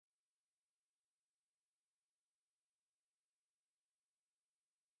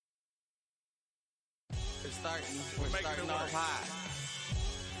starting off high.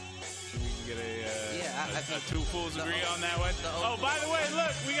 We can get I think two fools agree on that one. Oh, by the way,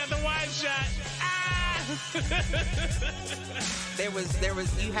 look, we got the wide shot. There was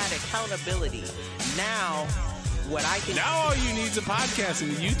you had accountability. Now, what I can now all you need is a podcast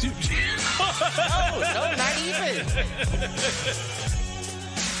and a YouTube channel. no, not even.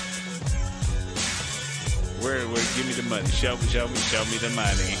 Where? Give me the money. Show me the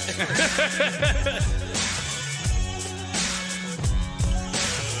money.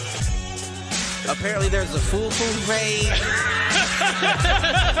 Apparently, there's a full page.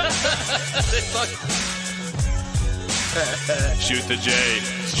 Shoot the J.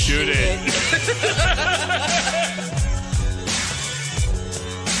 Shoot it.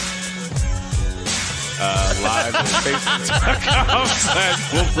 Live on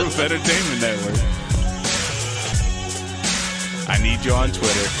Facebook.com/Foolproof Entertainment Network. I need you on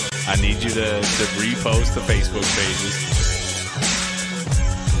Twitter. I need you to repost the Facebook pages.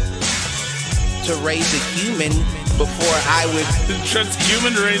 To raise a human before I would trust a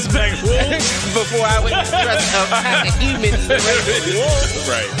human to raise back wolves. Before I would trust a pack of humans to raise a wolf.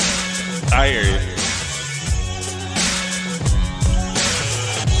 Right. I hear you.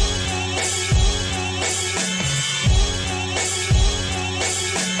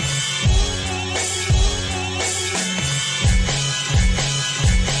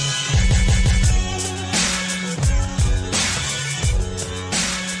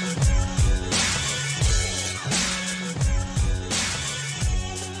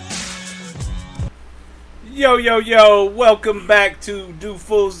 Yo, welcome back to Do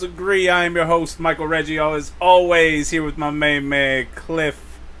Fools Agree. I am your host, Michael Reggio, as always, here with my main man,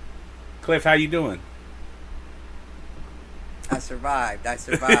 Cliff. Cliff, how you doing? I survived. You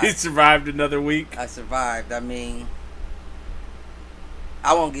survived another week? I survived. I mean,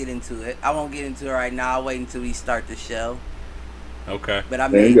 I won't get into it. Right now. I'll wait until we start the show. Okay. But I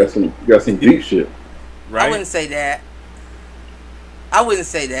mean, man, you got some deep shit. Right? I wouldn't say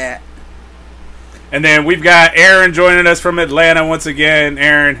that. And then we've got Aaron joining us from Atlanta once again.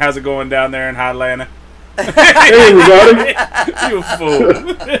 Aaron, how's it going down there in Hot Atlanta? Hey, everybody. You fool.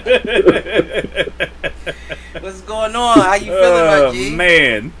 What's going on? How you feeling, my G?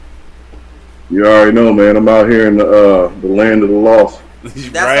 Man. You already know, man. I'm out here in the land of the lost. That's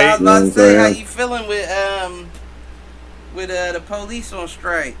right? what I was about to say. How you feeling with the police on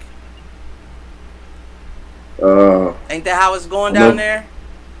strike? Ain't that how it's going down there?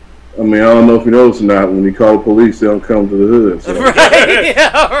 I mean, I don't know if you noticed or not. When you call the police, they don't come to the hood. So. Right,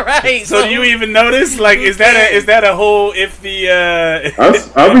 yeah, right. So do you even notice? Like, is that a whole? If the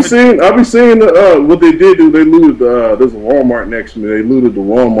I'll be seeing what they did do. They looted. There's a Walmart next to me. They looted the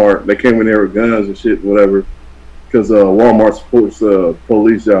Walmart. They came in there with guns and shit, whatever. Because Walmart supports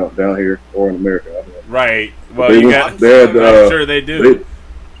police out down here or in America. I don't know. Right. Well, I'm sure they do.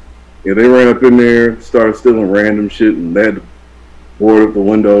 They ran up in there, started stealing random shit, and they had to board up the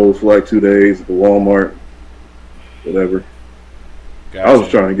windows for like 2 days at the Walmart, whatever. Gotcha. I was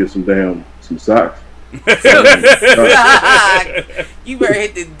trying to get some socks. You better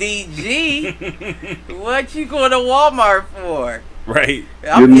hit the DG. What you going to Walmart for? Right.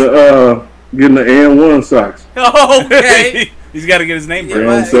 Getting the N1 socks. Oh, okay. He's got to get his name You know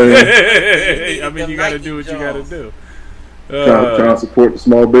right. what I'm saying? I mean, you got to do what you got to do. Trying to support the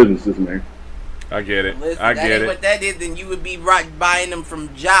small businesses, man. I get it. Listen, I get it. What that is, then you would be buying them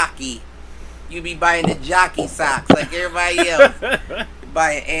from Jockey. You'd be buying the Jockey socks like everybody else.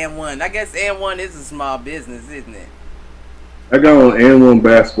 Buying N1. I guess N1 is a small business, isn't it? I got on N1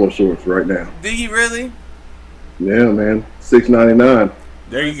 basketball shorts right now. Do you really? Yeah, man. $6.99.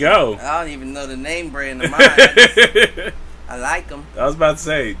 There you go. I don't even know the name brand of mine. I like them. I was about to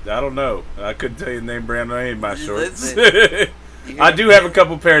say, I don't know. I couldn't tell you the name brand name of my shorts. I do have a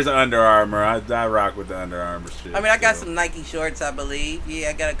couple pairs of Under Armour. I rock with the Under Armour shit. I mean, I got some Nike shorts, I believe. Yeah,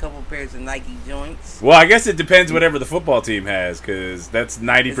 I got a couple pairs of Nike joints. Well, I guess it depends whatever the football team has, because that's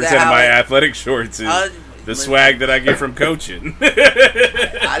 90% of my athletic shorts is the swag that I get from coaching.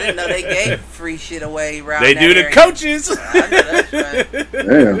 I didn't know they gave free shit away around They do area. to coaches. I know that's right.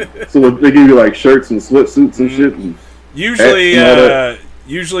 Damn. So they give you like shirts and sweatsuits and shit? And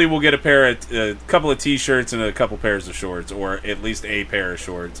Usually we'll get a couple of T-shirts and a couple pairs of shorts, or at least a pair of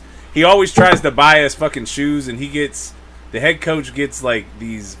shorts. He always tries to buy us fucking shoes, and the head coach gets like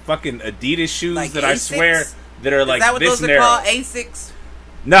these fucking Adidas shoes like that Asics? I swear that are like is that what this those are narrow. called? Asics?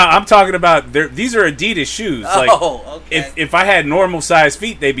 No, I'm talking about these are Adidas shoes. Oh, like, okay. If I had normal size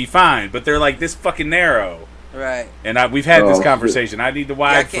feet, they'd be fine, but they're like this fucking narrow. Right. And we've had this Oh, conversation. I need the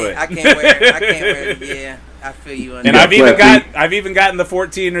wide foot. I can't wear. Yeah, I feel you on And that. I've even gotten the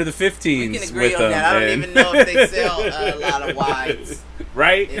 14 or the 15s We can agree with on them. that. I don't even know if they sell a lot of wides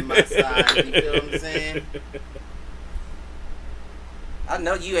right in my size. You feel what I'm saying? I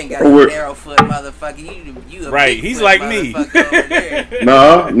know you ain't got a narrow foot, motherfucker. You a right. big He's foot like me. over there.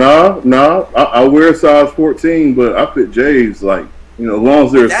 No. I wear a size 14, but I fit J's like, as long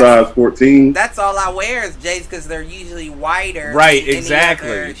as they're a size 14. That's all I wear is J's because they're usually wider. Right, than exactly.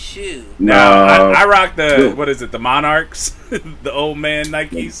 Any other shoe. Now, I rock the Monarchs, the old man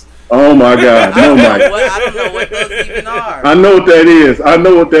Nikes. Oh my God, no, Mike. I don't know what those even are. I know what that is. I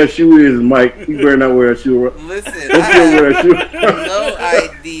know what that shoe is, Mike. You better not wear that shoe. Listen, Don't wear that shoe. No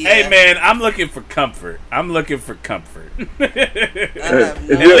idea. Hey man, I'm looking for comfort. At least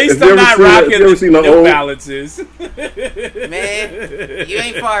I'm not rocking the New Balances. Man, you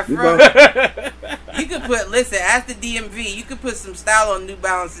ain't far from. You could ask the DMV, you could put some style on New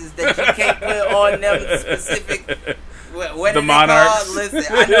Balances that you can't put on them specific. What the Monarchs. Listen,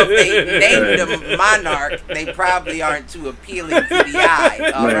 I know if they named them Monarch, they probably aren't too appealing to the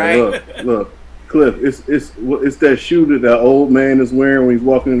eye. All right. Look, Cliff. It's that shoe that old man is wearing when he's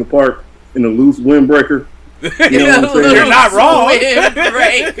walking in the park in a loose windbreaker. You know what I'm saying? You're not wrong. It's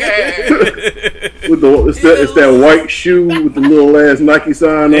that white shoe with the little ass Nike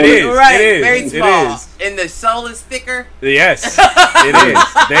sign on it. It is. Right, it is. very small. It is. And the sole is thicker. Yes, it is.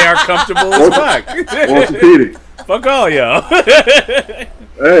 They are comfortable as fuck. Orthopedic. Fuck all y'all.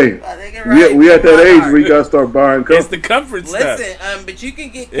 Hey, we at that age where you gotta start buying comfort. It's the comfort stuff. Listen, but you can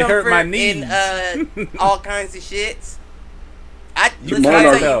get It hurt my comfort knees. in all kinds of shits. I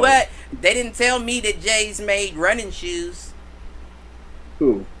tell you what, they didn't tell me that Jay's made running shoes.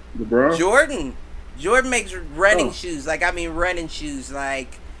 Who? LeBron? Jordan makes running shoes. Running shoes.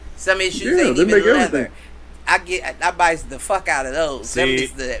 Like some of his shoes ain't they even make leather. everything. I buy the fuck out of those. See, Them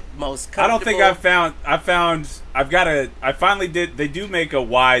is the most comfortable. I don't think they do make a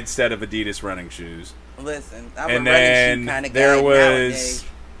wide set of Adidas running shoes. Listen, I'm and a running then shoe kind of guy there was nowadays.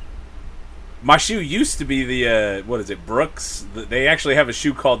 my shoe used to be the Brooks. They actually have a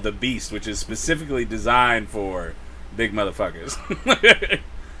shoe called the Beast, which is specifically designed for big motherfuckers.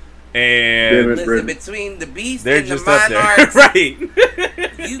 And listen, between the Beast they're and just the up there. Monarchs, Right?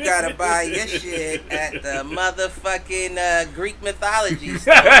 You gotta buy your shit at the motherfucking Greek mythology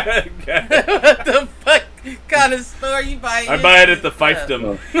store. What the fuck kind of store you buy? I buy it at the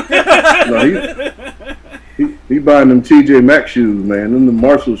Fiefdom. No, he buying them TJ Maxx shoes, man. Them the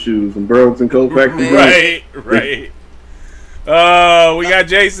Marshall shoes and Burlington Coat Factory. Right. We got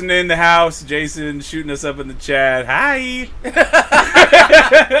Jason in the house. Jason shooting us up in the chat. Hi.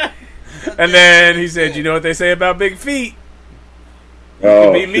 And then he said, "You know what they say about big feet? You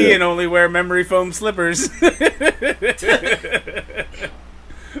can be me and only wear memory foam slippers." Hey,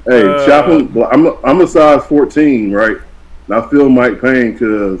 shopping. I'm a size 14, right? And I feel Mike Payne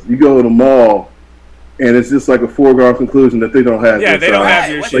because you go to the mall. And it's just like a foregone conclusion that they don't have. Yeah, they don't have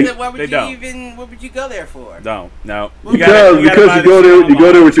your shit. What would you go there for? No. Because you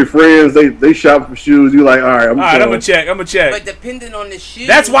go there with your friends. They shop for shoes. You're like, all right, I'm gonna check. But depending on the shoe,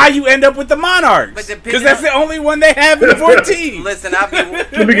 that's why you end up with the Monarchs. Because that's the only one they have in the 14. Listen, let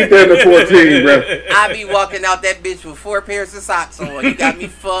me get that in the 14, bro. I be walking out that bitch with 4 pairs of socks on. You got me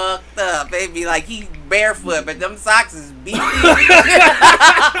fucked up. They be like, he barefoot, but them socks is beefy.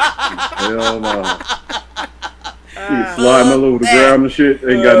 Hell no. He's sliding all over the ground and shit.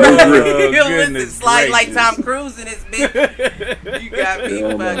 Ain't got no grip. Listen, slide like Tom Cruise in this bitch. You got me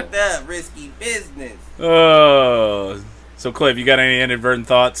fucked up. Risky business. So Cliff, you got any inadvertent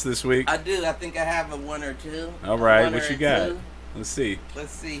thoughts this week? I do. I think I have a one or two. All right, what you got? Two. Let's see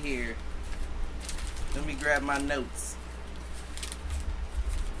here. Let me grab my notes.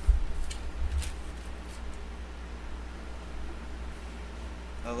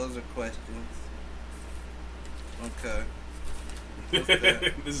 Oh, those are questions. Okay.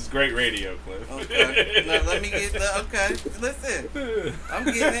 This is great radio, Cliff. Okay. Now let me get the. Okay. Listen. I'm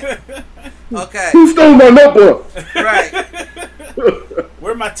getting it. Okay. Who stole my notebook? Right.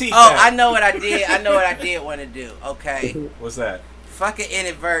 Where my teeth? Oh, I know what I did. I know what I did want to do. Okay. What's that? Fucking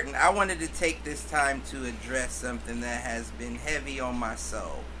inadvertent. I wanted to take this time to address something that has been heavy on my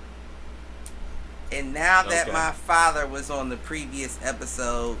soul. And now that my father was on the previous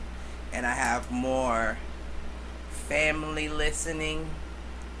episode, and I have more family listening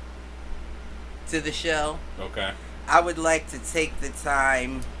to the show, I would like to take the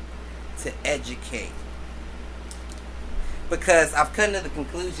time to educate. Because I've come to the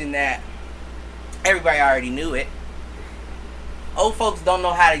conclusion that everybody already knew it. Old folks don't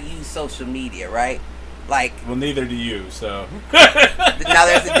know how to use social media, right? Like, well, neither do you. So now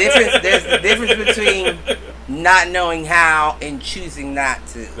there's a difference. There's the difference between not knowing how and choosing not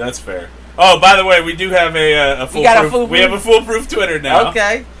to. That's fair. Oh, by the way, we do have a foolproof. We have a foolproof Twitter now.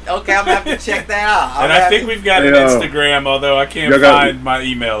 Okay, I'm gonna have to check that out. And I think we've got an Instagram, although I can't find my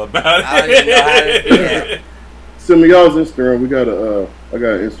email about it. I don't even know how to do that. Send me y'all's Instagram. We got I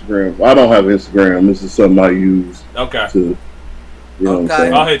got an Instagram. I don't have Instagram. This is something I use. Okay. You know what I'm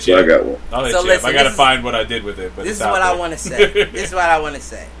saying? I'll hit you. So I got one. I'll hit you. I gotta find what I did with it. But this is what I want to say. This is what I want to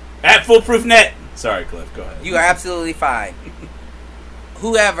say. At Foolproof Net. Sorry, Cliff. Go ahead. You are absolutely fine.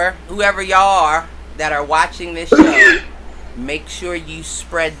 Whoever y'all are that are watching this show, make sure you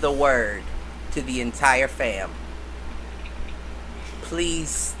spread the word to the entire fam. Please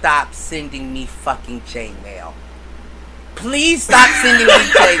stop sending me fucking chain mail. Please stop sending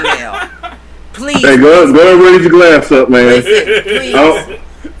me chain mail. Please. Hey, go and raise your glass up, man. Listen, please.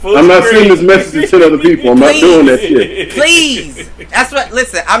 I'm not sending this message to other people. I'm not doing that shit. Please. That's what.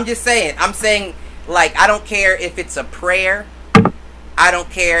 Listen, I'm just saying. I'm saying, like, I don't care if it's a prayer. I don't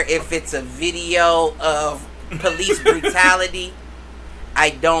care if it's a video of police brutality.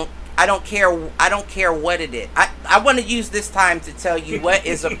 I don't care what it is. I want to use this time to tell you what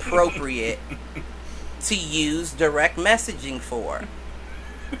is appropriate to use direct messaging for.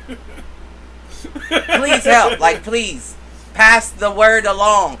 Please help. Like, please pass the word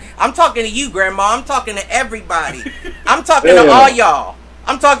along. I'm talking to you, Grandma. I'm talking to everybody. I'm talking to all y'all.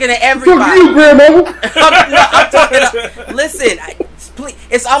 I'm talking to everybody. Talk to you, Grandma. I'm talking to. Listen, please.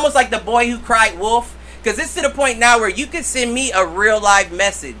 It's almost like the boy who cried wolf. Because it's to the point now where you can send me a real live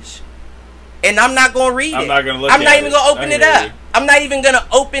message, and I'm not going to read it. I'm not going to look I'm at not it. even going to open it up. I'm not even going to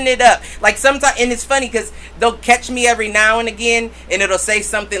open it up. Like, sometimes, and it's funny because they'll catch me every now and again, and it'll say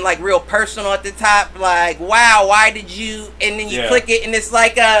something like real personal at the top, like, wow, why did you, and then you click it, and it's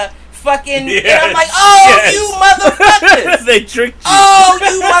like a fucking, and I'm like, oh, you motherfuckers. They tricked you. Oh,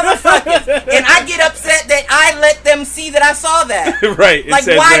 you motherfuckers. And I get upset that I let them see that I saw that. Right. Like,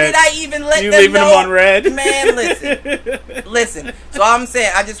 why did I even let them know? You leaving them on red? Man, listen. So I'm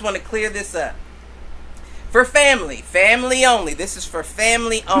saying, I just want to clear this up. For family only. This is for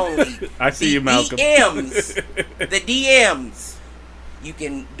family only. I see you, Malcolm. The DMs. You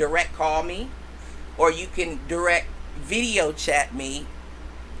can direct call me, or you can direct video chat me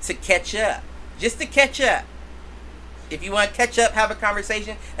to catch up. Just to catch up. If you want to catch up, have a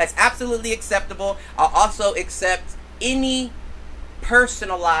conversation, that's absolutely acceptable. I'll also accept any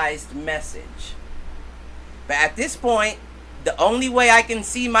personalized message. But at this point, the only way I can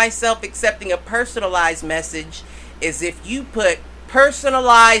see myself accepting a personalized message is if you put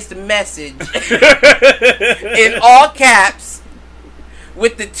personalized message in all caps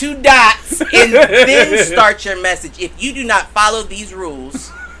with the 2 dots and then start your message. If you do not follow these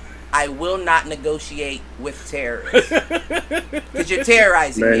rules, I will not negotiate with terrorists. Because you're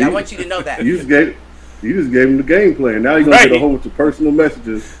terrorizing me. I want you to know that. You just gave him the game plan. Now you're going to get a whole bunch of personal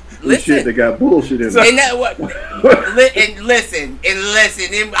messages. Shit that got bullshit in it. And that what? Listen.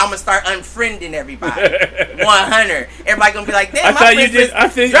 I'm gonna start unfriending everybody. 100. Everybody gonna be like, "Damn, I thought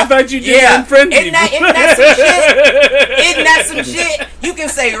you did unfriend me." Isn't that some shit? Isn't that some shit? You can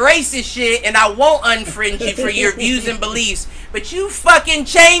say racist shit, and I won't unfriend you for your views and beliefs. But you fucking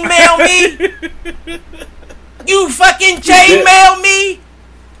chainmail me. You fucking chainmail me.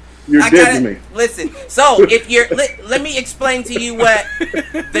 You're dead to me. Listen, so if you're... let me explain to you what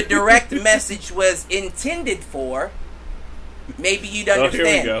the direct message was intended for. Maybe you'd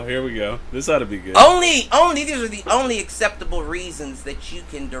understand. Here we go. This ought to be good. These are the only acceptable reasons that you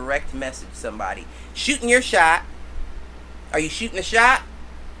can direct message somebody. Shooting your shot. Are you shooting a shot?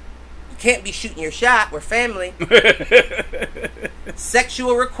 You can't be shooting your shot. We're family.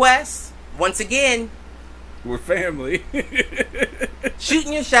 Sexual requests. Once again, we're family.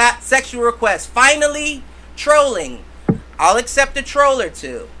 Shooting your shot, sexual request. Finally, trolling. I'll accept a troll or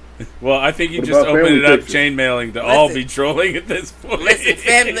two. Well, I think you just opened it up chainmailing to all be trolling at this point. Listen,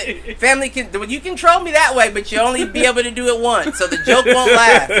 family you can troll me that way, but you only be able to do it once, so the joke won't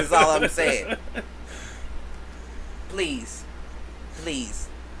last, is all I'm saying. Please.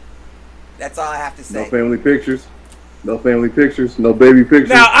 That's all I have to say. No family pictures. No family pictures. No baby pictures.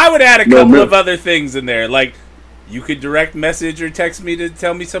 Now, I would add a couple of other things in there. Like, you could direct message or text me to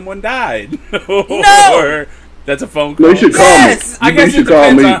tell me someone died. No! Or that's a phone call. No, you should call me. I guess it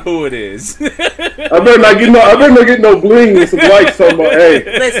depends on who it is. I better not get no bling and some likes on my, hey.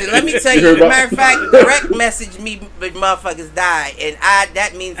 Listen, let me tell you, as a matter of fact, direct message me when motherfuckers die. And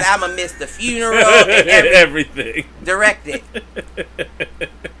that means I'm going to miss the funeral and everything. Direct it.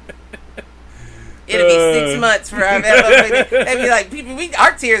 It'll be 6 months for our They'd be like, people,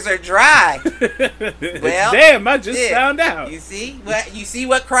 our tears are dry. Well, damn, I just found out. You see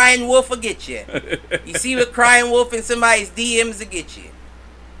what crying wolf will get you. You see what crying wolf in somebody's DMs will get you.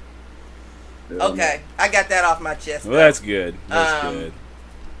 Okay, I got that off my chest. Well, that's good. That's good.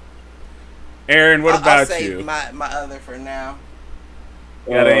 Aaron, what about I'll save you? My other for now.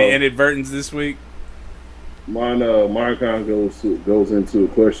 Got any inadvertence this week? Mine kind of goes into a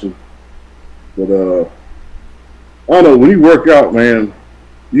question, but I don't know. When you work out, man,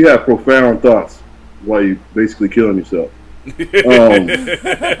 you have profound thoughts while you basically killing yourself. No,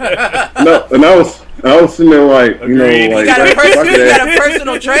 and I was sitting there like, you know, like you got a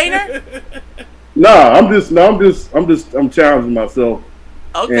personal trainer? Nah, I'm challenging myself.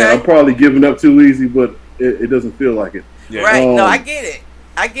 Okay. And I'm probably giving up too easy, but it doesn't feel like it. Yeah. Right. No, I get it.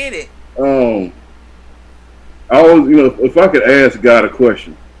 I always, you know, if I could ask God a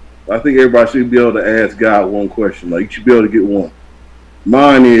question, I think everybody should be able to ask God one question. Like, you should be able to get one.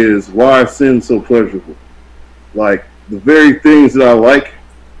 Mine is, why is sin so pleasurable? Like, the very things that I like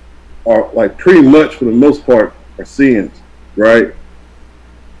are, like, pretty much for the most part are sins, right?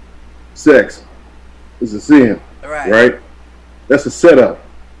 Sex is a sin, right? That's a setup.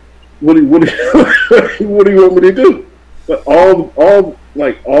 What do you what do you want me to do? But all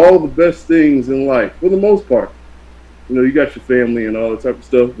the best things in life, for the most part, you know, you got your family and all that type of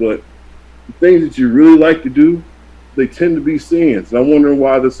stuff, but the things that you really like to do, they tend to be sins. And I'm wondering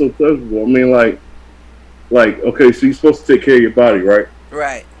why they're so pleasurable. I mean, like, okay, so you're supposed to take care of your body, right?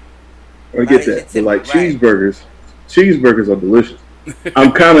 Right. I get that. But like cheeseburgers are delicious.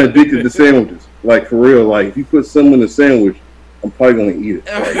 I'm kind of addicted to sandwiches. Like, for real, like, if you put some in a sandwich, I'm probably going to eat it.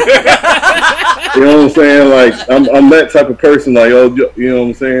 Like, you know what I'm saying? Like, I'm that type of person, like, oh, you know what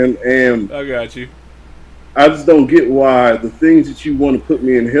I'm saying? And I got you. I just don't get why the things that you want to put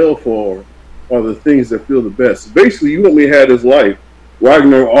me in hell for are the things that feel the best. So basically, you want me to have this life where I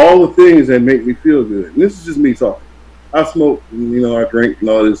ignore all the things that make me feel good. And this is just me talking. I smoke, and, you know, I drink and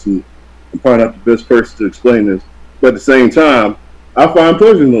all this, and I'm probably not the best person to explain this. But at the same time, I find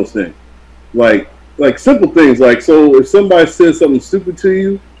pleasure in those things. Like simple things. Like, so if somebody says something stupid to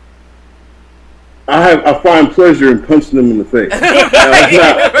you, I find pleasure in punching them in the face.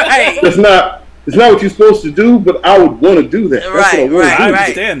 It's not what you're supposed to do, but I would want to do that. That's what I want to do. I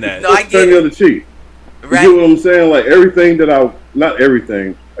understand that. No, I get turn the other cheek. Right. You get what I'm saying? Like, everything that not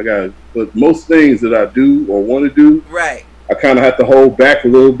everything, but most things that I do or want to do, right, I kind of have to hold back a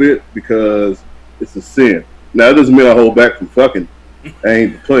little bit because it's a sin. Now, that doesn't mean I hold back from fucking. I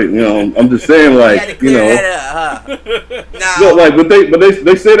ain't play, you know. I'm just saying, like, you know. No, like, but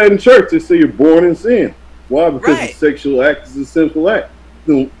they say that in church. They say you're born in sin. Why? Because the sexual act is a sinful act.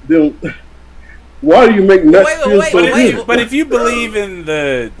 Then why do you make nuts feel so good? But if you believe in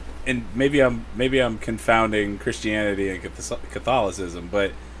and maybe I'm confounding Christianity and Catholicism,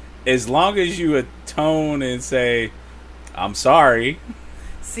 but as long as you atone and say, "I'm sorry."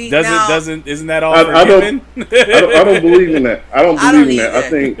 See, isn't that all forgiven? I don't believe in that. I don't believe in that.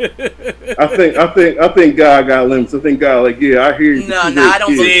 I think God got limits. I think God, like, yeah, I hear you. No, I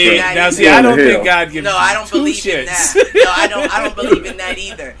don't believe in that. Now, see, I don't think God gives. No, I don't believe in that. No, I don't believe in that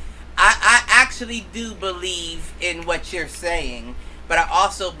either. I actually do believe in what you're saying, but I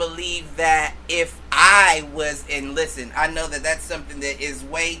also believe that if I was, and listen, I know that that's something that is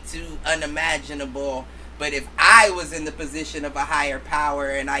way too unimaginable. But if I was in the position of a higher power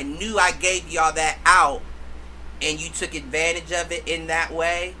and I knew I gave y'all that out and you took advantage of it in that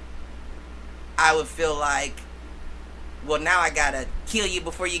way, I would feel like, well, now I gotta kill you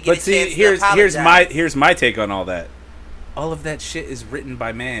before you get a chance to apologize. Here's my take on all that. All of that shit is written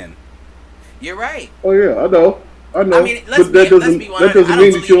by man. You're right. Oh yeah, I know. I mean, let's be honest. That doesn't mean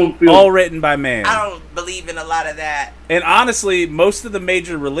that you don't feel all written by man. I don't believe in a lot of that. And honestly, most of the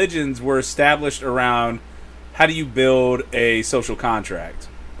major religions were established around how do you build a social contract.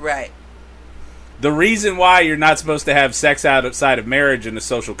 Right. The reason why you're not supposed to have sex outside of marriage in a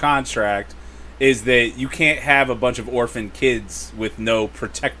social contract is that you can't have a bunch of orphan kids with no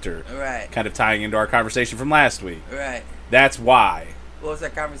protector. Right. Kind of tying into our conversation from last week. Right. That's why. What was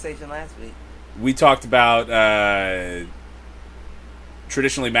that conversation last week? We talked about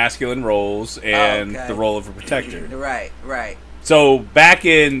traditionally masculine roles and the role of a protector. Right. So back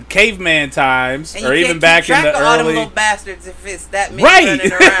in caveman times, or even back in the all them early little bastards, if it's that many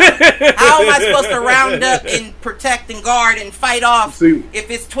running around, how am I supposed to round up and protect and guard and fight off if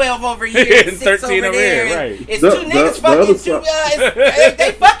it's 12 over here and 6 over there? Right. It's two niggas fucking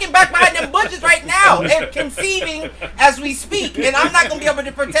they fucking back behind them bushes right now. They're conceiving as we speak, and I'm not gonna be able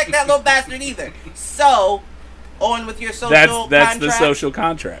to protect that little bastard either. So on with your social That's contract? the social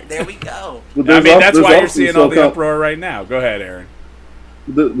contract. There we go. I mean, that's why you're seeing all the uproar right now. Go ahead, Aaron.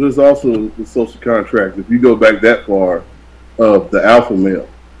 There's also the social contract. If you go back that far, of the alpha male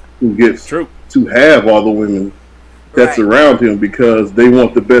who gets to have all the women that's around him because they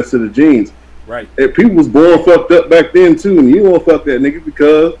want the best of the genes. Right. And people was born fucked up back then too, and you won't fuck that nigga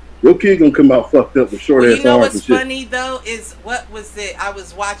because your kid gonna come out fucked up with short ass arms. You know what's funny though is what was it? I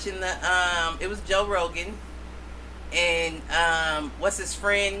was watching it was Joe Rogan and what's his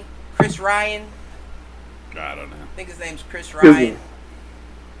friend Chris Ryan? I don't know. I think his name's Chris Ryan.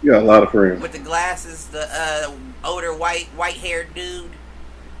 You got a lot of friends. With the glasses, the older white-haired dude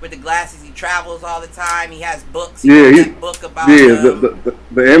with the glasses. He travels all the time. He has books. He has a book about the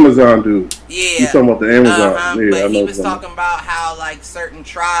Amazon dude. Yeah, he's talking about the Amazon. But he was talking about how like certain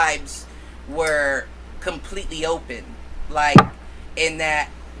tribes were completely open, like in that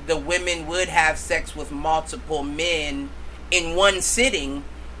the women would have sex with multiple men in one sitting.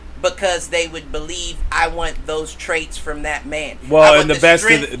 Because they would believe I want those traits from that man. Well, and the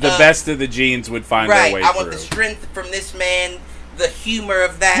best of the genes would find their way through. I want the strength from this man, the humor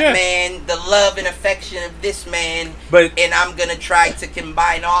of that man, the love and affection of this man, and I'm gonna try to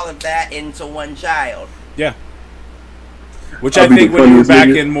combine all of that into one child. Yeah. Which I think when you're back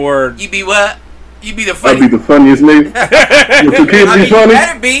in more, you be what? You be the funniest. I'd be the funniest nigga. You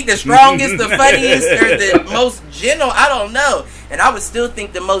better be the strongest, the funniest, or the most gentle. I don't know. And I would still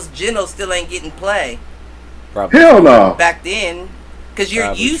think the most gentle still ain't getting play. Probably. Hell no. Back then. Because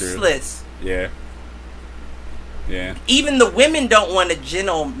you're useless. True. Yeah. Yeah. Even the women don't want a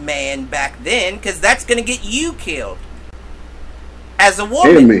gentle man back then because that's going to get you killed. As a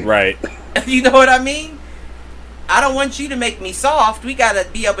woman. Right. You know what I mean? I don't want you to make me soft. We got to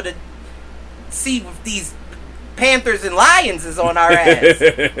be able to see if these panthers and lions is on our ass.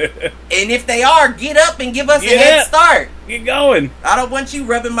 And if they are, get up and give us a head start. Get going. I don't want you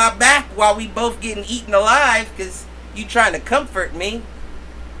rubbing my back while we both getting eaten alive because you trying to comfort me.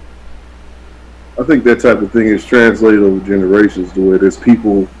 I think that type of thing is translated over generations to where there's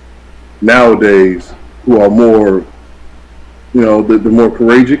people nowadays who are more, the more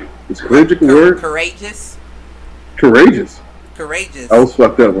courageous. Is courageous a word? Courageous. I was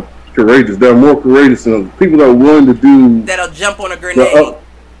fucked up. Courageous. They're more courageous than people that are willing to do. That'll jump on a grenade.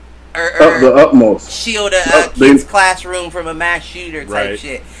 The utmost. Shield a kid's classroom from a mass shooter type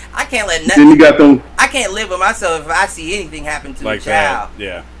shit. I can't let nothing. Then you got them. I can't live with myself if I see anything happen to a child.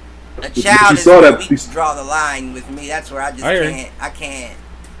 Yeah. A child is where we draw the line with me. That's where I just can't. I can't.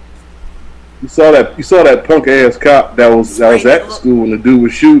 You saw that punk ass cop that was at the school when the dude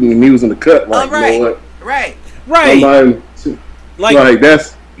was shooting and he was in the cut. Like, you know what? Right. Like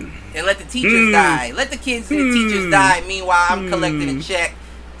that's. And let the teachers die. Let the kids and the teachers die. Meanwhile, I'm collecting a check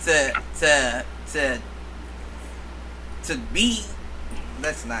to be.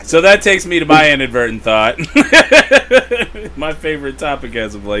 That's not. So that takes me to my inadvertent thought. My favorite topic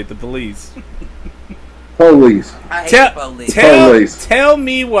as of late: the police. Police. I hate police. Tell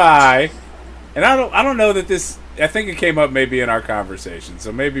me why. And I don't know that this. I think it came up maybe in our conversation.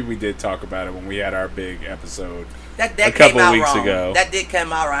 So maybe we did talk about it when we had our big episode. That a couple of weeks ago. That did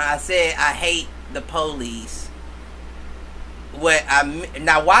come out wrong. I said I hate the police.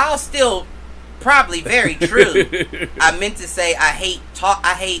 Now while still probably very true, I meant to say I hate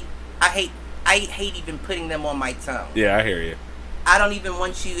even putting them on my tongue. Yeah, I hear you. I don't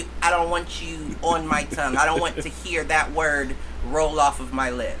want you on my tongue. I don't want to hear that word roll off of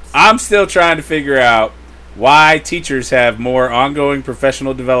my lips. I'm still trying to figure out why teachers have more ongoing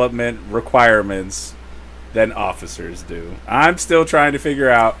professional development requirements than officers do. I'm still trying to figure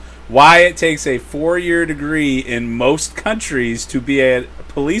out why it takes a 4-year degree in most countries to be a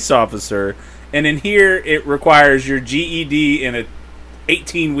police officer, and in here it requires your GED in a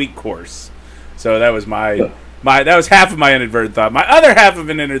 18-week course. So that was that was half of my inadvertent thought. My other half of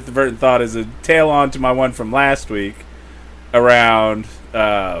an inadvertent thought is a tail on to my one from last week around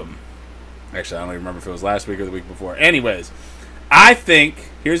actually I don't even remember if it was last week or the week before. Anyways, I think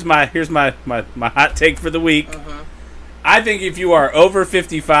here's my hot take for the week. I think if you are over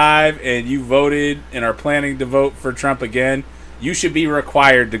 55 and you voted and are planning to vote for Trump again, you should be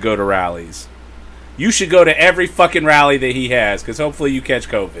required to go to rallies. You should go to every fucking rally that he has, because hopefully you catch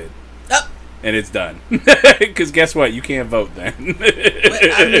COVID. And it's done. Because guess what? You can't vote then.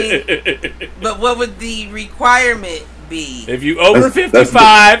 But what would the requirement be? If you over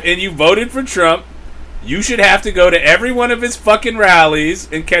 55 and you voted for Trump, You should have to go to every one of his fucking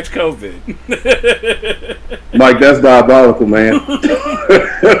rallies and catch COVID. Mike, that's diabolical, man.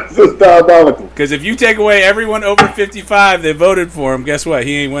 That's diabolical. Because if you take away everyone over 55 that voted for him, guess what?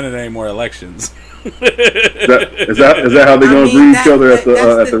 He ain't winning any more elections. Is that how they're going to greet each other at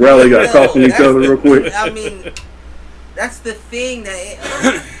the rally? Got tossing each other real quick. I mean, that's the thing that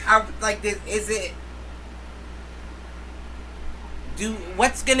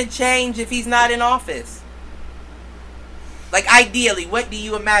what's going to change if he's not in office? Like, ideally, what do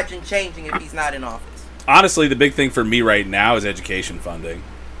you imagine changing if he's not in office? Honestly, the big thing for me right now is education funding.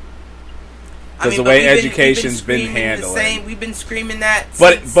 Because the way education's been handling. We've been screaming that.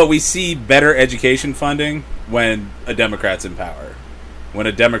 But we see better education funding when a Democrat's in power. When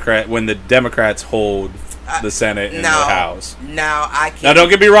the Democrats hold the Senate and the House. Now don't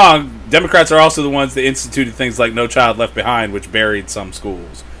get me wrong. Democrats are also the ones that instituted things like No Child Left Behind, which buried some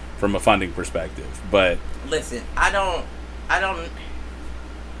schools from a funding perspective. But listen, I don't.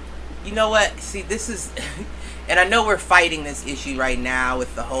 You know what? See, this is, and I know we're fighting this issue right now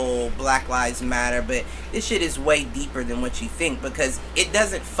with the whole Black Lives Matter, but this shit is way deeper than what you think, because it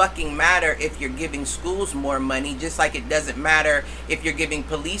doesn't fucking matter if you're giving schools more money, just like it doesn't matter if you're giving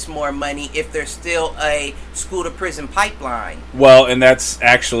police more money if there's still a school to prison pipeline. Well, and it's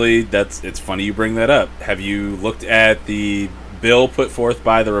funny you bring that up. Have you looked at the bill put forth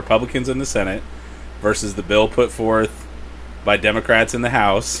by the Republicans in the Senate versus the bill put forth by Democrats in the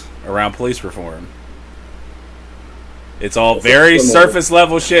House around police reform? It's all very surface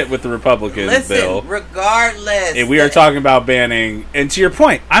level shit with the Republican bill. Regardless, and we are talking about banning. And to your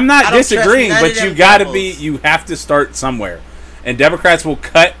point, I'm not disagreeing, but you have to start somewhere. And Democrats will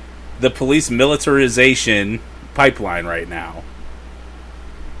cut the police militarization pipeline right now.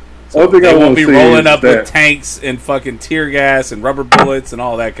 So they won't be rolling up with tanks and fucking tear gas and rubber bullets and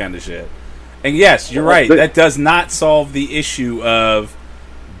all that kind of shit. And yes, you're right. That does not solve the issue of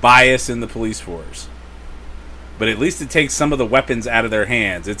bias in the police force. But at least it takes some of the weapons out of their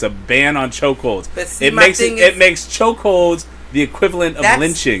hands. It's a ban on chokeholds. It makes chokeholds the equivalent of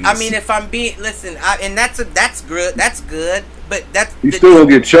lynchings. I mean, if I'm being that's good. But you still don't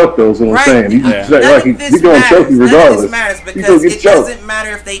get choked, though. Is what I'm saying. He's going to choke you regardless. None of this matters because it doesn't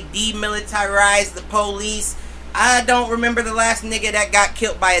matter if they demilitarize the police. I don't remember the last nigga that got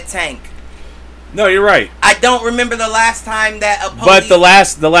killed by a tank. No, you're right. I don't remember the last time that a police...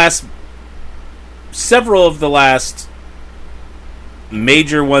 But several of the last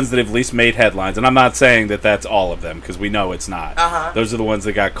major ones that have at least made headlines, and I'm not saying that that's all of them, because we know it's not. Those are the ones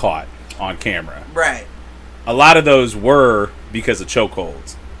that got caught on camera. Right. A lot of those were because of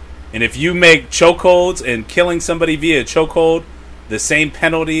chokeholds. And if you make chokeholds and killing somebody via chokehold the same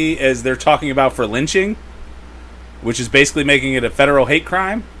penalty as they're talking about for lynching, which is basically making it a federal hate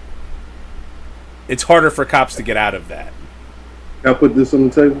crime, it's harder for cops to get out of that. Can I put this on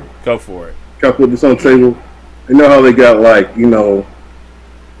the table? Go for it. Can I put this on the table? You know how they got,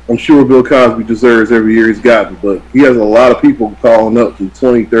 I'm sure Bill Cosby deserves every year he's gotten, but he has a lot of people calling up from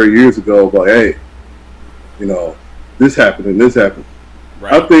 20, 30 years ago about, hey, this happened and this happened.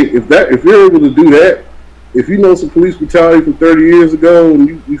 Right. I think if you're able to do that, if you know some police brutality from 30 years ago and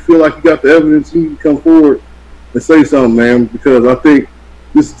you feel like you got the evidence, you can come forward and say something, man, because I think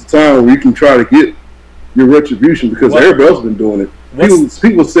this is the time where you can try to get your retribution, because everybody else has been doing it.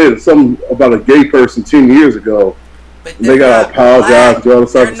 People said something about a gay person 10 years ago. But they got to apologize and all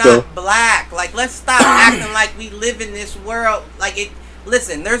this other stuff. They're not black. Like, let's stop acting like we live in this world.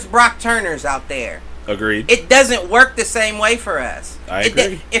 Listen, there's Brock Turners out there. Agreed. It doesn't work the same way for us. I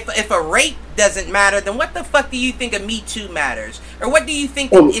agree. If a rape doesn't matter, then what the fuck do you think a Me Too matters? Or what do you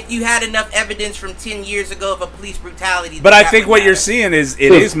think if you had enough evidence from 10 years ago of a police brutality? But I think what you're seeing is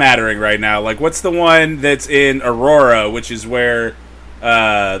it is mattering right now. Like, what's the one that's in Aurora, which is where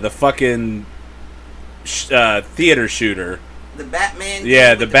the fucking theater shooter, the Batman,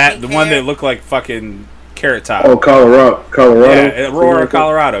 the one that looked like fucking Carrot Top. Oh, Colorado, yeah, Aurora,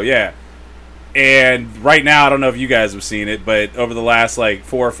 Colorado, yeah. And right now, I don't know if you guys have seen it, but over the last 4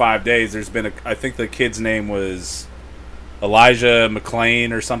 or 5 days, there's been I think the kid's name was Elijah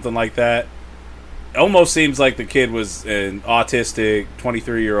McClain or something like that. It almost seems like the kid was an autistic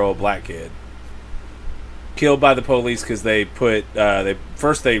 23-year-old black kid killed by the police because they put they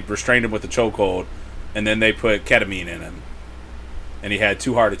restrained him with a chokehold, and then they put ketamine in him, and he had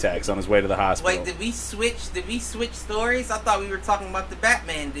 2 heart attacks on his way to the hospital. Wait, did we switch stories? I thought we were talking about the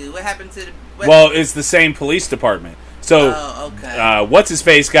Batman dude. What happened to the... Well, it's the same police department. So, okay.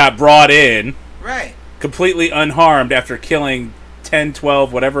 What's-his-face got brought in... Right. Completely unharmed after killing 10,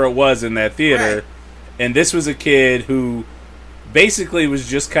 12, whatever it was in that theater. Right. And this was a kid who basically was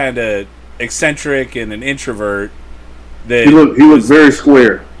just kind of eccentric and an introvert. That he looked very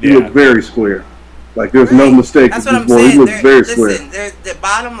square. He looked very square. Like there's no mistake. That's what I'm saying. He looked very square. The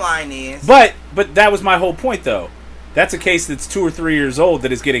bottom line is. But that was my whole point, though. That's a case that's 2 or 3 years old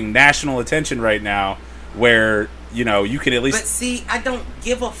that is getting national attention right now, where you can at least. But see, I don't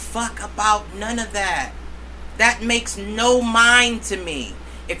give a fuck about none of that. That makes no mind to me.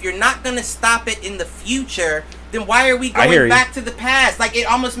 If you're not gonna stop it in the future, then why are we going back to the past? Like it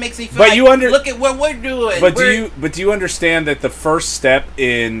almost makes me feel look at what we're doing. But do you understand that the first step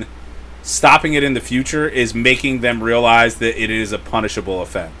in stopping it in the future is making them realize that it is a punishable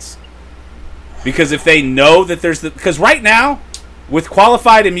offense? Because if they know that because right now, with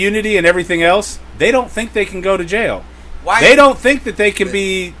qualified immunity and everything else, they don't think they can go to jail. Why? They don't think that they can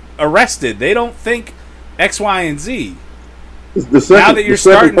be arrested. They don't think X, Y, and Z. Now that you're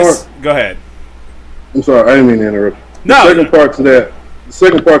starting to... Go ahead. I'm sorry, I didn't mean to interrupt. No. The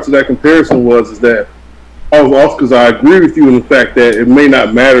second part to that comparison is that I was also, because I agree with you in the fact that it may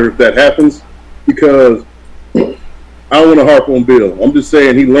not matter if that happens, because I don't want to harp on Bill. I'm just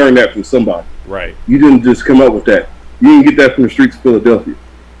saying he learned that from somebody. Right. You didn't just come up with that. You didn't get that from the streets of Philadelphia.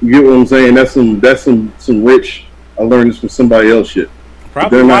 You get what I'm saying? That's some rich. I learned this from somebody else shit.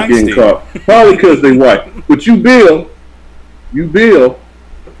 Probably they're not getting caught. Probably because they white. But you Bill,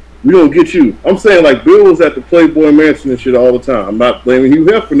 we don't get you. I'm saying like Bill was at the Playboy Mansion and shit all the time. I'm not blaming Hugh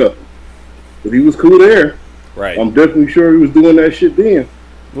Hef for nothing. But he was cool there. Right. I'm definitely sure he was doing that shit then.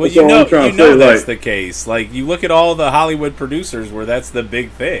 Well, that's you know that's the case. Like, you look at all the Hollywood producers where that's the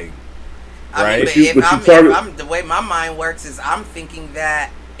big thing. Right? I mean, the way my mind works is I'm thinking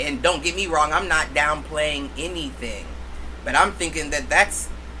that, and don't get me wrong, I'm not downplaying anything. But I'm thinking that that's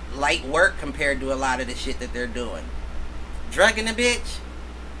light work compared to a lot of the shit that they're doing. Drugging a bitch,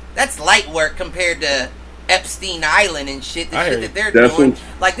 that's light work compared to Epstein Island and shit. The shit that they're doing.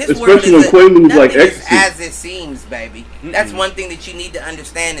 Like, this world is nothing is as it seems, baby. Mm-mm. That's one thing that you need to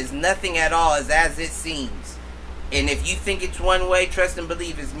understand is nothing at all is as it seems. And if you think it's one way, trust and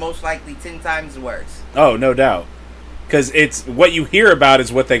believe it's most likely 10 times worse. Oh, no doubt. Because it's what you hear about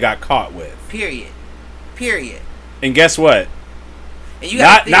is what they got caught with. Period. And guess what? And you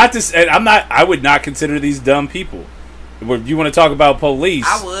I would not consider these dumb people. If you want to talk about police,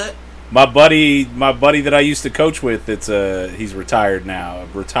 I would. My buddy that I used to coach with, he's retired now, a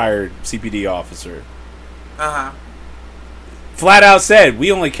retired CPD officer. Flat out said,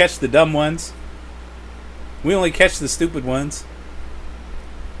 we only catch the dumb ones. We only catch the stupid ones.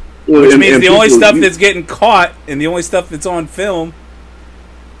 Well, which means the only stuff that's getting caught and the only stuff that's on film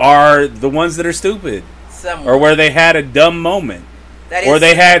are the ones that are stupid. Or where they had a dumb moment. Or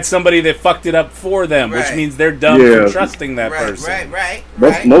they had somebody that fucked it up for them, which means they're dumb for trusting that person. Right.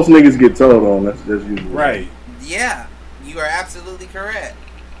 Most niggas get told on. That's usually right. Yeah, you are absolutely correct.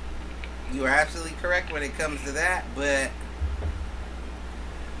 You are absolutely correct when it comes to that, but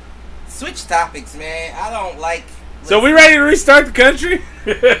switch topics, man. I don't like... So we ready to restart the country?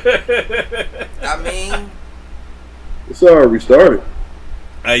 I mean... It's already restarted.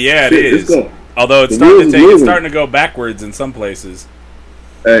 Yeah, it is. Although it's starting to go backwards in some places.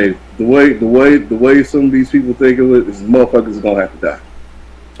 Hey, the way some of these people think of it is motherfuckers are gonna have to die.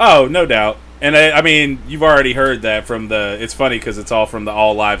 Oh, no doubt. And I mean, you've already heard that from the... It's funny because it's all from the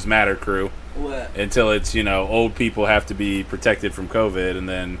All Lives Matter crew. What? Until it's, old people have to be protected from COVID and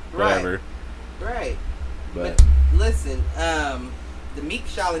then whatever. Right. But listen, the meek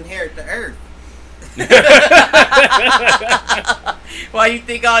shall inherit the earth. Why you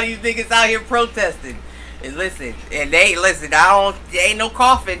think all these niggas out here protesting? And listen, they ain't no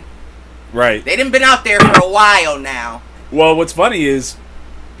coughing. Right. They done been out there for a while now. Well, what's funny is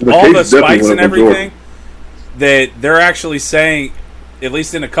all the spikes and everything that they're actually saying, at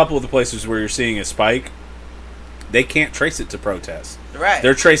least in a couple of the places where you're seeing a spike, they can't trace it to protests. Right.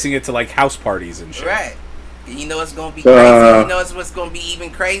 They're tracing it to like house parties and shit. Right. And you know what's gonna be crazy? What's gonna be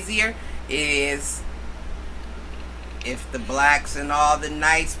even crazier is if the blacks and all the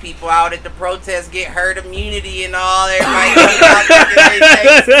nice people out at the protest get herd immunity and all, everybody comes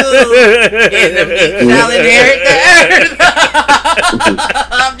out to school, and the meek shall inherit the earth.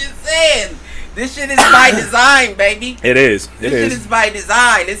 I'm just saying. This shit is by design, baby. It is. This shit is by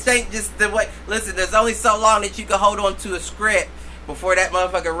design. This ain't just the way. Listen, there's only so long that you can hold on to a script before that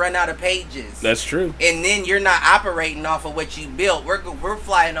motherfucker run out of pages. That's true. And then you're not operating off of what you built. We're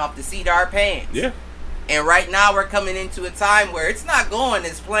flying off the seat of our pants. Yeah. And right now we're coming into a time where it's not going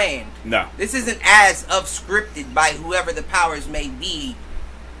as planned. No. This isn't as scripted by whoever the powers may be.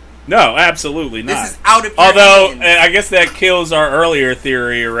 No, absolutely not. This is out of your hands. I guess that kills our earlier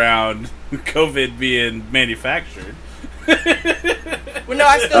theory around COVID being manufactured. Well, no,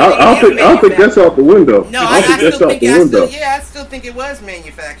 I still think I don't think that's out the window. No, I still think I still think it was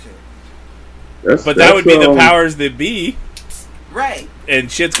manufactured. But that would be the powers that be. Right.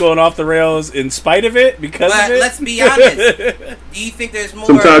 And shit's going off the rails in spite of it, because of it. Let's be honest. Do you think there's more...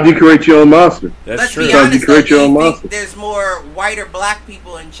 Sometimes you create your own monster. That's true. Sometimes you create your own monster. There's more white or black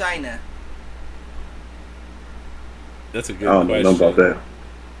people in China? That's a good question. I don't know about that.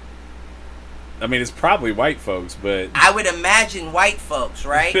 I mean, it's probably white folks, but... I would imagine white folks,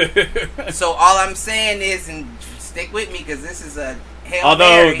 right? So all I'm saying is, and stick with me, because this is a...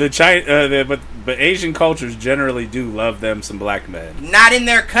 Although but Asian cultures generally do love them some black men. Not in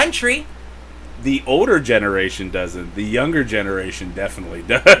their country. The older generation doesn't. The younger generation definitely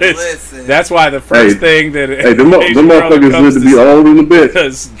does. Listen. That's why the first thing that them motherfuckers need to be old in the bit.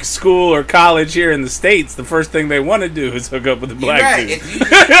 Because school or college here in the States, the first thing they want to do is hook up with a black dude.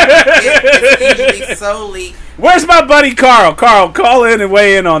 It's usually solely. Where's my buddy Carl? Carl, call in and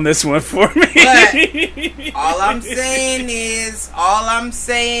weigh in on this one for me. But all I'm saying is,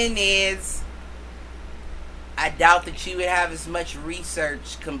 I doubt that you would have as much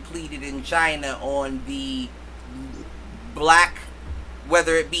research completed in China on the black,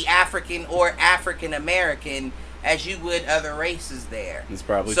 whether it be African or African American, as you would other races there. That's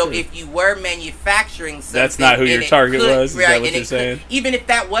probably so. True. If you were manufacturing something, that's not who your target was. Is that what you're saying? Even if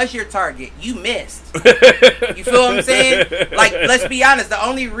that was your target, you missed. You feel what I'm saying? Like, let's be honest. The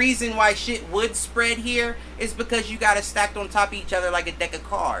only reason why shit would spread here is because you got it stacked on top of each other like a deck of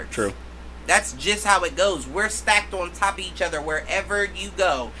cards. True. That's just how it goes. We're stacked on top of each other wherever you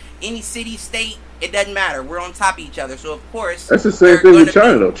go. Any city, state, it doesn't matter. We're on top of each other. So, of course... That's the same thing with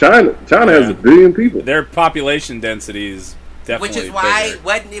China, though. China has 1 billion people. Their population density is definitely Which is why,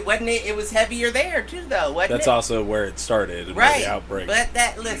 bigger. wasn't it? It was heavier there, too, though, wasn't That's it? also where it started, and right. where the outbreak.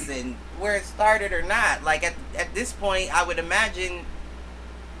 But listen, where it started or not, like, at this point, I would imagine...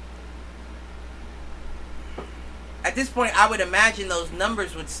 At this point, I would imagine those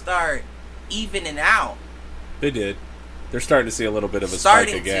numbers would start evening out. They did. They're starting to see a little bit of a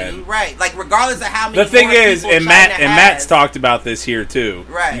spike again. Right. Like, regardless of how many. The thing is, and Matt's talked about this here too.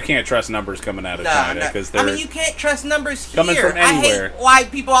 Right. You can't trust numbers coming out of China because they're. I mean, you can't trust numbers here. Coming from anywhere. I hate why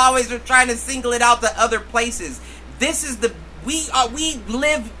people always are trying to single it out to other places. This is we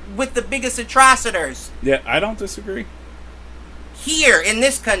live with the biggest atrocitors. Yeah, I don't disagree. Here in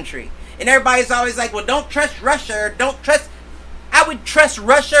this country, and everybody's always like, "Well, don't trust Russia or don't trust." I would trust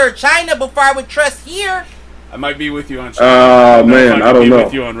Russia or China before I would trust here. I might be with you on China. Man, I don't know.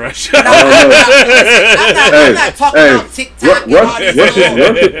 With you on Russia. I'm not talking about TikTok.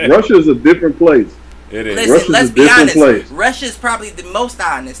 Russia is a different place. It is. Listen, let's be honest. Russia's probably the most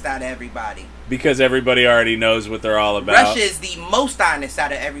honest out of everybody. Because everybody already knows what they're all about. Russia is the most honest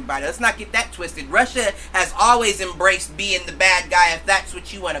out of everybody. Let's not get that twisted. Russia has always embraced being the bad guy, if that's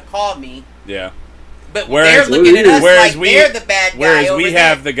what you want to call me. Yeah. But they're looking at us like they're the bad guy. Whereas we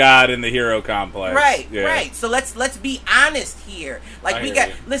have the God and the hero complex. Right, right. So let's be honest here. Like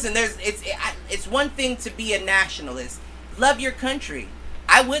listen, it's one thing to be a nationalist. Love your country.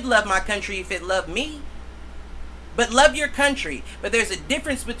 I would love my country if it loved me. But love your country. But there's a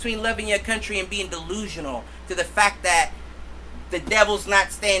difference between loving your country and being delusional to the fact that the devil's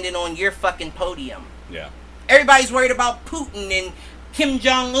not standing on your fucking podium. Yeah. Everybody's worried about Putin and Kim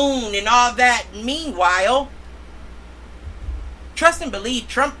Jong-un and all that. Meanwhile, trust and believe,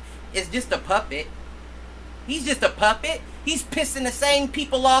 Trump is just a puppet. He's just a puppet. He's pissing the same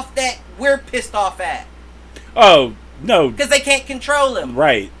people off that we're pissed off at. Oh, no. Because they can't control him.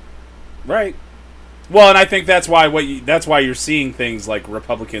 Right. Right. Well, and I think that's why you're seeing things like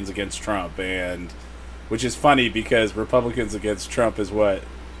Republicans against Trump, and which is funny because Republicans against Trump is what?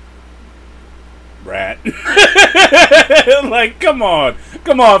 Rat. Like, come on,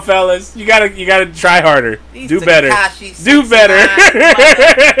 fellas, you gotta try harder. Do better. Do better.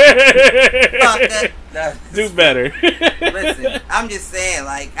 Do better. Listen, I'm just saying,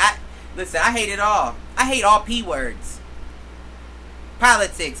 like, I hate it all. I hate all P words.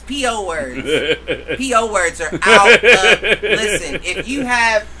 Politics, PO words. PO words are out of... Listen, if you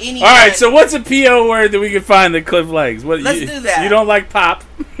have any... Alright, so what's a PO word that we can find that Cliff likes? Let's do that. You don't like pop?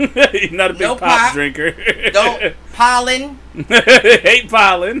 You're not a big pop drinker. Don't... Pollen. Hate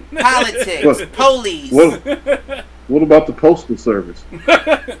pollen. Politics. Police. What about the Postal Service?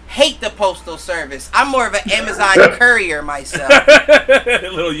 Hate the Postal Service. I'm more of an Amazon courier myself. A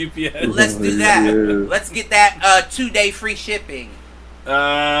little UPS. Let's do that. Yeah. Let's get that 2-day free shipping.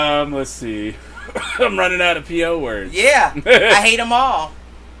 Let's see. I'm running out of PO words. Yeah, I hate them all.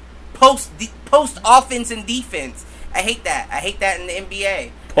 Post offense and defense. I hate that. I hate that in the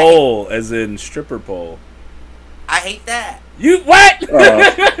NBA. Pole, as in stripper pole. I hate that. You what?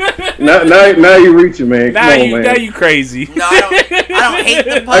 Now you reaching, man. Now you crazy. No, I don't hate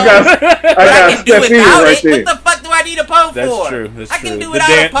the pole. I can do it without right it. there. What the fuck do I need a pole That's for? true. I can do without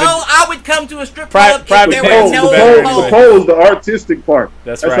a pole. I would come to a strip club if private there dance was no pole. The pole is the artistic part.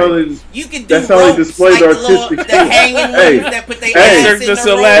 That's right. You can do that's how they display the artistic the hanging ones that put their ass in the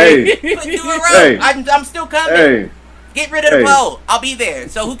ring. Do a rope. I'm still coming. Hey. Get rid of the pole. I'll be there.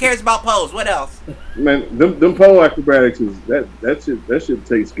 So who cares about poles? What else? Man, them pole acrobatics is that shit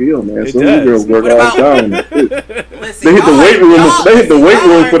takes skill, man. It Some does. girls work all the time. Listen, They hit the weight room. They hit the weight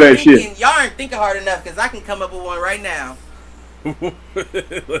room for that shit. Y'all aren't thinking hard enough because I can come up with one right now.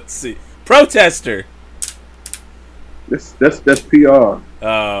 Let's see. Protester. That's PR.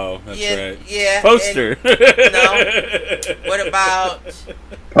 Oh, that's right. Yeah. Poster. No. What about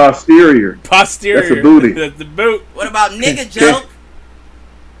Posterior? That's a booty. That's the boot. What about nigga joke?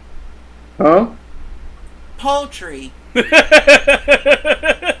 Huh? Poultry. I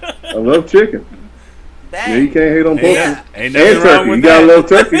love chicken. Bang. Yeah, you can't hate on poultry. Ain't nothing and wrong turkey. with You gotta love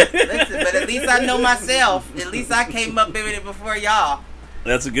turkey. Listen, but at least I know myself. At least I came up with it before y'all.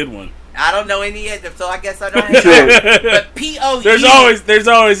 That's a good one. I don't know any of them, so I guess I don't have But P-O-U... There's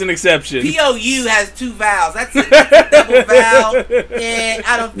always an exception. P-O-U has two vowels. That's a double vowel, and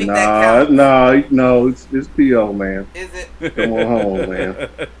I don't think that counts. No, it's P.O., man. Is it? Come on home, man.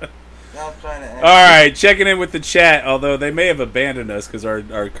 I'm trying to... All right, checking in with the chat, although they may have abandoned us because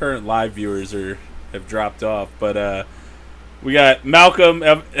our current live viewers have dropped off. But we got Malcolm.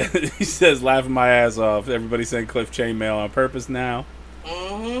 He says, laughing my ass off. Everybody saying Cliff chainmail on purpose now.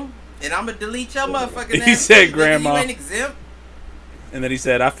 Mm-hmm. And I'm going to delete your motherfucking ass. He said, Grandma. You ain't exempt. And then he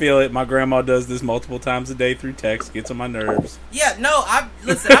said, I feel it. My grandma does this multiple times a day through text. Gets on my nerves. Yeah, no, I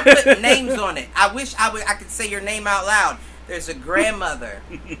put names on it. I wish I could say your name out loud. There's a grandmother.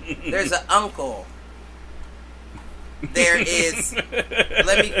 There's an uncle. There is...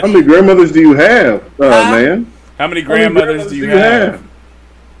 How many grandmothers do you have, man? How many grandmothers do you have?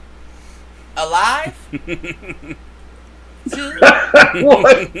 Alive?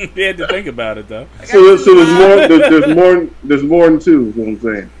 What? You had to think about it though. So there's more than two, is what I'm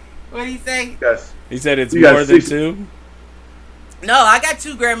saying. What do you say? Yes. He said it's more than two? No, I got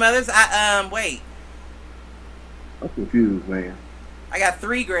two grandmothers. Wait. I'm confused, man. I got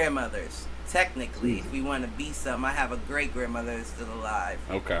three grandmothers. Technically, if we want to be something, I have a great grandmother that's still alive.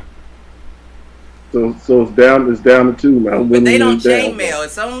 Okay. So it's down to two, man. But they don't chainmail.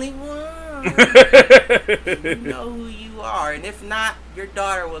 It's only one. You know who you are, and if not, your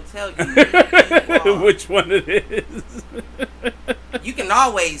daughter will tell you who you are. Which one it is. You can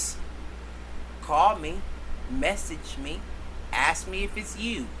always call me, message me, ask me if it's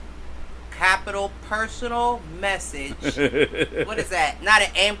you. Capital personal message. What is that? Not an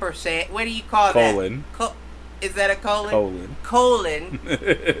ampersand. What do you call colon. that? Is that a colon? Colon. Colon.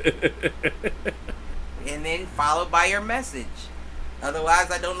 And then followed by your message. Otherwise,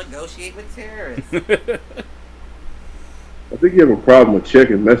 I don't negotiate with terrorists. I think you have a problem with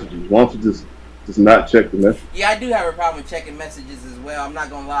checking messages. Why don't you just not check the message? Yeah, I do have a problem with checking messages as well. I'm not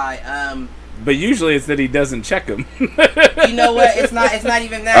gonna lie. But usually it's that he doesn't check them. You know what? It's not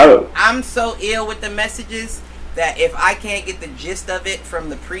even that. I'm so ill with the messages that if I can't get the gist of it from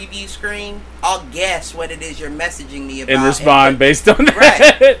the preview screen, I'll guess what it is you're messaging me about and respond based on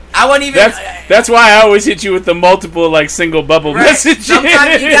that. Right. I won't even. That's why I always hit you with the multiple single bubble messages.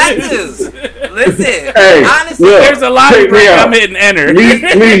 Sometimes you got to listen. Hey, honestly, there's a lot of I'm hitting enter. Me.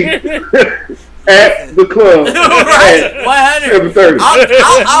 At the club. Right. 100. 7:30.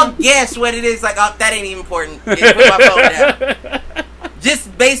 I'll guess what it is. That ain't even important. Just put my phone down.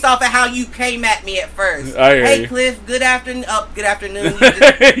 Just based off of how you came at me at first. Hey, Cliff, good afternoon. Good afternoon.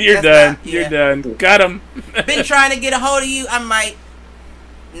 You're done. You're done. Got him. Been trying to get a hold of you. I might.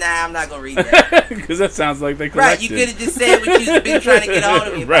 Nah, I'm not going to read that. Because that sounds like they collected. Right, you could have just said what you've been trying to get a hold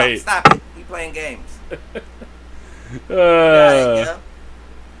of me about. Right. Stop it. We playing games.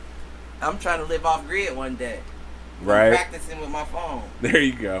 I'm trying to live off grid one day. Right. I'm practicing with my phone. There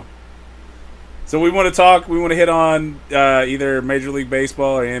you go. So we want to hit on either Major League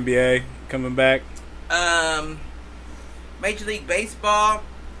Baseball or NBA coming back. Major League Baseball.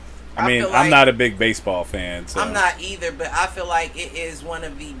 I mean, I'm not a big baseball fan. So. I'm not either, but I feel like it is one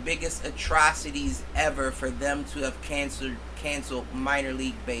of the biggest atrocities ever for them to have canceled minor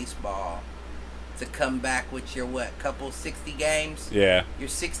league baseball to come back with your couple 60 games? Yeah. Your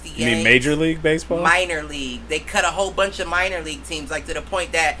 60 games. You mean Major League Baseball? Minor league. They cut a whole bunch of minor league teams, to the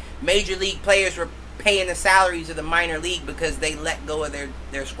point that major league players were paying the salaries of the minor league because they let go of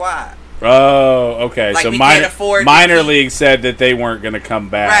their squad. Oh, okay. Like, so we can't afford minor league said that they weren't going to come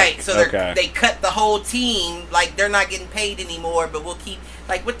back. Right. So they cut the whole team. Like, they're not getting paid anymore, but we'll keep.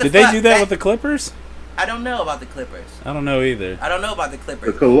 Like, what the fuck? Did they do that with the Clippers? I don't know about the Clippers. I don't know either. I don't know about the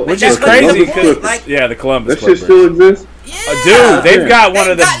Clippers. Which is crazy because, yeah, the Columbus Clippers. That shit still exists? Yeah. Dude, they've got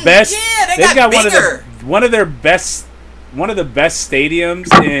one of the best. Yeah, they've got bigger. one of the best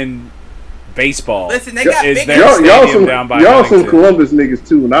stadiums in baseball. Listen, they got bigger. Y'all some Columbus niggas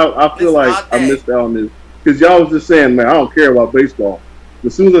too, and I feel like I missed out on this because y'all was just saying, man, I don't care about baseball.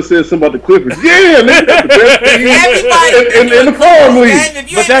 As soon as I said something about the Clippers, yeah, they got the best team in the farm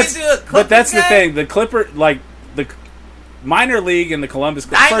league. But that's the thing. The Clipper, like the minor league and the Columbus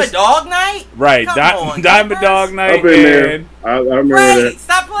Clippers. Diamond Dog Night, right? Diamond Dog Night. I've been there. I remember that.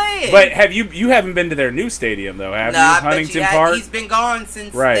 Stop playing. But you haven't been to their new stadium though, have you? Huntington Park. He's been gone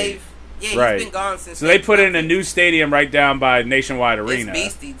since they've. Yeah, he's been gone since. So they put in a new stadium right down by Nationwide Arena.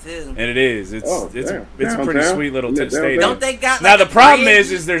 It's beastie too, and it is. It's a pretty sweet little stadium. Don't they got? Now the problem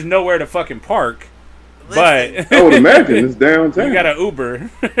is there's nowhere to fucking park. Listen, but I would imagine it's downtown. You got an Uber.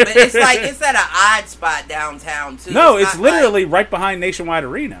 But it's like it's at an odd spot downtown too. No, it's literally right behind Nationwide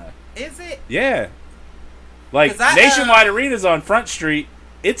Arena. Is it? Yeah. Like Nationwide Arena's on Front Street.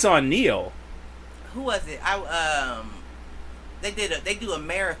 It's on Neal. Who was it? They do a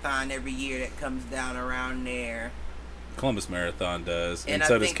marathon every year that comes down around there. Columbus Marathon does, and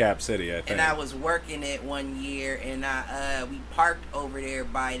so does Cap City, I think. And I was working it one year, and we parked over there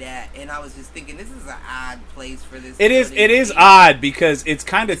by that, and I was just thinking, this is an odd place for this. It is odd because it's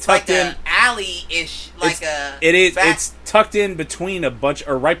kind of tucked like in, an alley-ish, It's tucked in between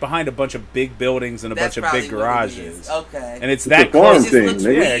right behind a bunch of big buildings and a bunch of big garages. Okay, and it's that close. Thing,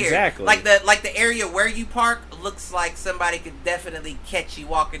 yeah, exactly. Like the area where you park looks like somebody could definitely catch you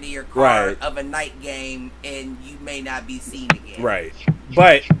walking to your car of a night game, and you may not be seen again. Right,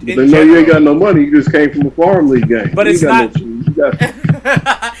 but they know you ain't got no money. You just came from a farm league game. But it's not.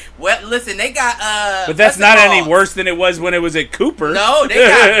 Well, listen, they got. But that's not any worse than it was when it was at Cooper. No, they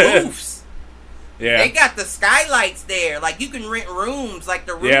got roofs. Yeah, they got the skylights there. Like you can rent rooms, like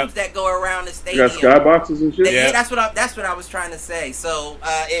the rooms that go around the stadium. You got skyboxes and shit. Yeah, that's what I was trying to say. So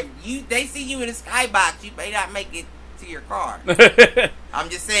if they see you in a skybox, you may not make it to your car. I'm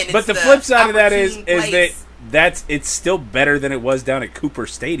just saying. But the flip side of that is that it's still better than it was down at Cooper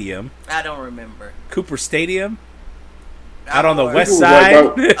Stadium. I don't remember Cooper Stadium out on the west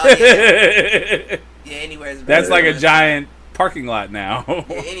side. Yeah, anywhere's better. That's like a giant parking lot now. Yeah,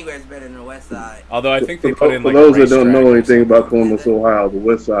 anywhere's better than the west side. Although I think they put in for like those that don't know anything about Columbus, Ohio, the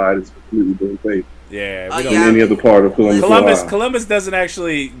west side is completely different thing. Yeah, we don't any other part of Columbus. Columbus doesn't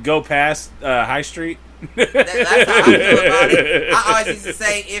actually go past High Street. That's how I feel about it. I always used to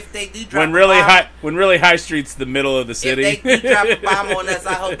say if they do drop when really High Street's the middle of the city. If they do drop a bomb on us,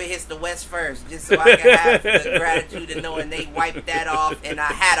 I hope it hits the west first, just so I can have the gratitude of knowing they wiped that off, and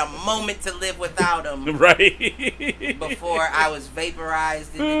I had a moment to live without them. Right. Before I was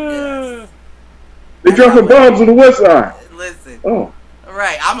vaporized in the dust. They dropping bombs on the west side. Listen. Oh.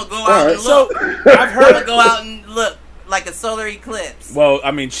 Right. I'm gonna go out and look. I've heard to go out and look like a solar eclipse. Well,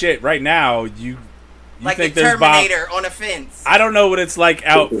 I mean, shit. Right now, you like think the Terminator on a fence. I don't know what it's like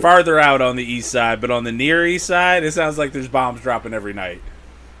farther out on the east side, but on the near east side, it sounds like there's bombs dropping every night.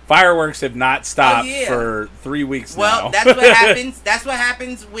 Fireworks have not stopped for 3 weeks now. Well, that's what happens. That's what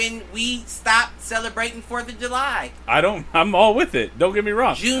happens when we stop celebrating 4th of July. I'm all with it. Don't get me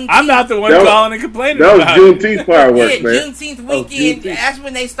wrong. Juneteenth. I'm not the one calling and complaining about it. That was Juneteenth fireworks, man. Juneteenth weekend. That's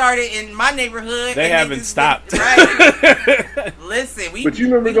when they started in my neighborhood. They haven't stopped. Right. Listen, but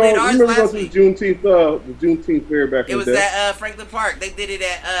you remember going to the Juneteenth fair back in the day? It was at Franklin Park. They did it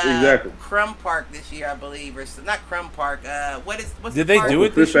at Crum Park this year, I believe, or not Crum Park. What's did the they do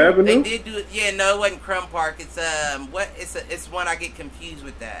it this year? Avenue? They did do it. Yeah, no, it wasn't Crum Park. It's it's one I get confused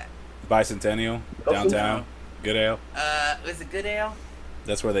with that. Bicentennial downtown. Goodale. Is it Goodale?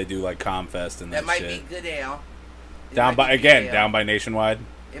 That's where they do like Comfest and that might shit. be Goodale. Down by Nationwide.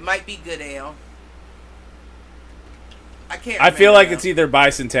 It might be Goodale. I can't. I feel like it's either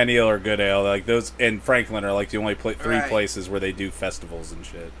Bicentennial or Goodale. Like those in Franklin are like the only three places where they do festivals and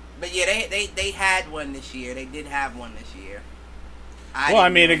shit. But yeah, they had one this year. They did have one this year. I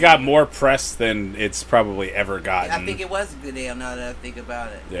mean, it got more press than it's probably ever gotten. I think it was Goodale now that I think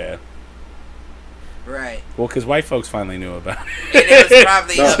about it. Yeah. Right. Well, because white folks finally knew about it. And it was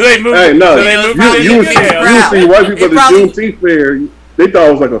probably you see white people at the Juneteenth fair. They thought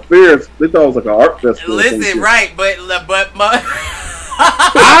it was like a fair. They thought it was like an art festival. Listen, right, but I'm about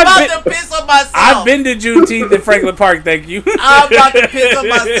to piss on myself. I've been to Juneteenth in Franklin Park. Thank you. I'm about to piss on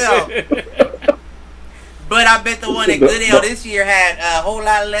myself. But I bet the one at Goodale this year had a whole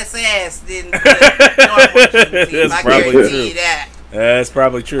lot less ass than the normal team. I guarantee you that. That's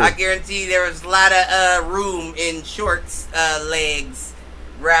probably true. I guarantee there was a lot of room in shorts legs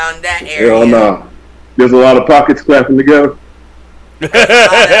around that area. Hell no. There's a lot of pockets clapping together. There's a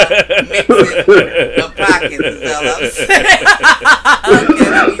lot of mixing the pockets, is all I'm saying. Okay,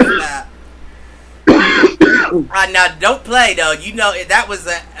 let me stop. Now don't play though. You know that was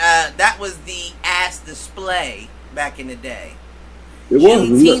the ass display back in the day.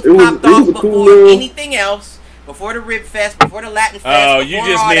 Juneteenth popped off before anything else. Before the Rib Fest, before the Latin Fest. Oh, you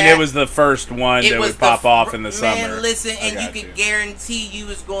just mean it was the first one that would pop off in the summer. Man, listen, and you could guarantee you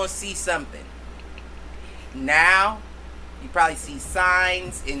was going to see something. Now, you probably see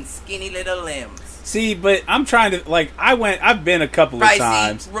signs and skinny little limbs. See, but I'm trying to, I've been a couple of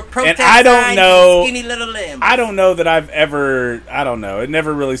times, and I don't know, skinny little limbs. I don't know that I've ever, I don't know, it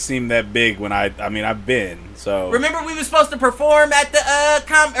never really seemed that big when I've been, so. Remember we were supposed to perform at the, at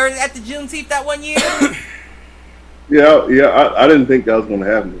the Juneteenth that one year? Yeah, I didn't think that was going to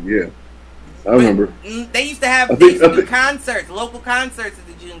happen. Yeah, I remember. They used to have do concerts, local concerts at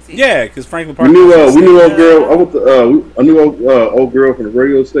the Juneteenth. Yeah, because Franklin Park. We knew old girl. I knew old girl from the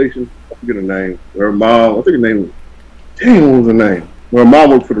radio station. I forget her name. Her mom. I think her name was. Damn, what was her name? Her mom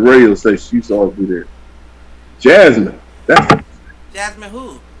worked for the radio station. She used to always be there. Jasmine. Jasmine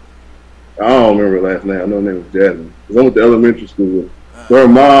who? I don't remember her last name. I know her name was Jasmine. Because I went to elementary school. Her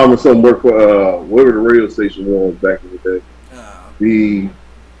mom or something worked for whatever the radio station was back in the day. The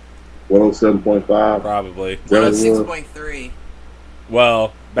 107.5. Probably. 106.3.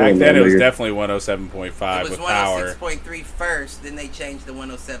 Well, back then it was definitely 107.5 with power. It was 106.3 first, then they changed to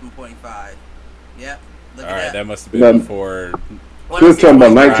 107.5. Yep. All right, that must have been before. We're talking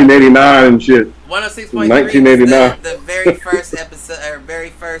about 1989 and shit. 106.3 1989. The very first episode, or very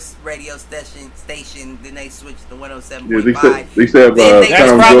first radio station. Then they switched to 107.5. Yeah, they used to have,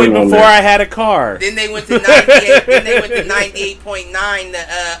 that's probably before I had a car. Then they went to 98. Then they went to 98.9.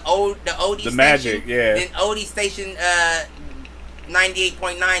 The Odie the Magic, station. yeah. Then Odie station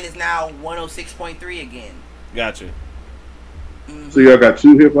 98.9 is now 106.3 again. Gotcha. Mm-hmm. So y'all got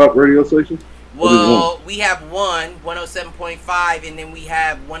two hip hop radio stations? Well, we have 107.5, and then we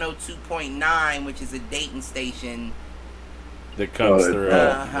have 102.9, which is a Dayton station that comes through.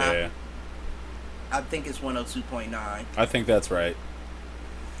 Yeah. I think it's 102.9. I think that's right.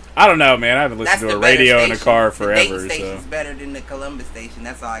 I don't know, man. I haven't listened to a radio in a car forever. The Dayton station's better than the Columbus station.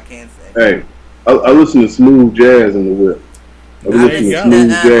 That's all I can say. Hey, I listen to smooth jazz in the whip. I listen to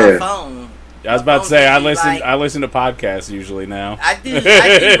smooth jazz. My phone. I was about to say I listen to podcasts usually now. I do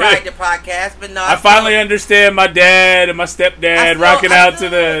ride the podcast, but no. I finally understand my dad and my stepdad rocking out to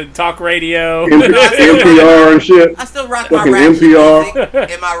the talk radio, NPR and shit. I still rock my rap music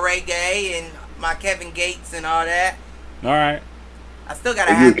and my reggae and my Kevin Gates and all that. All right. I still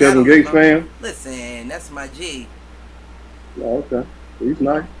gotta have. You a Kevin Gates fan? Listen, that's my G. Oh, okay, he's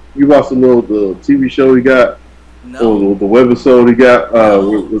nice. You watched the TV show he got. No. The webisode he got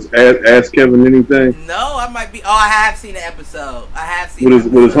was Ask Kevin Anything. No, I might be. Oh, I have seen the episode. I have seen with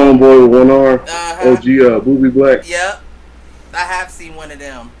his homeboy with one arm. OG Booby Black. Yep, I have seen one of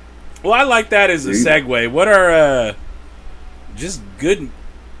them. Well, I like that as a segue. What are just good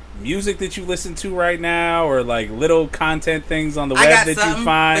music that you listen to right now, or like little content things on the web that you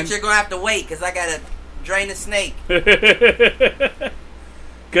find? But you're gonna have to wait because I gotta drain a snake.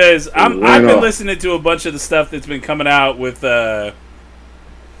 Because I've been listening to a bunch of the stuff that's been coming out with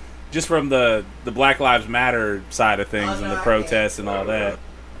just from the Black Lives Matter side of things and the protests and all that.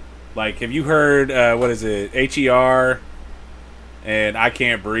 Like, have you heard, what is it, HER and I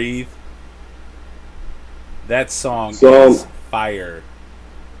Can't Breathe? That song is fire.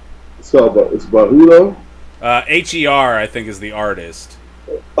 It's about who, though? HER, I think, is the artist.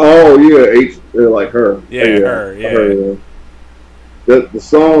 Oh, yeah, like her. Yeah, her, yeah. Her, the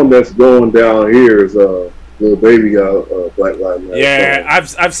song that's going down here is Lil Baby got Black Lives Matter. Yeah,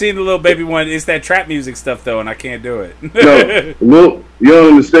 I've seen the Lil Baby one. It's that trap music stuff though, and I can't do it. No, you don't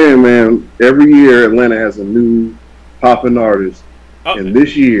understand, man. Every year Atlanta has a new popping artist, and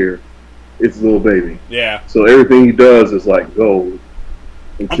this year it's Lil Baby. Yeah. So everything he does is like gold.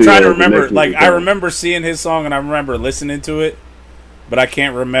 I'm trying to remember. Like I remember seeing his song, and I remember listening to it, but I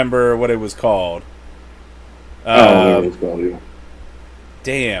can't remember what it was called. I don't know what it's called either.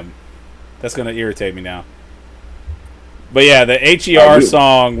 Damn, that's gonna irritate me now. But yeah, the HER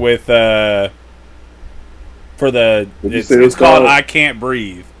song with it's called "I Can't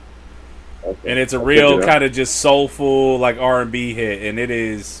Breathe," and it's a real kind of just soulful like R&B hit, and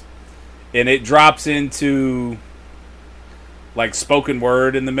it drops into like spoken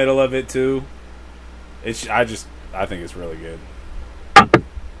word in the middle of it too. I think it's really good.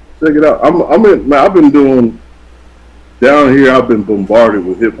 Check it out. I've been doing down here. I've been bombarded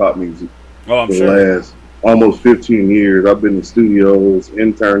with hip hop music Oh, I'm for sure. the last almost 15 years. I've been in studios,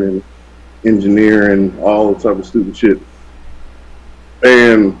 interning, engineering, all type of stupid shit.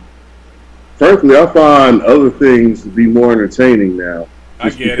 And frankly, I find other things to be more entertaining now. I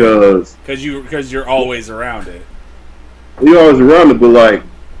Just get because it. Because you're always around it. you're always around it, but like,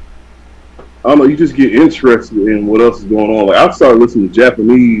 I don't know, you just get interested in what else is going on. Like, I started listening to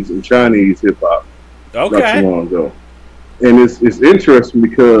Japanese and Chinese hip hop not too Okay. long ago, and it's interesting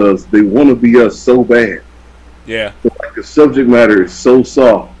because they want to be us so bad. Yeah. But like the subject matter is so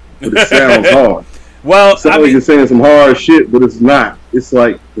soft, but it sounds hard. Well, It sounds like you're saying some hard shit, but it's not. It's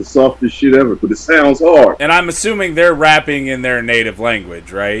like the softest shit ever, but it sounds hard. and I'm assuming they're rapping in their native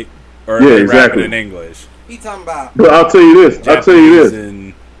language, right? Or Yeah, they're exactly. rapping in English. He talking about? But I'll tell you this. Japanese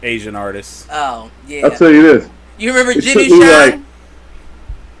and Asian artists. Oh yeah. I'll tell you this. You remember It Jinu took me like- Shan?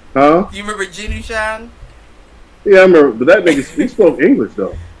 Huh? You remember Jinu Shan? Yeah, I remember. But that nigga, he spoke English,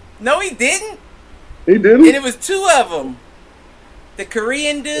 though. No, he didn't. He didn't? And it was two of them. The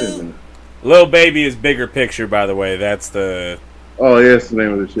Korean Wait a dude. minute. Lil Baby is Bigger Picture, by the way. That's the. Oh, yeah, that's the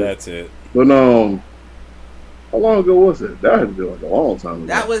name of the shit. That's it. But, how long ago was it? That had to be like a long time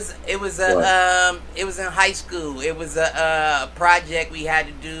ago. It was it was in high school. It was a project we had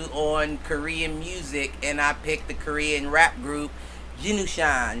to do on Korean music, and I picked the Korean rap group Jinu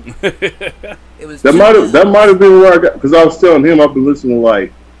Shan. It was That might have been where I got, because I was telling him I've been listening to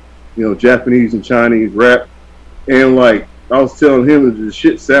like, Japanese and Chinese rap, and like I was telling him that the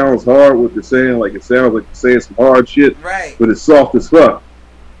shit sounds hard. What they're saying, like it sounds like they're saying some hard shit, right. but it's soft as fuck.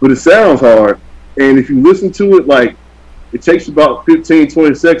 But it sounds hard, and if you listen to it, like it takes about 15,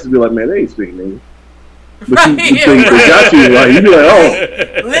 20 seconds to be like, man, they ain't speaking English. But Right, you think they got you, like you be like,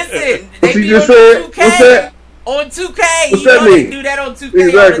 oh, Listen, what's they he be just on said? 2K. What's that? On 2K, What's you know that they mean? do that on 2K all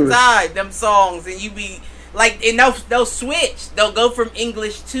Exactly. the time. Them songs, and you be like, and they'll switch. They'll go from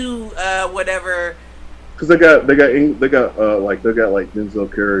English to whatever. Because they got like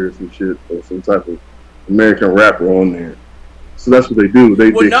Denzel Curry or some shit or some type of American rapper on there. So that's what they do. They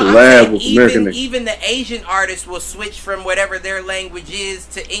collab with American niggas. Even the Asian artists will switch from whatever their language is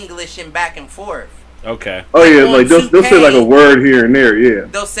to English and back and forth. Okay. Oh yeah, on like they'll say like a word here and there. Yeah.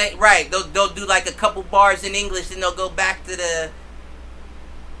 They'll say They'll do like a couple bars in English, and they'll go back to the.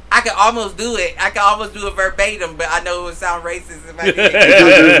 I can almost do it. I can almost do it verbatim, but I know it would sound racist if I did.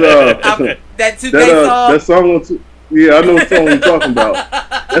 That 2K song. That song. Yeah, I know what song you're talking about.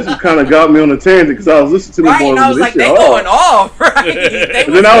 That's what kind of got me on a tangent because I was listening to Right, the and I was like, they going off, right?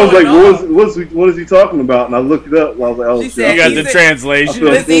 And then I was like, what is he talking about? And I looked it up. And I was like, oh, She shit. said- You got he the said- translation.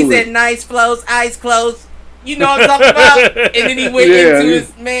 Listen, he said nice flows, eyes closed. You know what I'm talking about? And then he went into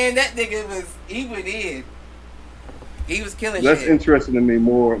his man. That nigga he went in. He was killing That's shit. interesting to me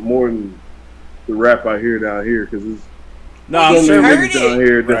more than the rap I hear down here because it's No, I'm You sure. heard down it.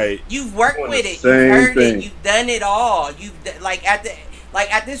 here. That's, Right. You've worked Doing with the it. You've same heard thing. it. You've done it all.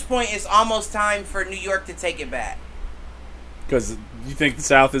 At this point, it's almost time for New York to take it back. Because you think the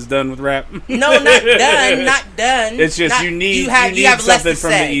South is done with rap? No, not done. Not done. It's just Not, you need have less something to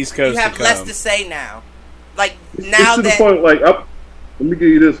from say. the East Coast You have to less come. to say now. Like it's now to that the point. Like, let me give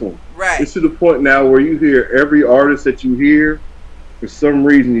you this one. right. It's to the point now where you hear every artist that you hear, for some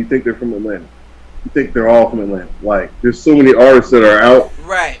reason, you think they're from Atlanta. You think they're all from Atlanta. Like, there's so many artists that are out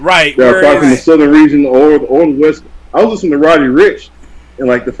Right. Right. that are where probably from the it's- southern region or the west. I was listening to Roddy Ricch, and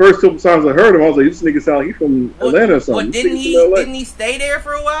like the first couple times I heard him, I was like, "This nigga sound like he's from Atlanta or something." Well, This didn't nigga's from LA. didn't he stay there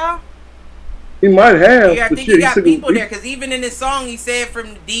for a while? He might have. Yeah, I but think shit, he got took people he- there because even in his song he said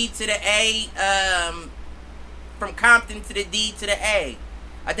from the D to the A, from Compton to the D to the A.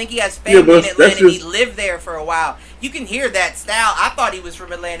 I think he has family but in that's Atlanta. just- He lived there for a while. You can hear that style. I thought he was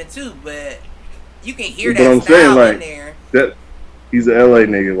from Atlanta too, but you can hear But that I'm style saying, in like, there. that he's an LA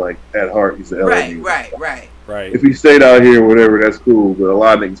nigga, like at heart, he's an LA Right, nigga. right. Right. If he stayed out here, whatever, that's cool. But a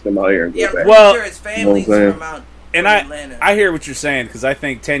lot of niggas come out here and go Yeah, I'm back. pretty Well, sure his family's you know what I'm from out And from Atlanta. I hear what you're saying because I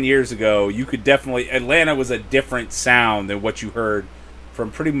think 10 years ago you could definitely Atlanta was a different sound than what you heard from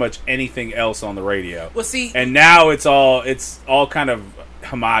pretty much anything else on the radio. Well, see, And now it's all kind of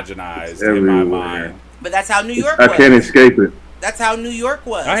homogenized in my Everywhere. mind. but that's how New York I was. can't escape it. That's how New York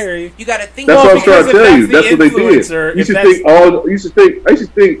was. I hear you. You got to think. That's what I'm because trying to if tell you. that's That's the what they did. influencer, You if should that's- think all. You should think. I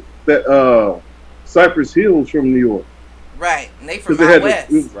should think that Cypress Hill's from New York Right, and they from because they out had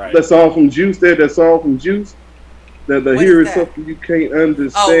west. Right. that song from Juice. They had that song from Juice. That the What here is is that? something you can't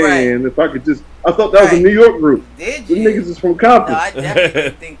understand. Oh, right. If I could just, I thought that was Right. a New York group. Did The you? niggas is from No, Compton. I definitely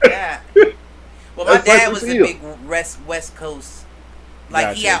didn't think that. Well, my That's dad Cypress was a Hill. big West Coast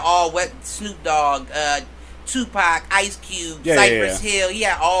Like he had all Snoop Dogg, Tupac, Ice Cube, Cypress Hill. He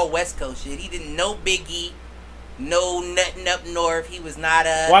had all West Coast shit. He didn't know Biggie, no nothing up north. He was not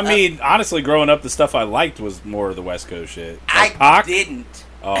a. Well, I mean, honestly, growing up, the stuff I liked was more of the West Coast shit. Like I Pac? didn't.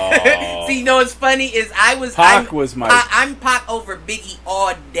 Oh. See, you know what's funny is I'm Pac over Biggie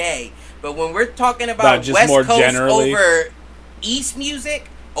all day. But when we're talking about West Coast generally over East music,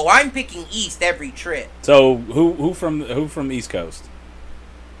 I'm picking East every trip. So who from East Coast?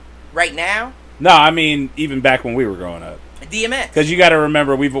 Right now? No, I mean even back when we were growing up. DMX. Because you got to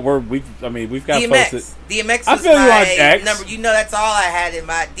remember we've got DMX. folks that DMX I was feel my you on X. number. You know, that's all I had in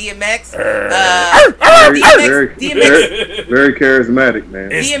my DMX. DMX, very charismatic,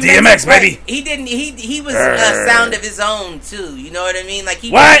 man. It's DMX, baby. He didn't. He was a sound of his own too. You know what I mean? Like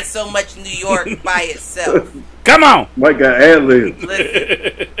he wasn't so much New York by itself. Come on, Mike got ad-libs.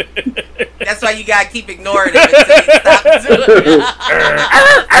 Listen, that's why you gotta keep ignoring him until you stop doing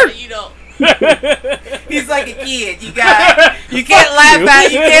it. You know. He's like a kid. You can't laugh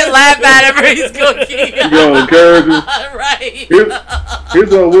at him or he's gonna keep you gonna encourage him. Right. Here's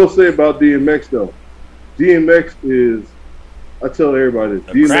what I will say about DMX though. DMX is, I tell everybody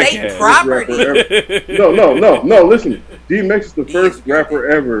this, DMX state is the property. first rapper ever. No, listen. DMX is the first rapper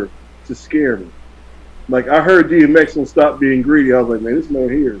ever to scare me. Like, I heard DMX on Stop Being Greedy. I was like, man, this man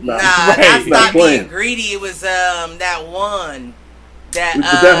here is not Stop Being Greedy. It was that one. That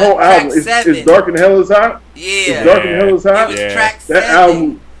whole album, it's Dark and Hell Is Hot. Yeah. It's Dark and Hell Is Hot. It was track 7. That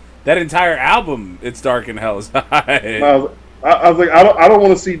album. That entire album, It's Dark and Hell Is Hot. I was like, I don't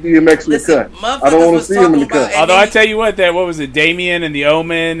want to see DMX in the cut. I don't want to see him in the cut. Although I tell you what was it, Damien and the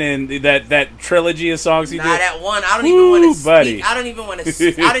Omen and that trilogy of songs he did? That one. I don't even want to speak. I don't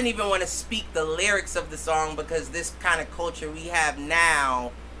even want to speak the lyrics of the song because this kind of culture we have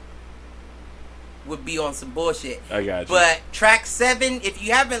now would be on some bullshit. I got you. But track 7, if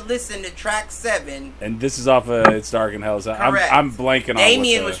you haven't listened to track 7, and this is off of It's Dark and Hell Is Hot. I'm blanking on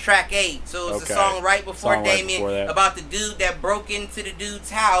Damien was track 8, so it was a song right before Damien about the dude that broke into the dude's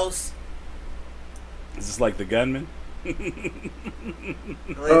house. Is this like The Gunman?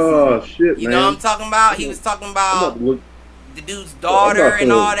 Oh shit, you know what I'm talking about? He was talking about the dude's daughter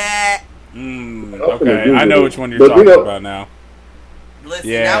and all that. Okay, I know which one you're talking about now.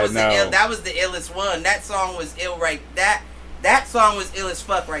 Listen, that was the illest one. That song was ill right. That song was ill as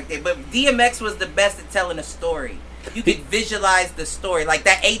fuck right there. But DMX was the best at telling a story. You could visualize the story. Like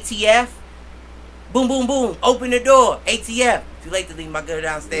that ATF. Boom, boom, boom. Open the door. ATF. Too late to leave my girl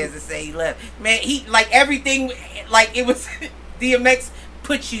downstairs and say he left. Man, he like everything. Like it was DMX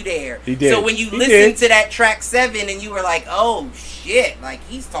put you there. He did. So when you listen to that track 7 and you were like, oh shit, like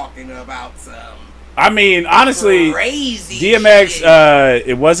he's talking about some. I mean, honestly, crazy DMX. shit.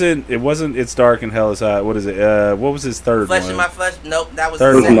 It wasn't. It's Dark and Hell Is Hot. What is it? What was his third Flesh one? in My Flesh. Nope, that was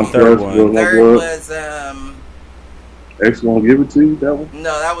third the second one. Third one. Third was X Won't Give It To You. That one.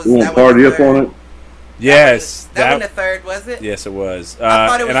 No, that was. You want Party Up on it? Yes, that was the third, was it? Yes, it was. I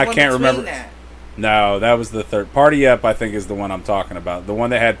thought it was and I can't remember. That. No, that was the third. Party Up, I think, is the one I'm talking about. The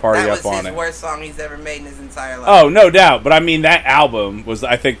one that had Party Up on it. That was his worst song he's ever made in his entire life. Oh, no doubt. But I mean, that album was,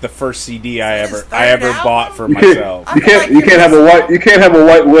 I think, the first CD I ever bought for myself. You can't have a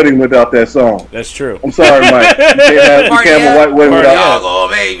white wedding without that song. That's true. I'm sorry, Mike. You can't have a white wedding without. Y'all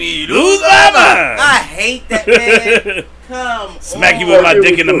gonna make me lose my mind. I hate that, man. Come Smack you with my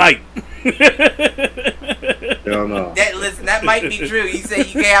dick in the mic. Hell no. Listen, that might be true. You say you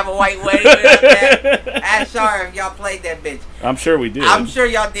can't have a white wedding without that. Ask Shar if y'all played that bitch. I'm sure we did. I'm sure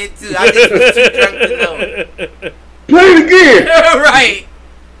y'all did too. I just was too drunk to know. Play it again. Right.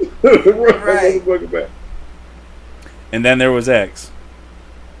 Right. And then there was X.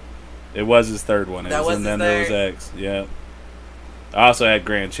 It was his third one. There was X. Yeah. I also had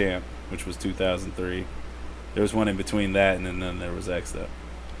Grand Champ, which was 2003. There was one in between that, and then there was X though.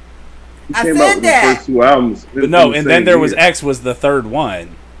 I said that. First 2 albums. But no, and then there was X was the third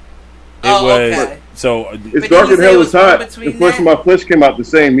one. Okay. So It's Dark and Hell Is Hot. And Flesh of My Flesh came out the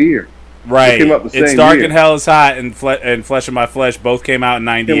same year. Right. Came out the same It's Dark year. and Hell Is Hot and Flesh of My Flesh both came out in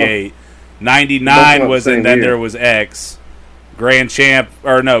 98. 99 was, and then there was X. Great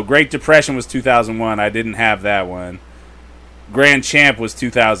Depression was 2001. I didn't have that one. Grand Champ was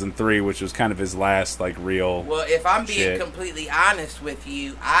 2003, which was kind of his last real. Well, if I'm being completely honest with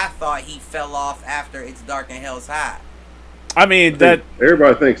you, I thought he fell off after It's Dark and Hell's Hot. I mean that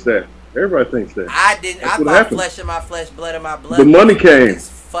everybody thinks that. I didn't. I thought Flesh of My Flesh, Blood of My Blood. The money came.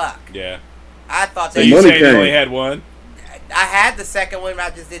 Fuck. Yeah. I thought that. So you saying you only had one? I had the second one, but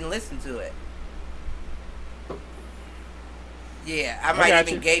I just didn't listen to it. Yeah, I might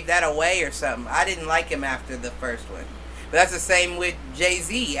even gave that away or something. I didn't like him after the first one. But that's the same with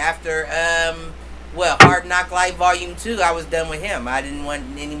Jay-Z. After Hard Knock Life Volume 2, I was done with him. I didn't want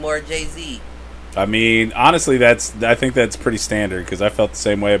any more Jay-Z. I mean, honestly, I think that's pretty standard because I felt the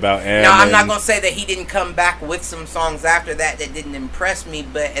same way about M. Now, I'm not going to say that he didn't come back with some songs after that didn't impress me,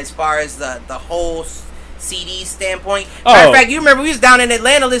 but as far as the whole CD standpoint, matter of fact, you remember we was down in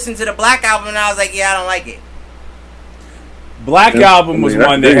Atlanta listening to the Black Album, and I was like, yeah, I don't like it. Black Album was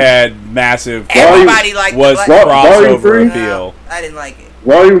one that had massive. Everybody liked was crossover appeal. I didn't like it.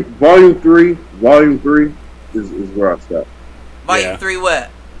 Volume 3 is where I stopped. Volume 3 what?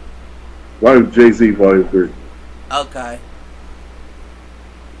 Volume Jay-Z Volume 3. Okay.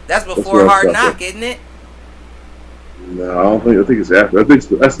 That's before Hard Knock, isn't it? No, I think it's after. I think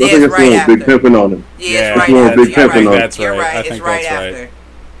that's right the one with Big Pimpin' on it. Yeah, it's right after. Big Pimpin' on it. That's You're right. I think it's right that's after. Right.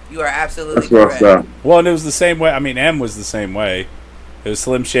 You are absolutely that's where I stopped. Well, and it was the same way. I mean, M was the same way. It was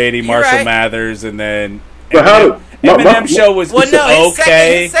Slim Shady, Marshall Mathers, and then Eminem show was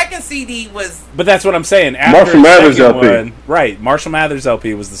okay. His second CD was. But that's what I'm saying. After Marshall Mathers LP, one, right? Marshall Mathers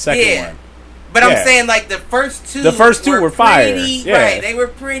LP was the second one. But I'm saying like the first two. The first two were fire. Right, they were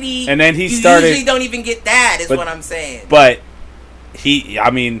pretty. And then he started. You usually don't even get that. Is what I'm saying. But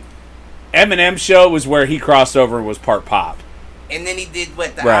Eminem show was where he crossed over and was part pop. And then he did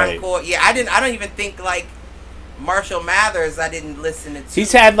the encore. Yeah, I don't even think like Marshall Mathers. I didn't listen to. He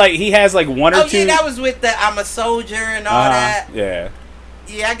has one or two. Oh yeah, that was with the I'm a Soldier and all that. Yeah.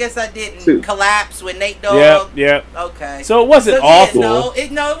 Yeah, I guess I didn't collapse with Nate Dogg. Yep. Okay. So it wasn't awful. It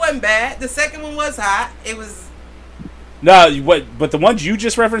wasn't bad. The second one was hot. It was. No, but the ones you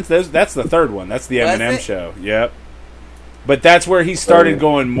just referenced, that's the third one. That's the Eminem show. Yep. But that's where he started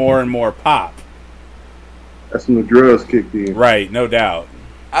going more and more pop. That's when the drugs kicked in. Right, no doubt.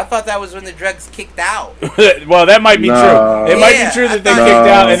 I thought that was when the drugs kicked out. Well, that might be true. It might be true that they kicked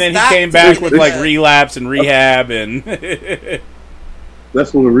out and then he came back with relapse and rehab and.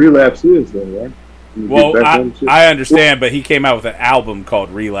 That's what a relapse is, though, right? Well, I understand, but he came out with an album called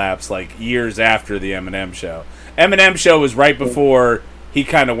Relapse years after the Eminem show. Eminem show was right before he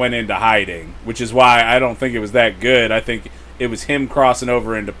kind of went into hiding, which is why I don't think it was that good. I think it was him crossing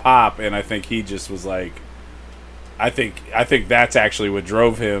over into pop, and I think he just was like, I think that's actually what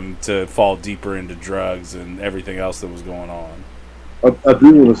drove him to fall deeper into drugs and everything else that was going on. I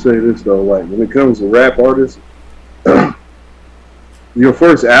do want to say this though, when it comes to rap artists, your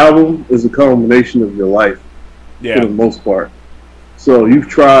first album is a culmination of your life, for the most part. So you've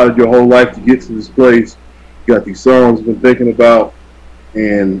tried your whole life to get to this place. You got these songs you've been thinking about,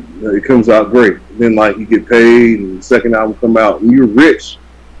 and it comes out great. And then you get paid, and the second album come out, and you're rich,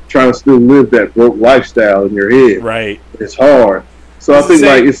 trying to still live that broke lifestyle in your head. Right. It's hard. So I think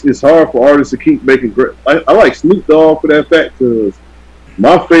it's hard for artists to keep making great. I like Snoop Dogg for that fact because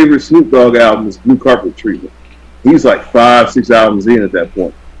my favorite Snoop Dogg album is Blue Carpet Treatment. He's 5-6 albums in at that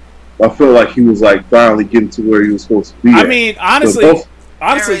point. I feel like he was finally getting to where he was supposed to be. I mean, honestly,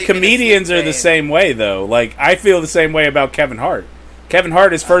 comedians are the same way though. I feel the same way about Kevin Hart. Kevin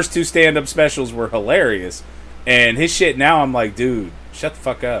Hart, his first 2 stand-up specials were hilarious, and his shit now I'm like, dude, shut the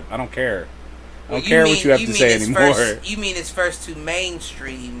fuck up. I don't care. I don't care what you have to say anymore. You mean his first 2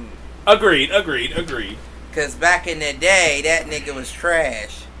 mainstream? Agreed. Because back in the day, that nigga was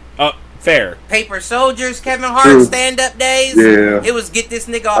trash. Fair. Paper Soldiers, Kevin Hart stand-up days. Yeah. It was get this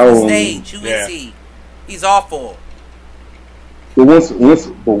nigga off the stage. Who is he? He's awful. But once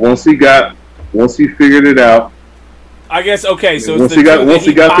he figured it out. I guess okay. So once he got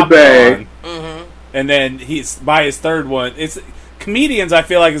the bag, and then he's by his third one. It's comedians. I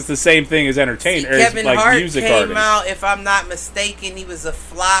feel like it's the same thing as entertainers. Kevin Hart music came artists. out, if I'm not mistaken, he was a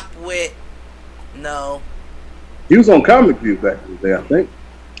flop with. No. He was on Comic View back in the day, I think.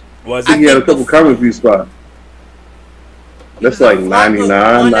 Was he? He had a couple Comic View spots. That's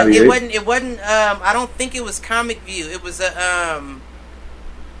 99, 98. It wasn't. I don't think it was Comic View. It was a.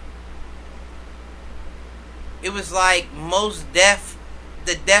 It was the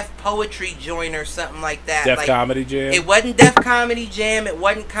Def Poetry joint or something like that. Def Comedy Jam. It wasn't Def Comedy Jam. It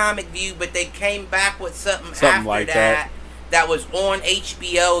wasn't Comic View, but they came back with something after like that. That was on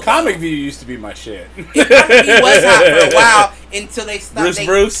HBO. Comic View used to be my shit. Comic View was hot for a while until they started.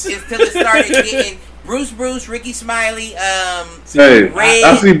 Bruce. Until it started getting Bruce, Ricky Smiley. Hey, Ray.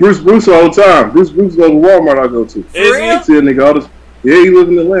 I see Bruce all the time. Bruce goes to Walmart. I go to. For real? I see a nigga all this. Yeah, he lives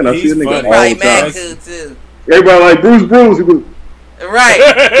in Atlanta. I see a nigga all the Probably time. mad cool too. Everybody like Bruce. He was, right.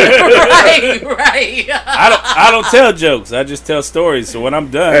 I don't tell jokes. I just tell stories. So when I'm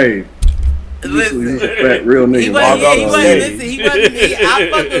done, hey. He's a fat real nigga.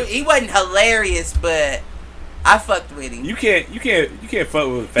 He wasn't hilarious, but I fucked with him. You can't fuck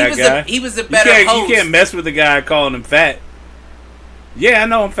with a fat guy. He was a better host. You can't mess with a guy calling him fat. Yeah, I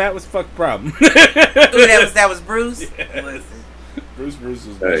know I'm fat. What's the fuck problem? Ooh, that was Bruce. Yeah. Listen. Bruce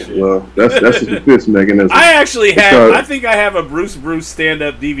was the shit. Well, that's just a fist mechanism. I actually have. I think I have a Bruce stand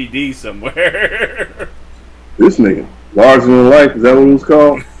up DVD somewhere. This nigga, larger than life. Is that what it was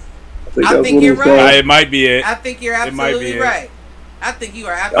called? I think you're right. It might be it. I think you're absolutely right. I think you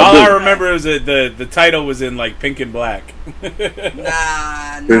are absolutely All I right. remember is that the title was in like pink and black.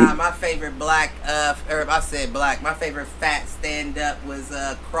 Nah. My favorite black, I said black. My favorite fat stand up was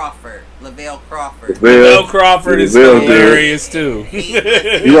Crawford, Lavelle Crawford. Lavelle Crawford is hilarious too.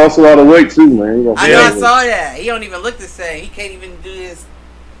 He lost a lot of weight too, man. I saw that. He don't even look the same. He can't even do his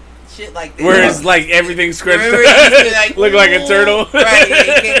shit like this. Whereas like everything scratched like, look like a turtle. Right, yeah,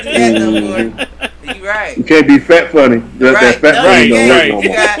 he can't do that no more. You right. You can't be fat funny. That fat funny don't work no more.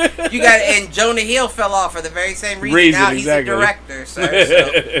 You got, and Jonah Hill fell off for the very same reason. Now he's a director, sir.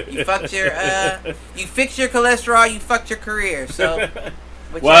 So you fucked your, you fixed your cholesterol, you fucked your career. So.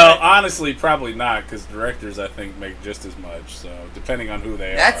 Well, honestly, probably not, because directors, I think, make just as much. So, depending on who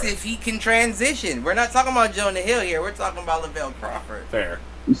they are. That's if he can transition. We're not talking about Jonah Hill here. We're talking about Lavelle Crawford. Fair.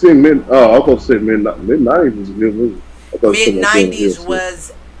 You seen I was going to say mid-90s was a good movie. Mid-90s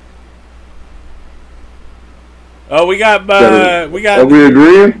was. Oh, we got. Are we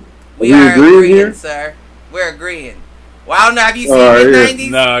agreeing? We are agreeing here, sir. We're agreeing. Well, I don't know. Have you seen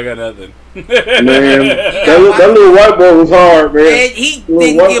mid-90s? No, I got nothing. Man, that little white boy was hard, man. He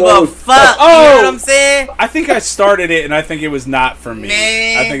didn't give a fuck. You know what I'm saying? I think I started it, and I think it was not for me.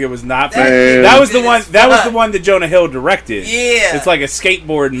 Man, I think it was not for me. That was the one. That was the one that Jonah Hill directed. Yeah, it's like a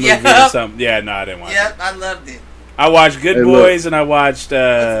skateboard movie or something. Yeah, no, I didn't watch it. Yep, I loved it. I watched Good Boys, and I watched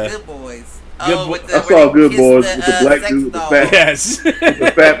Good Boys. I saw Good Boys with the black dude, the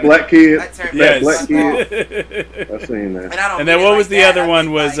fat black kid. Black kid. I seen that. And then what was the other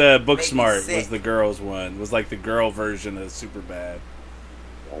one? Was Booksmart was the girls one. Was like the girl version of Superbad.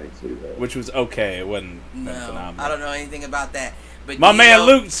 I didn't see that. Which was okay. It wasn't phenomenal. I don't know anything about that. But my man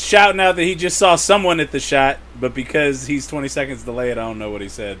Luke's shouting out that he just saw someone at the shot, but because he's 20 seconds delayed, I don't know what he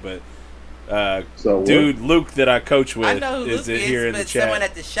said. But dude, Luke that I coach with is here in the chat. Someone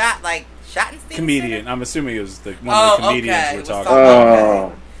at the shot, like. Comedian. I'm assuming it was one of the comedians we're talking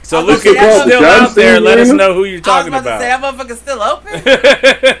about. So Luke, if you're still out there, let us know who you're talking about. I was about to say, that motherfucker's still open? I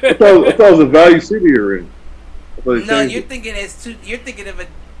thought it was a Value City already. No, you're thinking of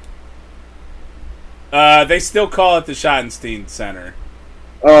a... they still call it the Schottenstein Center.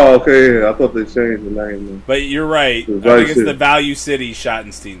 Oh, okay. Yeah. I thought they changed the name. But you're right. I think it's the Value City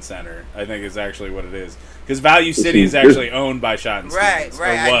Schottenstein Center. I think is actually what it is. Because Value City is actually owned by Schottenstein. Right.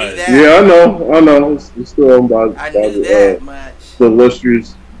 I knew that. Yeah, I know. It's still owned by much. The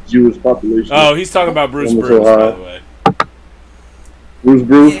illustrious Jewish population. Oh, he's talking about Bruce, by the way.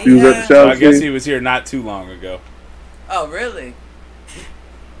 Bruce, he was at the shop. I guess he was here not too long ago. Oh, really?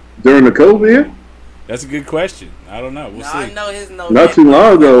 During the COVID? That's a good question. I don't know. We'll see. I know his not too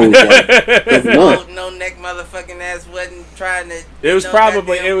long ago. No neck motherfucking ass wasn't trying to. It was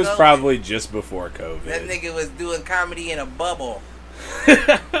probably just before COVID. That nigga was doing comedy in a bubble.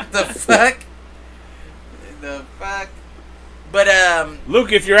 The fuck. But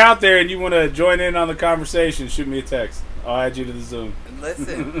Luke, if you're out there and you want to join in on the conversation, shoot me a text. I'll add you to the Zoom.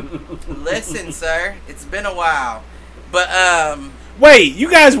 Listen, sir. It's been a while, but Wait, you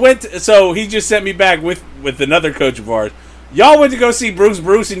guys went so he just sent me back with another coach of ours. Y'all went to go see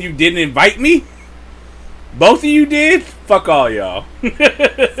Bruce and you didn't invite me? Both of you did? Fuck all y'all.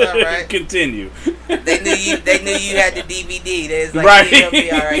 It's all right. Continue. They knew you had the DVD. They was like, right. He'll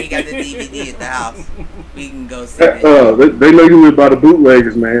be all right. He got the DVD at the house. We can go see it. They know you live by the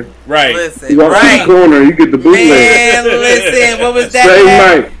bootleggers, man. Right. You walk in the corner, you get the bootleggers. Man, listen, what was that? Same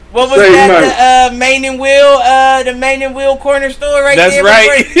night. What was that? The Main and Wheel corner store right there. That's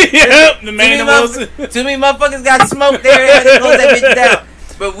right. Yep, the Main and Wheels. Too many motherfuckers got smoked there. They had to close that bitch down.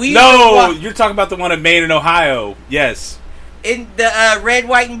 But you're talking about the one in Maine and Ohio. Yes. In the red,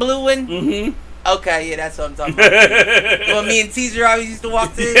 white, and blue one? Mm-hmm. Okay, yeah, that's what I'm talking about. The one me and Teaser always used to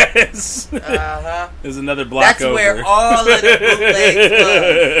walk to? Yes. Uh-huh. There's another block over. That's where all of the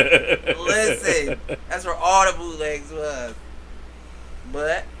bootlegs was. Listen, that's where all the bootlegs was.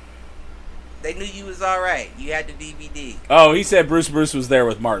 But they knew you was all right. You had the DVD. Oh, he said Bruce was there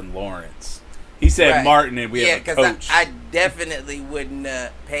with Martin Lawrence. He said Martin and we have a coach. I definitely wouldn't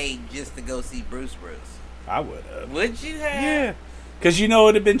have paid just to go see Bruce. I would have. Would you have? Yeah. Because you know it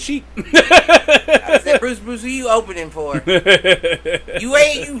would have been cheap. I said, Bruce, who you opening for? You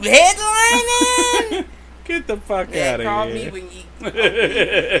headlining? Get the fuck out of here. Call me when you open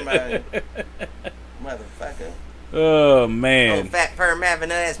for somebody. Motherfucker. Oh man. Oh, fat perm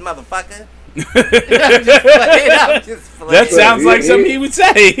having ass motherfucker. That sounds like something he would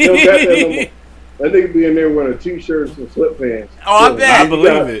say. That nigga be in there wearing t-shirts and sweatpants. Oh, I bet. I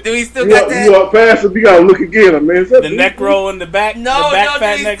believe it. Do we still got that? You walk past him, you gotta look again, man. The neck roll in the back. No, the back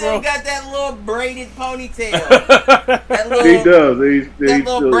fat he neck still roll. got that little braided ponytail. He does. That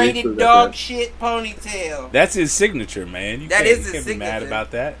little braided dog shit ponytail. That's his signature, man. You that can't, is his can't signature. Be mad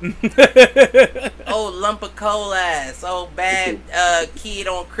about that. Old lump of coal ass. Old bad kid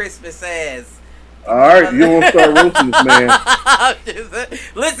on Christmas ass. All right, you don't start roasting this man.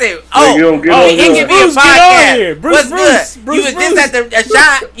 Listen, he can give me a podcast. Bruce, What's good? You was just at the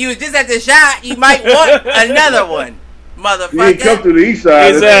shot. You was just at the shot. You might want another one, motherfucker. You ain't come to the east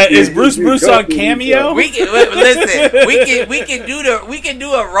side. Is Bruce on Cameo? We can listen. We can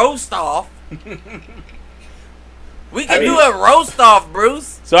do a roast off. We can do a roast off,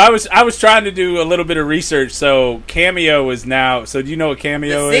 Bruce. So I was trying to do a little bit of research. So Cameo is now. So do you know what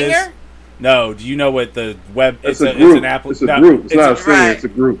Cameo the singer? is? No, do you know what the web? It's a group. It's a group. It's not a singer. Right. It's a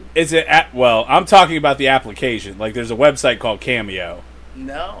group. It's well, I'm talking about the application. Like, there's a website called Cameo.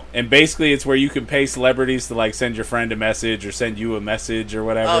 No. And basically, it's where you can pay celebrities to like send your friend a message or send you a message or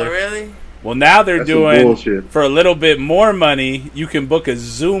whatever. Oh, really? Well, now they're That's doing for a little bit more money. You can book a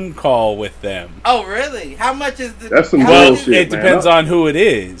Zoom call with them. Oh, really? How much is the? That's some Well, bullshit, it depends on who it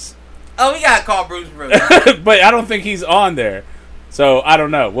is. Oh, we gotta call Bruce. But I don't think he's on there. So I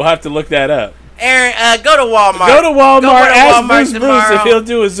don't know. We'll have to look that up. Aaron, go to Walmart. Ask Bruce if he'll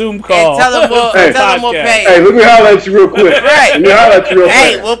do a Zoom call. And tell him we'll pay. Hey, let me holler at you real quick. Right. Let me holler at you real quick.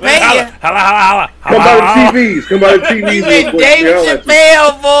 Hey, we'll pay you. Holla. Come by the TVs. Come by the TVs. You real and quick. Dave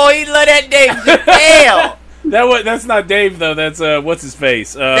Chappelle, boy. He love that Dave Chappelle. That's not Dave though. That's what's his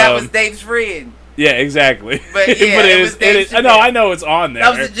face. That was Dave's friend. Yeah, exactly. But yeah, but it was Dave Chappelle. No, I know it's on there.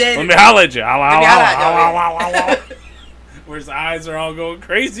 That was the janitor. Let me holler at you. Holla. Where his eyes are all going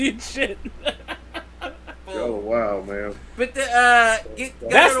crazy and shit. Oh wow, man! But that's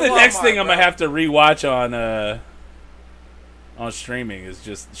the next thing I'm gonna have to rewatch on streaming is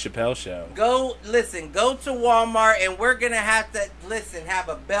just Chappelle Show. Go to Walmart and we're gonna have to have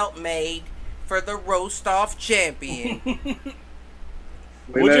a belt made for the roast off champion.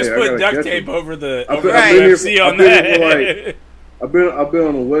 We'll just put duct tape over the UFC on that. I've been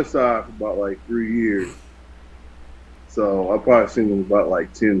on the west side for about like 3 years, so I've probably seen him about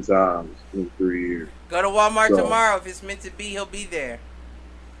like 10 times in 3 years. Go to Walmart tomorrow. If it's meant to be, he'll be there.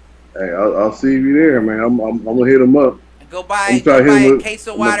 Hey, I'll see you there, man. I'm gonna hit him up. Go buy a case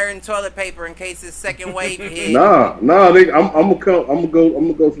of water and toilet paper in case his second wave hit. Nah, nigga, I'm gonna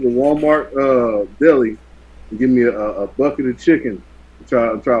go to the Walmart deli and give me a bucket of chicken.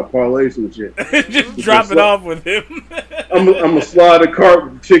 Try to parlay some shit. Just drop it off with him. I'm gonna slide the cart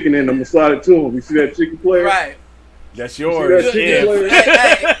with the chicken in. I'm gonna slide it to him. You see that chicken player? Right. That's yours. That hey,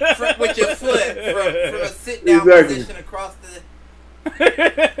 with your foot from a sit down position across the. Take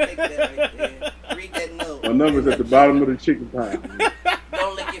that right there. Read that note. My number's at the bottom of the chicken pile.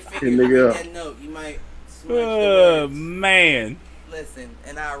 Don't lick your finger. Read that note. You might smudge the words. Man. Listen,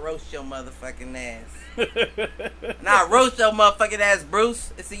 and I'll roast your motherfucking ass. And I'll roast your motherfucking ass,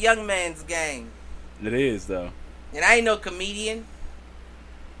 Bruce. It's a young man's game. It is, though. And I ain't no comedian.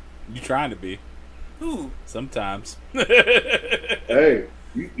 You trying to be. Who? Sometimes. Hey,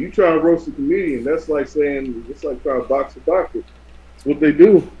 you try to roast a comedian. That's like saying, it's like trying to box a boxer. That's what they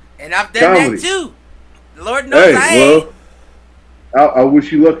do. And I've done that too. Lord knows I ain't. I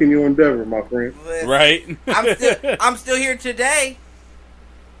wish you luck in your endeavor, my friend. Listen, right? I'm still here today.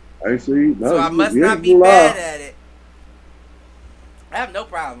 I see. No, so I must not be bad at it. I have no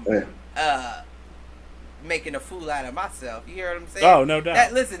problem making a fool out of myself. You hear what I'm saying? Oh, no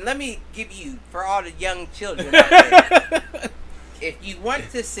doubt. Listen, let me give you, for all the young children out there, if you want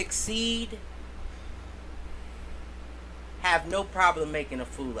to succeed, have no problem making a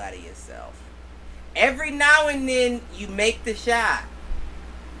fool out of yourself. Every now and then, you make the shot.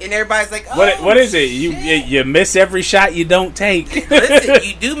 And everybody's like, oh, what is it? You miss every shot you don't take. Listen,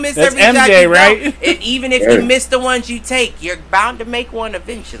 you do miss every MJ, shot you right? don't. And even if you miss the ones you take, you're bound to make one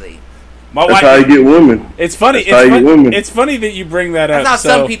eventually. That's how you get women. It's funny. It's funny that you bring that up. That's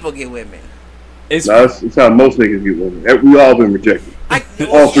how some people get women. It's how most niggas get women. We all been rejected.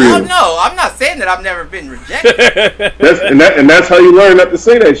 All three of them. No, I'm not saying that I've never been rejected. That's how you learn not to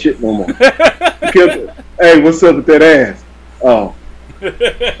say that shit no more. Hey, what's up with that ass? Oh. My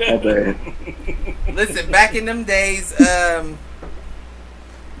bad. Listen, back in them days, that's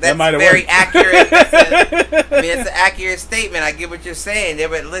very accurate. It's an accurate statement. I get what you're saying there,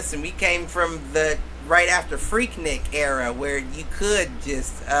 but listen, we came from the right after Freaknik era where you could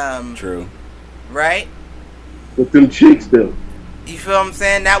just true, right? with them cheeks though. You feel what I'm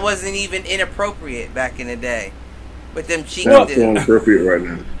saying? That wasn't even inappropriate back in the day. With them cheeks. That's so inappropriate right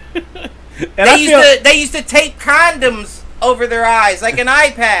now. They used to tape condoms over their eyes like an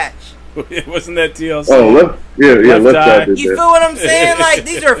eye patch. Wasn't that TLC? Oh, left eye. You feel what I'm saying? Like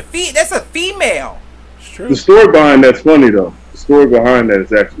these are that's a female. It's true. The story behind that's funny though. The story behind that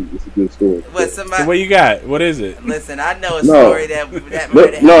is actually it's a good story. So what you got? What is it? Listen, I know a story that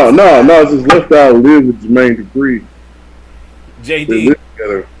No, it's just left eye lived with Jermaine Dupri. JD. They lived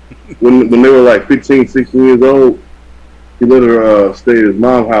together when they were like 15, 16 years old. He let her stay at his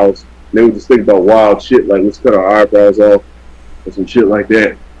mom's house. And they would just think about wild shit like let's cut our eyebrows off or some shit like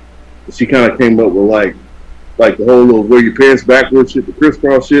that. And she kind of came up with like the whole little wear your pants backwards shit, the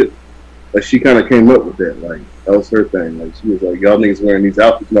crisscross shit. Like she kind of came up with that. Like that was her thing. Like she was like, y'all niggas wearing these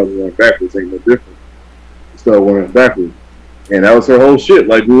outfits, not wearing backwards ain't no different. She started wearing it backwards, and that was her whole shit.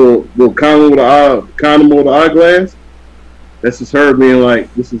 Like little condom with the eyeglass. That's just her being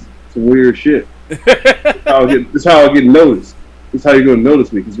like, this is some weird shit. This is how I get noticed. This is how you're gonna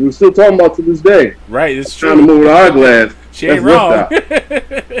notice me because we're still talking about to this day. Right, it's true. Condom with the eyeglass. She ain't wrong.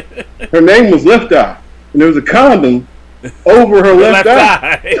 Her name was Left Eye, and there was a condom over her left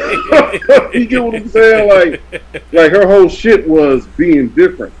eye. You get what I'm saying? Like her whole shit was being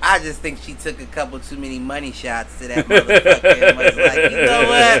different. I just think she took a couple too many money shots to that motherfucker and was like, you know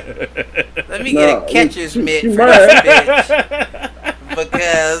what? Let me get a catcher's mitt for this bitch.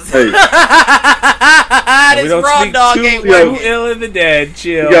 Because this raw dog ain't too ill in the dead.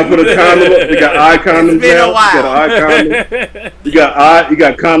 Chill. You gotta put a condom up. You got eye condoms. It's been a while. You got eye condom. You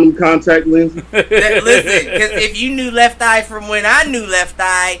got condom contact lenses. Listen, because if you knew Left Eye from when I knew Left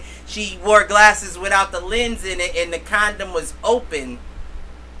Eye, she wore glasses without the lens in it, and the condom was open.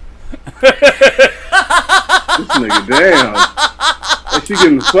 This nigga, damn. Like she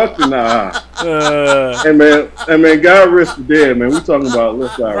getting fucked in the eye. Hey man, God rest the dead, man. We talking about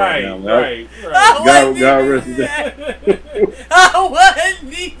Left Eye right now, man. Right. God rest the dead. I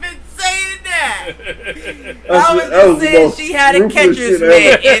wasn't even saying that. I was just saying she had a catcher's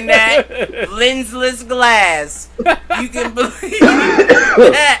mitt in that lensless glass. You can believe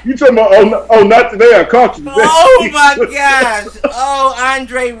that. You talking about, not today, I caught you today. Oh my gosh. Oh,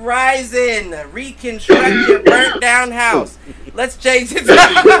 Andre Rison. Reconstruct your burnt down house. Let's change the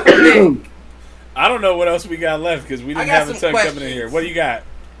topic. I don't know what else we got left because we didn't have a ton coming in here. What do you got?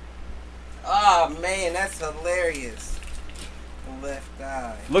 Oh man, that's hilarious. Left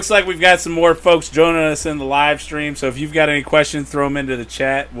Eye. Looks like we've got some more folks joining us in the live stream. So if you've got any questions, throw them into the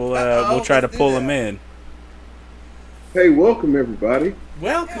chat. We'll try to pull them in. Hey, welcome everybody.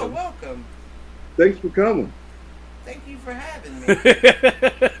 Welcome. Yeah, welcome. Thanks for coming. Thank you for having me.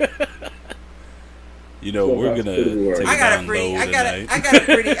 You know, we're gonna take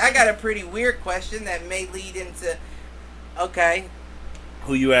I got a pretty weird question that may lead into. Okay.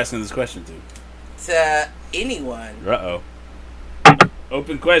 Who you asking this question to? To anyone. Uh-oh.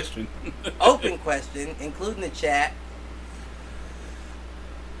 Open question. Open question, including the chat.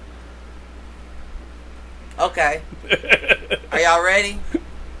 Okay. Are y'all ready?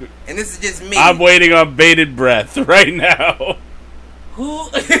 And this is just me. I'm waiting on bated breath right now. Who?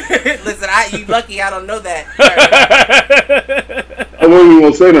 Listen, you lucky I don't know that. I wasn't even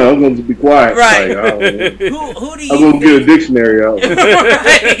gonna say that. I was going to be quiet. Right. Like, who do you? I'm going to get a dictionary out.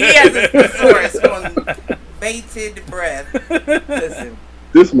 Right. He has a thesaurus on bated breath. Listen.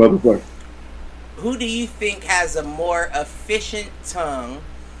 This motherfucker. Who do you think has a more efficient tongue,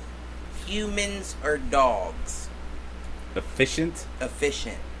 humans or dogs? Efficient?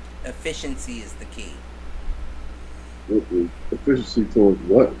 Efficient. Efficiency is the key. Efficiency towards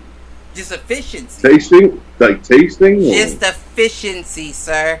what? Just efficiency. Tasting? Like tasting? Just efficiency,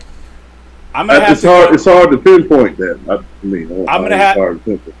 sir. It's hard to pinpoint that. I'm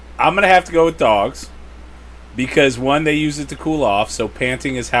gonna have to go with dogs. Because one, they use it to cool off, so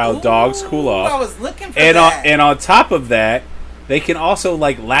panting is how dogs cool off. I was looking for that. And on top of that, they can also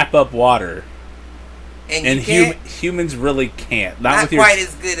like lap up water. And humans really can't. Not with quite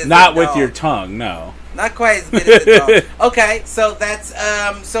as good as not with your tongue, no. Not quite as good as a dog. Okay, so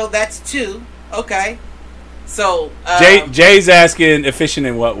that's two. Okay. So Jay's asking efficient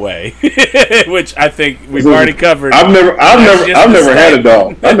in what way? Which I think we've already covered. I've never had a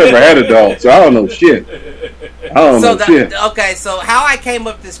dog. I've never had a dog, so I don't know shit. Okay, so how I came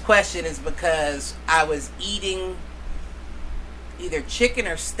up with this question is because I was eating either chicken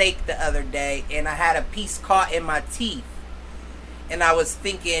or steak the other day, and I had a piece caught in my teeth. and I was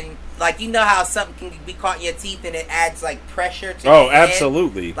thinking, like, you know how something can be caught in your teeth and it adds like pressure to Oh, your head?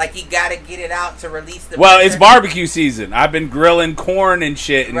 absolutely. Like you gotta get it out to release the Well, pressure. it's barbecue season. I've been grilling corn and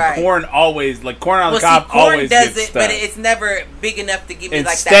shit, and corn always, like, corn on the cob always does gets it, stuck. but it's never big enough to give me and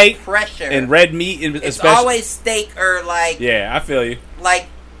like steak that pressure. And red meat, it's especially. always steak or like. Yeah, I feel you. Like,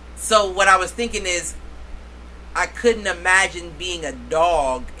 so what I was thinking is, I couldn't imagine being a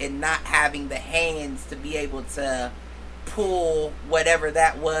dog and not having the hands to be able to pull whatever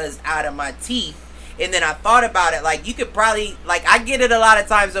that was out of my teeth. And then I thought about it, like, you could probably, like, I get it a lot of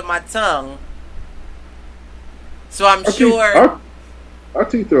times with my tongue. So I'm sure... Our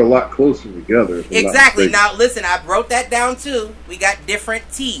teeth are a lot closer together. Exactly. Now, listen, I wrote that down, too. We got different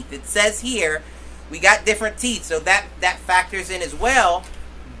teeth. It says here, we got different teeth. So that factors in as well.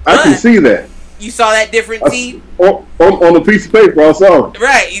 I can see that. You saw that different teeth? On a piece of paper, I saw it.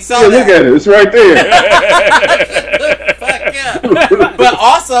 Right, you saw that. Look at it. It's right there. Fuck yeah. But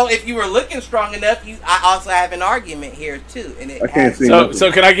also, if you were looking strong enough, I also have an argument here, too. And I can't see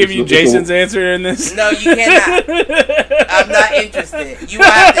So can I give you Jason's answer in this? No, you cannot. I'm not interested. You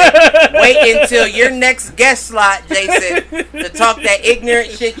have to wait until your next guest slot, Jason, to talk that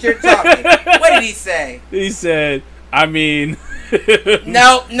ignorant shit you're talking. What did he say? He said, I mean...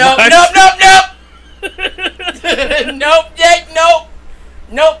 Nope. Nope, Jake, nope.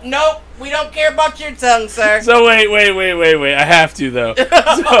 We don't care about your tongue, sir. So wait. I have to, though.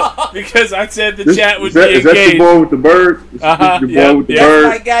 Because I said the chat would be engaged. Is that the boy with the bird? That's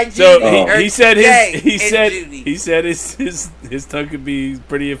my guy, Judy. So he said his tongue could be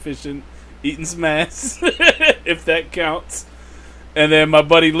pretty efficient eating some ass, if that counts. And then my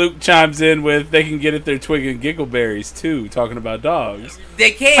buddy Luke chimes in with, they can get at their twig and giggleberries, too, talking about dogs.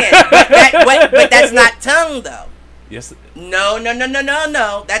 They can. But that's not tongue, though. Yes. No.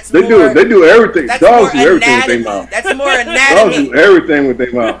 That's they more... They do everything. Dogs do everything with their mouth. That's more anatomy. Dogs do everything with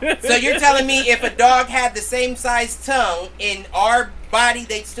their mouth. So you're telling me if a dog had the same size tongue in our body,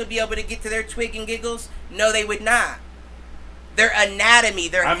 they'd still be able to get to their twig and giggles? No, they would not. Their anatomy,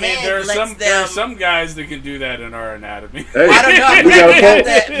 their head there are them... some guys that can do that in our anatomy. Hey, I don't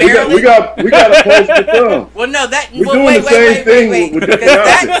know. we got to pose the thumb. Well, no, we're doing the same thing with different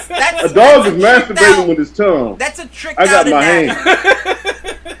outfits. A dog is masturbating with his tongue. That's a trick. I got my hand.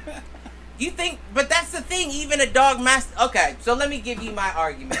 You think, but that's the thing. Even a dog Okay, so let me give you my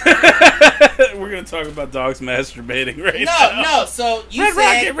argument. We're gonna talk about dogs masturbating right now. No. So you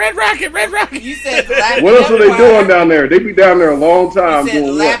Red Rocket. You said what else are they doing down there? They be down there a long time. You said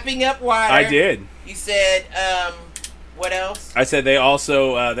doing lapping up water. I did. You said what else? I said they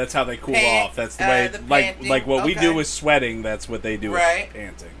also that's how they cool off. That's the way like what we do with sweating. That's what they do with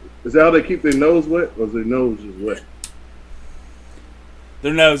panting. Is that how they keep their nose wet, or is their nose just wet?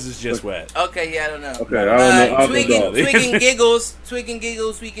 Their nose is just wet. Okay, yeah, I don't know. Okay, I don't know. Twig and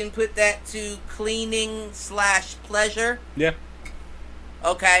giggles, we can put that to cleaning / pleasure. Yeah.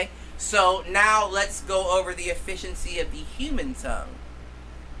 Okay, so now let's go over the efficiency of the human tongue.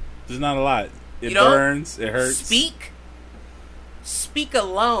 There's not a lot. It burns. It hurts. Speak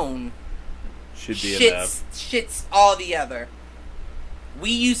alone should be enough. Shits all the other.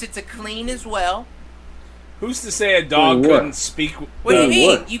 We use it to clean as well. Who's to say a dog couldn't speak? What do you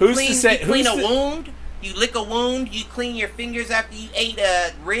mean? You clean a wound? You lick a wound? You clean your fingers after you ate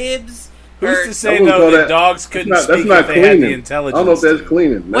ribs? Who's to say, though, that dogs couldn't speak if they had the intelligence? I don't know if that's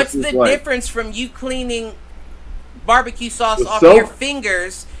cleaning. What's the difference from you cleaning barbecue sauce off your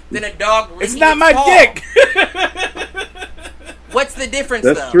fingers than a dog licking It's not my dick! What's the difference,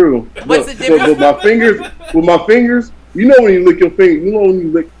 That's true. What's the difference? With my fingers, you know when you lick your finger, you know when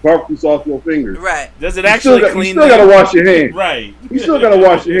you lick barbecue sauce with your fingers. Right. Does it actually clean? You still gotta wash your hands. Right. You still gotta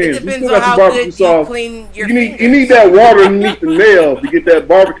wash your hands. It depends on how good you clean your fingers. You need that water underneath the nail to get that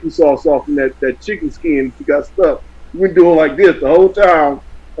barbecue sauce off and that chicken skin if you got stuff. You've been doing like this the whole time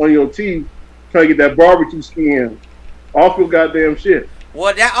on your teeth, trying to get that barbecue skin off your goddamn shit.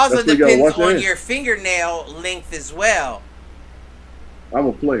 Well, that also depends on your fingernail length as well. I'm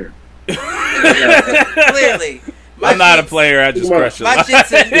a player. Clearly. I'm not a player. I just crush it.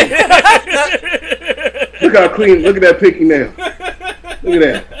 Look how clean. Look at that pinky nail. Look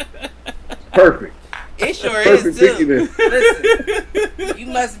at that. Perfect. It sure Perfect is too. Listen, you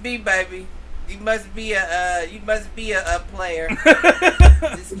must be, baby. You must be a player.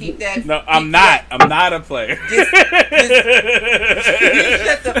 Just keep that. No, I'm not. I'm not a player. You shut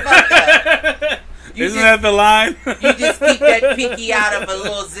the fuck up. Isn't that the line? You just keep that pinky out of a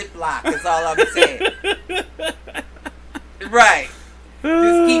little Ziploc. That's all I'm saying. Right.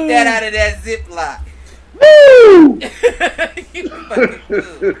 Just keep that out of that Ziploc. Woo! You fucking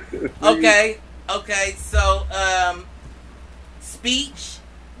fool. Okay. So speech.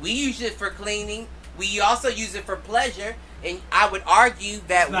 We use it for cleaning. We also use it for pleasure. And I would argue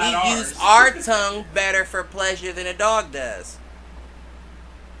that we use our tongue better for pleasure than a dog does.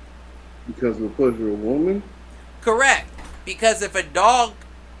 Because of the pleasure of a woman? Correct. Because if a dog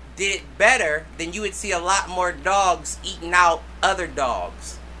did better, then you would see a lot more dogs eating out other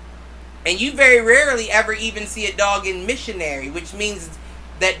dogs. And you very rarely ever even see a dog in missionary, which means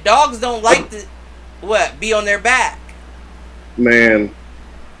that dogs don't like to, be on their back. Man,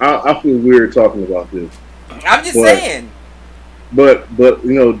 I feel weird talking about this. I'm just saying. But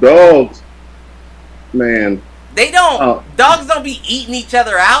dogs, man. They don't. Dogs don't be eating each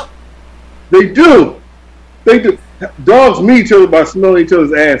other out. They do. Dogs meet each other by smelling each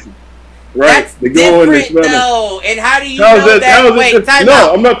other's asses. Right? That's they go different, in and smell though. And how do you know that? Wait, time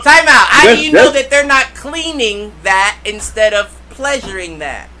out. Time out. How do you know that they're not cleaning that instead of pleasuring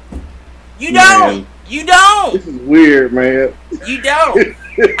that? You don't. Man, you don't. This is weird, man. You don't.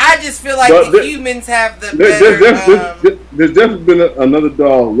 I just feel like the humans have the better... There's definitely been another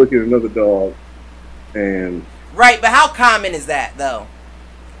dog looking at another dog. And right, but how common is that, though?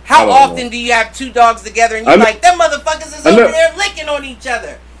 How often do you have two dogs together and you're like, them motherfuckers is over there licking on each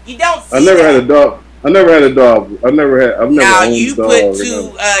other? You don't see I never had a dog. I've never I've never now, owned you a dog. Put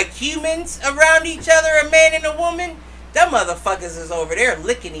two humans around each other, a man and a woman, them motherfuckers is over there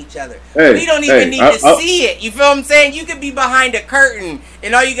licking each other. We don't even need to see it. You feel what I'm saying? You could be behind a curtain,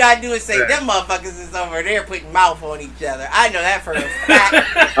 and all you gotta do is say, them motherfuckers is over there putting mouth on each other. I know that for a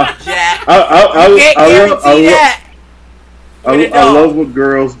fact, Jack. You can't guarantee that. I love what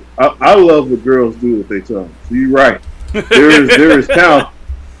girls. I love what girls do with their tongue. So you're right. There is count.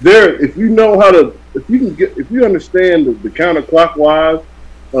 If you know how to, if you understand the counterclockwise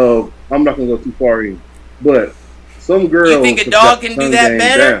of, I'm not gonna go too far in, but some girls. You think a dog can do that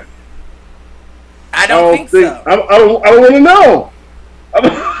better? Down. I don't think so. I don't want to know.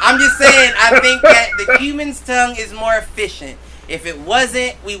 I'm just saying. I think that the human's tongue is more efficient. If it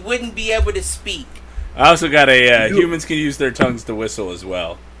wasn't, we wouldn't be able to speak. I also got humans can use their tongues to whistle as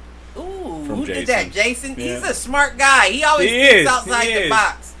well. Ooh, who did that? Jason? Yeah. He's a smart guy. He always thinks outside the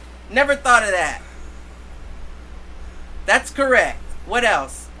box. Never thought of that. That's correct. What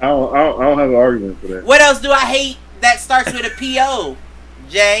else? I don't have an argument for that. What else do I hate that starts with a P-O,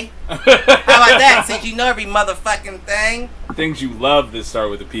 Jay? How about that? Since you know every motherfucking thing. Things you love that start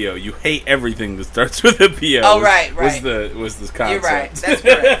with a P-O. You hate everything that starts with a P-O. Oh, right. Was this concept. You're right. That's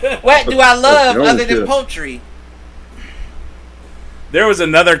correct. What do I love other than poultry? There was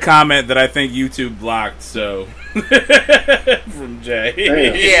another comment that I think YouTube blocked, so... from Jay.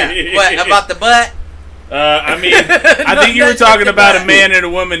 Yeah. What, about the butt? I think you were talking about a man and a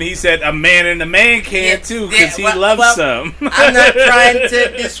woman. He said a man and a man can too, because he loves some. I'm not trying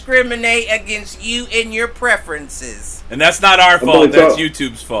to discriminate against you and your preferences. And that's not our fault. That's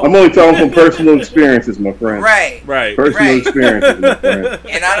YouTube's fault. I'm only talking from personal experiences, my friend. Right. Personal experiences, my friend.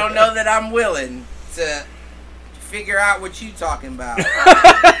 And I don't know that I'm willing to figure out what you talking about.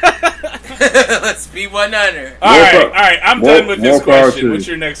 Let's be 100. All right. I'm done with this question. What's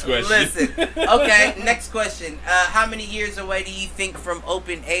your next question? Listen. Okay, next question. How many years away do you think from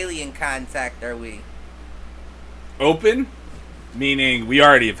open alien contact are we? Open? Meaning we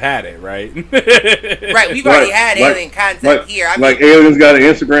already have had it, right? Right, we've already had alien contact here. I mean, aliens got an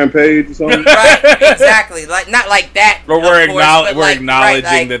Instagram page or something? Right, exactly. Like not like that. Or we're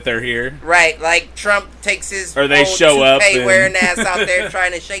acknowledging that they're here. Right, like Trump takes his or they show up wearing ass out there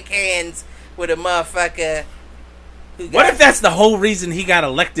trying to shake hands with a motherfucker. What if that's the whole reason he got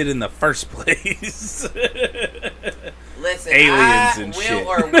elected in the first place? Listen, aliens I and will shit.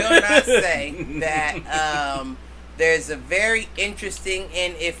 or will not say that there's a very interesting,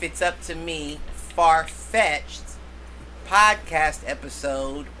 and if it's up to me, far-fetched podcast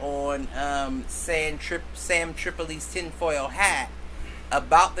episode on Sam Tripoli's tinfoil hat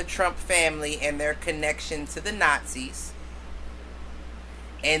about the Trump family and their connection to the Nazis.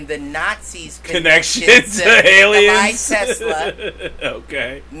 And the Nazis' connection to Nikolai Tesla.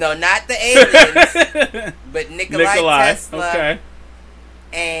 Okay. No, not the aliens, but Nikolai Tesla. Okay.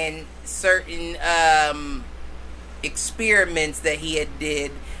 And certain experiments that he had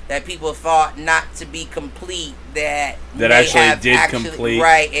did that people thought not to be complete that actually did complete.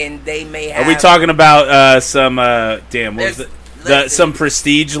 Right, and they may have... Are we talking about some some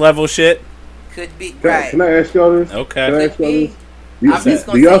prestige level shit? Could be, right. Can I ask y'all this? Okay. Can I ask y'all this? I'm just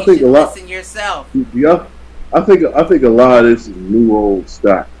going to say you should listen yourself. I think a lot of this is new old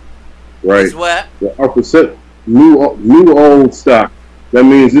stock, right? Is what? Our percent new old stock. That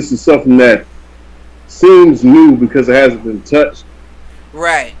means this is something that seems new because it hasn't been touched.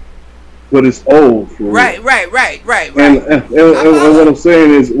 Right. but it's old. For right. real. Right. And what I'm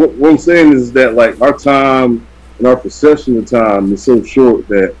saying is, what I'm saying is that like our time and our perception of time is so short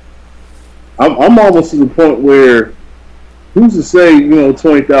that I'm almost to the point where who's to say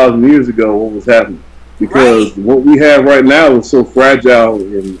 20,000 years ago what was happening? Because what we have right now is so fragile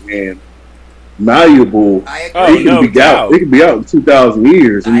and malleable. I agree. It can be out in 2,000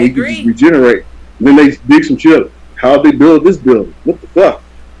 years, and we can just regenerate. And then they dig some shit up. How'd they build this building? What the fuck?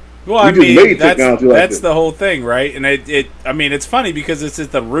 Well, I mean, that's the whole thing, right? And it's funny because it's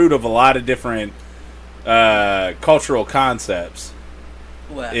at the root of a lot of different cultural concepts.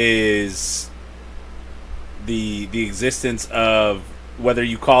 What? Is the existence of, whether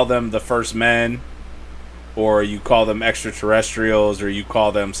you call them the first men, or you call them extraterrestrials, or you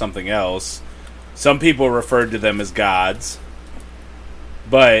call them something else. Some people referred to them as gods.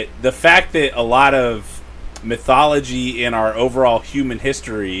 But the fact that a lot of mythology in our overall human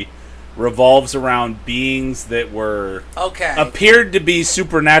history revolves around beings that were appeared to be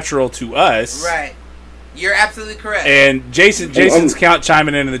supernatural to us. Right. You're absolutely correct. And Jason's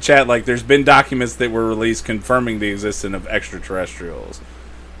chiming in the chat, like, there's been documents that were released confirming the existence of extraterrestrials.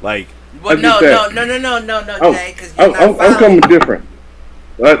 Like, well, no, Jay, because I'm coming different.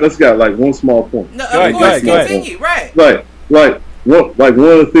 Let's got like one small point. No, of course, continue. Right. Like one of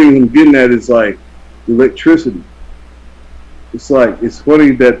the things I'm getting at is like electricity. It's like, it's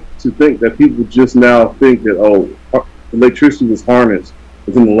funny to think that people just now think that electricity was harnessed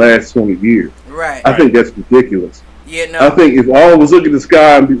within the last 20 years. Right. I think that's ridiculous. Yeah, no. I think if all of us look at the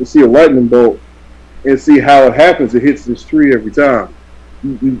sky and people see a lightning bolt and see how it happens, it hits this tree every time.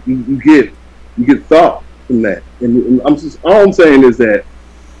 You get thought from that. And all I'm saying is that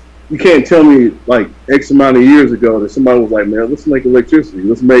you can't tell me like X amount of years ago that somebody was like, man, let's make electricity.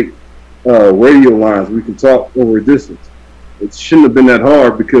 Let's make radio lines. We can talk over a distance. It shouldn't have been that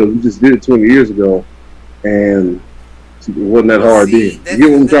hard because we just did it 20 years ago, and it wasn't that hard then. You get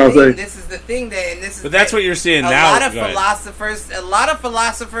what I'm trying to say? This is the thing but that's what you're seeing now. A lot of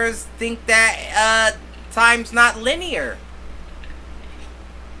philosophers think that time's not linear.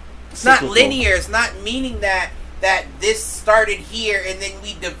 It's not linear. It's not meaning that this started here and then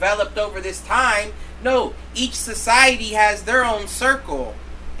we developed over this time. No, each society has their own circle,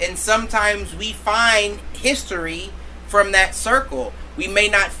 and sometimes we find history from that circle. We may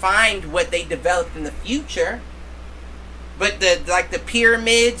not find what they developed in the future, but the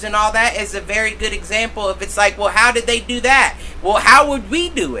pyramids and all that is a very good example of, it's like, well, how did they do that? Well, how would we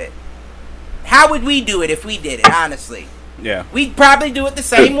do it? How would we do it if we did it, honestly? Yeah. We'd probably do it the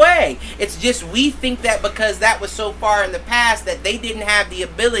same way. It's just we think that because that was so far in the past that they didn't have the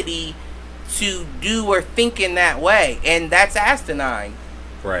ability to do or think in that way. And that's asinine.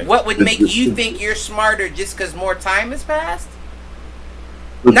 Right. What would make you think you're smarter just because more time has passed?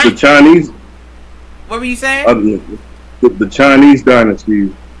 The Chinese... What were you saying? The Chinese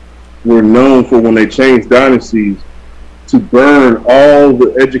dynasties were known for, when they changed dynasties, to burn all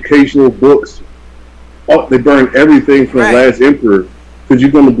the educational books. They burned everything from the last emperor, because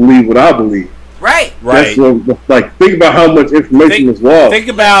you're going to believe what I believe. Right. That's think about how much information was lost. Think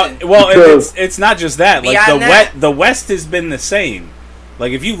about, it's not just that. Like the West has been the same.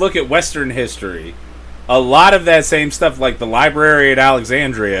 Like, if you look at Western history, a lot of that same stuff, like the library at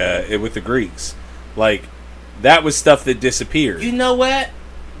Alexandria with the Greeks, like, that was stuff that disappeared. You know what?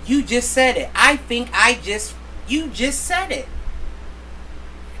 You just said it. You just said it.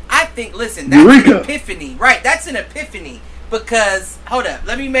 I think, listen, that's an epiphany. Right, that's an epiphany. Because, hold up,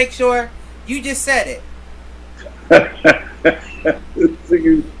 let me make sure. You just said it.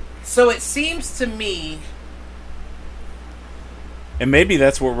 So it seems to me... And maybe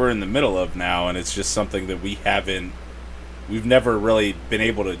that's what we're in the middle of now, and it's just something that we've never really been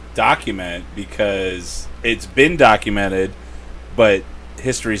able to document, because it's been documented, but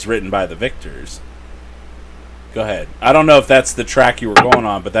history's written by the victors. Go ahead. I don't know if that's the track you were going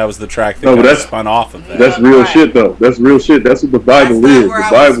on, but that was the track that got spun off of that. That's real shit, though. That's real shit. That's what the Bible is. Where the I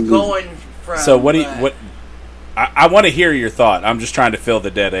Bible was going from. So what do you... I want to hear your thought. I'm just trying to fill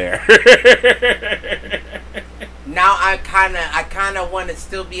the dead air. Now I kind of want to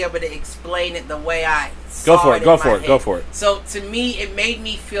still be able to explain it the way I saw it. Go for it. So to me, it made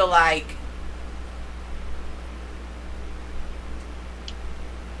me feel like,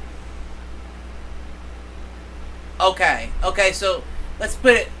 okay. So let's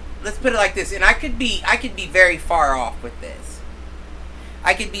put it like this, and I could be very far off with this.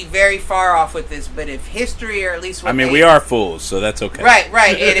 But if history, or at least we are fools, so that's okay.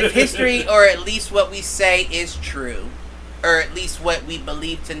 Right. And if history, or at least what we say is true, or at least what we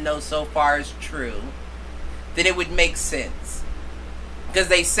believe to know so far is true, then it would make sense. Because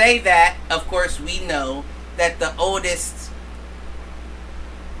they say that, of course, we know that the oldest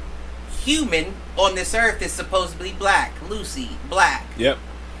human on this earth is supposedly black. Lucy, black. Yep.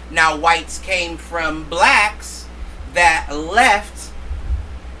 Now, whites came from blacks that left.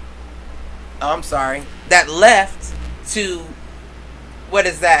 Oh, I'm sorry. That left to, what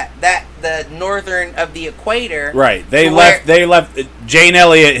is that? That the northern of the equator. Right. They left. Jane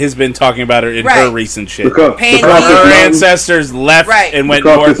Elliott has been talking about it in her recent shit. Her ancestors left and went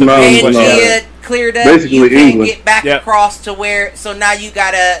north. Pangea cleared up. Basically you can't England. get back across to where. So now you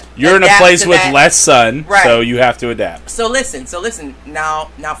gotta. You're in a place with less sun, so you have to adapt. So listen. Now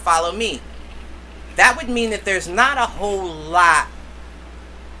follow me. That would mean that there's not a whole lot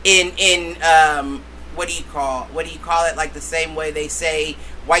in what do you call it? Like the same way they say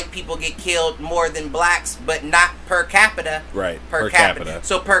white people get killed more than blacks, but not per capita. Right. Per capita.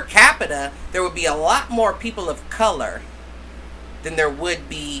 So per capita, there would be a lot more people of color than there would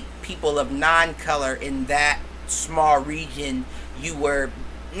be people of non-color in that small region you were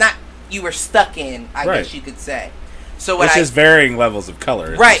stuck in, I guess you could say. So which is varying levels of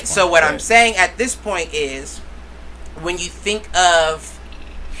color. Right. So what I'm saying at this point is, when you think of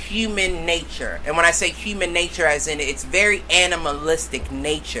human nature, and when I say human nature as in it's very animalistic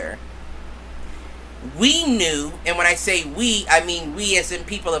nature, we knew, and when I say we, I mean we as in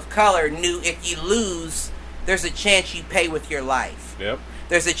people of color, knew if you lose, there's a chance you pay with your life. Yep.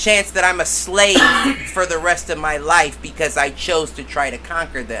 There's a chance that I'm a slave for the rest of my life because I chose to try to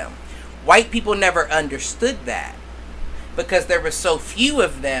conquer them. White people never understood that. Because there were so few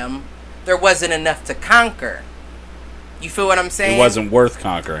of them, there wasn't enough to conquer. You feel what I'm saying? It wasn't worth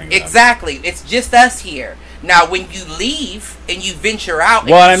conquering them. Exactly. It's just us here. Now, when you leave and you venture out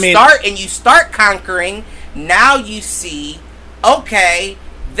and you start conquering, now you see, okay,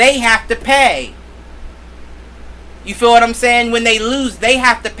 they have to pay. You feel what I'm saying? When they lose, they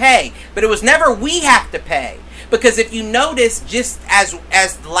have to pay. But it was never we have to pay. Because if you notice, just as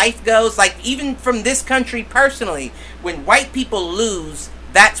life goes, like even from this country personally, when white people lose,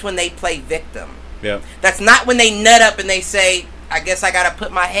 that's when they play victim. Yeah. That's not when they nut up and they say, I guess I gotta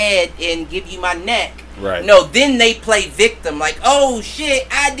put my head and give you my neck. Right. No, then they play victim. Like, oh shit,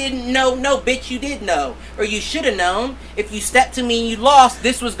 I didn't know. No, bitch, you did know. Or you should have known. If you stepped to me and you lost,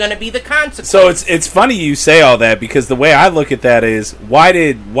 this was gonna be the consequence. So it's funny you say all that, because the way I look at that is, why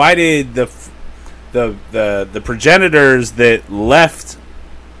did the progenitors that left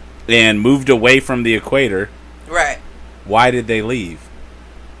and moved away from the equator, right? Why did they leave?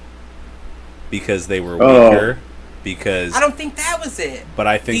 Because they were weaker. Because I don't think that was it. But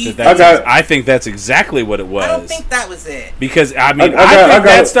I think I think that's exactly what it was. I don't think that was it. Because I think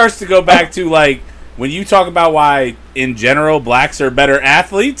that starts to go back to, like, when you talk about why in general blacks are better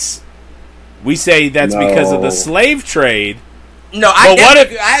athletes, we say that's because of the slave trade. No,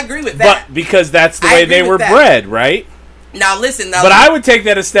 I agree with that. But because that's the way they were bred, right? Now listen. But I would take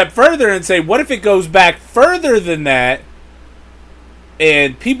that a step further and say, what if it goes back further than that?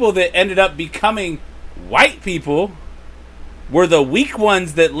 And people that ended up becoming white people were the weak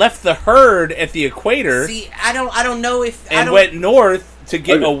ones that left the herd at the equator. See, I don't know if went north to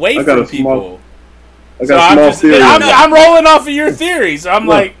get away from people. I'm rolling off of your theory, so I'm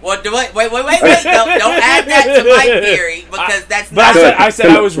like, well, wait! Don't add that to my theory, because that's. But I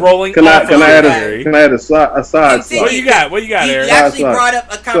said I was rolling. Can I add a theory? Can I add a side? What you got? What you got, Eric? You actually brought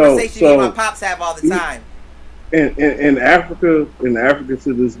up a conversation me and my pops have all the time. In Africa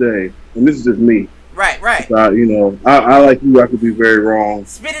to this day, and this is just me. Right. I like you. I could be very wrong.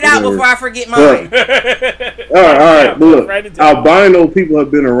 Spit it out before I forget mine. All right. Look, albino people have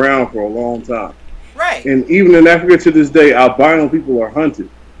been around for a long time. Right. And even in Africa to this day, albino people are hunted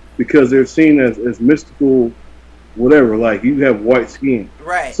because they're seen as mystical, whatever. Like, you have white skin.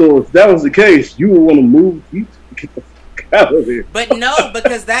 Right. So if that was the case, you would want to move. You get the fuck out of here. But no,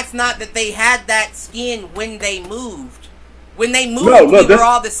 because that's not that they had that skin when they moved. When they moved, we were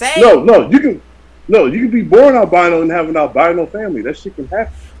all the same. No, you can be born albino and have an albino family. That shit can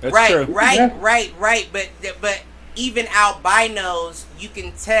happen. That's true. Right. But even albinos, you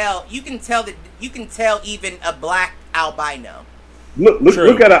can tell even a black albino.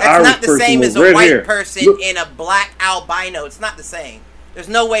 Look at an Irish person. That's not the same as a white hair. person and a black albino. It's not the same. There's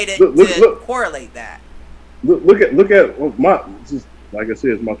no way to correlate that. Look at my. Just, like I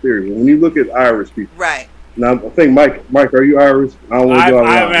said, it's my theory. When you look at Irish people, right? Now I think Mike, are you Irish?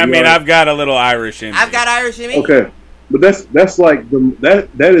 I've got a little Irish in me. I've got Irish in me. Okay, but that's like that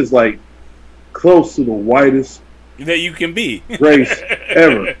is like close to the whitest that you can be race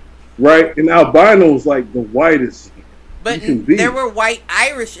ever, right? And albino is like the whitest. But there were white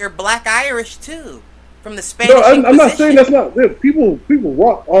Irish or black Irish too. from the Spanish No, Inquisition. I'm not saying that's not. People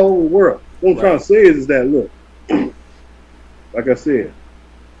walk all over the world. What I'm trying to say is that look, like I said,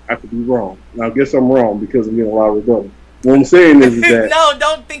 I could be wrong. Now I guess I'm wrong because I'm getting a lot of rebuttal. What I'm saying is that no,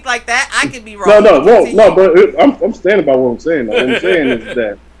 don't think like that. I could be wrong. But I'm standing by what I'm saying. What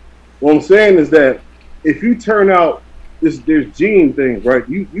I'm saying is that if you turn out there's gene things, right?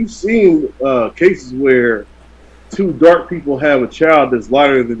 You've seen cases where two dark people have a child that's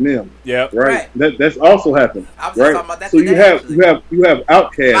lighter than them. Yeah, right. That's also happened, right? About that so you have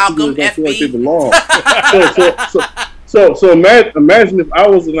outcasts Malcolm, who don't feel like they FB. belong. so imagine if I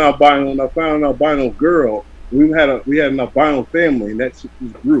was an albino and I found an albino girl. We had an albino family, and that shit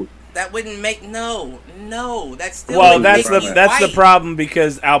just grew. That wouldn't make no. That's still. Well, that's the problem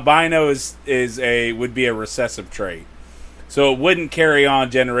because albino would be a recessive trait, so it wouldn't carry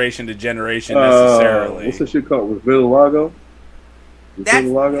on generation to generation necessarily. What's that shit called? Vitiligo?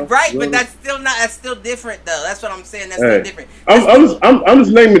 Right, but that's still different though. That's what I'm saying. That's still different. I'm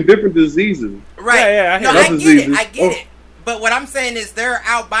just naming different diseases. Right. Yeah, I get it. But what I'm saying is there are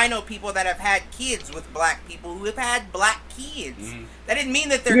albino people that have had kids with black people who have had black kids. Mm-hmm. That didn't mean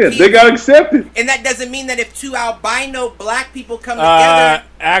that they're kids. They got accepted. And that doesn't mean that if two albino black people come together.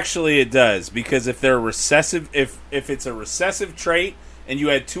 Actually, it does. Because if they're recessive, if it's a recessive trait and you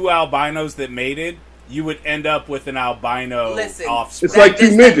had two albinos that mated, you would end up with an albino offspring. It's like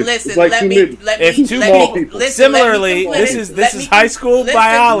two midgets. It's like two midgets. If two small people. Similarly, this is high school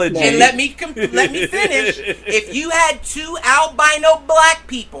biology. And let me finish. If you had two albino black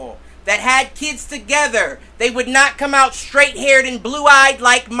people that had kids together, they would not come out straight-haired and blue-eyed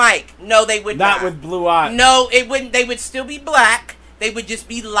like Mike. No, they would not. Not with blue eyes. No, it wouldn't. They would still be black. They would just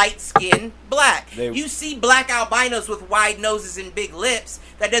be light-skinned black. You see black albinos with wide noses and big lips.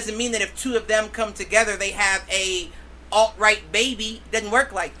 That doesn't mean that if two of them come together, they have a alt-right baby. It doesn't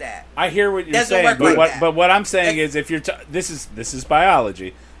work like that. I hear what you're saying, but what I'm saying is if you're this is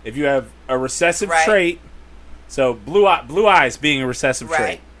biology. If you have a recessive trait, so blue eyes being a recessive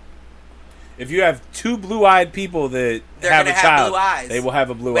trait. If you have two blue-eyed people that have a child, they will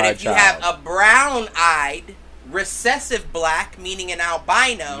have a blue-eyed child. But if you have a brown-eyed recessive black, meaning an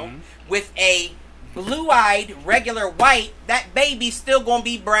albino, with a blue-eyed regular white, that baby's still going to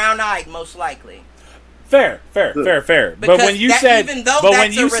be brown-eyed most likely. Fair. But when you said, even though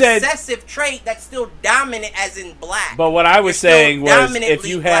that's a recessive trait, that's still dominant as in black. But what I was saying was, if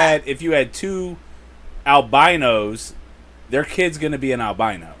you had two albinos, their kid's going to be an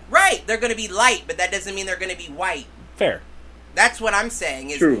albino. Right, they're going to be light, but that doesn't mean they're going to be white. Fair. That's what I'm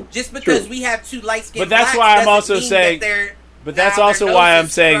saying. Is True. Just because we have two light-skinned blacks, why I'm also saying. But that's also why I'm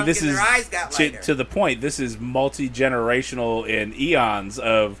saying this is to the point. This is multi-generational in eons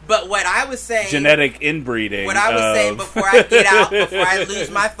of. But what I was saying, genetic inbreeding. What I was saying before I get out, before I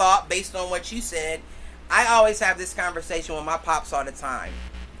lose my thought based on what you said, I always have this conversation with my pops all the time.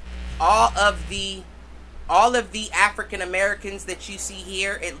 All of the African Americans that you see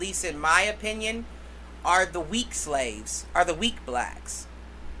here, at least in my opinion, are the weak slaves, are the weak blacks.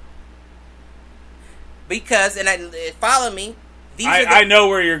 Because, follow me. I know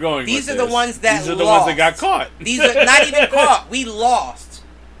where you're going. These are the ones that These are the ones that got caught. These are not even caught. We lost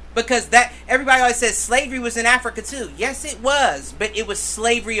because everybody always says slavery was in Africa too. Yes, it was, but it was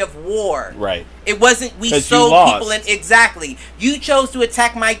slavery of war. Right. It wasn't. We sold people in. Exactly. You chose to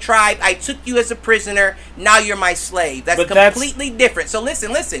attack my tribe. I took you as a prisoner. Now you're my slave. That's completely different. So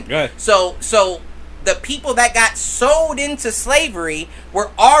listen. Go ahead. So. The people that got sold into slavery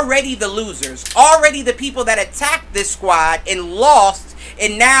were already the losers, already the people that attacked this squad and lost,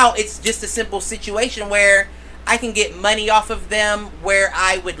 and now it's just a simple situation where I can get money off of them, where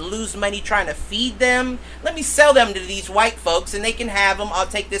I would lose money trying to feed them. Let me sell them to these white folks and they can have them. I'll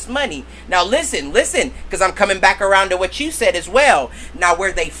take this money. Now listen, because I'm coming back around to what you said as well. Now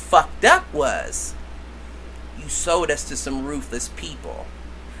where they fucked up was, you sold us to some ruthless people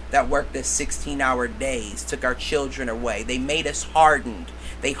that worked us 16-hour days, took our children away. They made us hardened.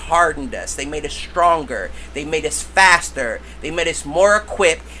 They hardened us. They made us stronger. They made us faster. They made us more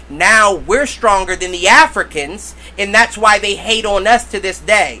equipped. Now we're stronger than the Africans, and that's why they hate on us to this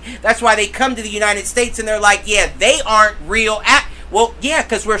day. That's why they come to the United States and they're like, yeah, they aren't real. Well, yeah,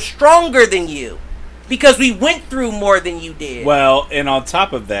 because we're stronger than you. Because we went through more than you did. Well, and on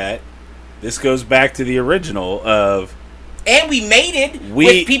top of that, this goes back to the original of... And we mated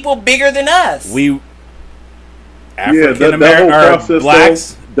with people bigger than us. African American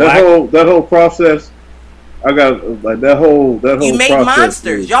blacks. That whole process. I got like that whole. You made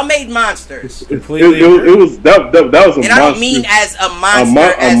monsters. Y'all made monsters. Completely. It was that was a monster. And I don't mean as a monster,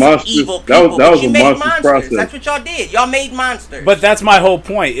 as evil people. That was you a made monsters process. That's what y'all did. Y'all made monsters. But that's my whole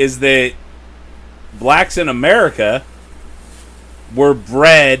point. Is that blacks in America were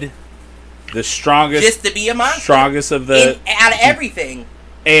bred the strongest, just to be a monster, strongest of the out of everything,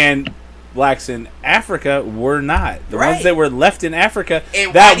 and blacks in Africa were not. The right. ones that were left in Africa,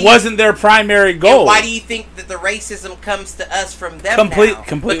 and that wasn't their primary goal. And why do you think that the racism comes to us from them Completely.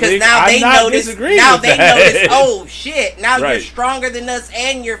 Because now they notice. Now they notice. Oh shit! Now right. you're stronger than us,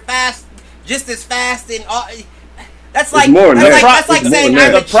 and you're fast, just as fast, and all. That's like saying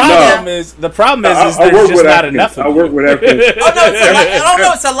I'm the problem is there's just not enough of I work with Africans.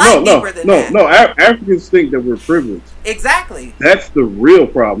 It's a lot deeper than that. No, Africans think that we're privileged. Exactly. That's the real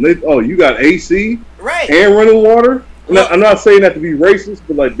problem. You got AC, right, and running water. I'm not saying that to be racist,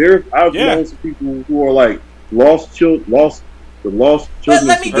 but like I've known some people who are like lost children. But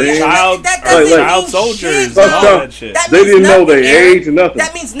let me child soldiers. They didn't know their age or nothing.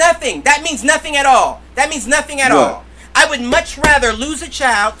 That means nothing. That means nothing at all. I would much rather lose a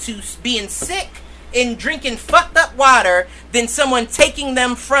child to being sick and drinking fucked up water than someone taking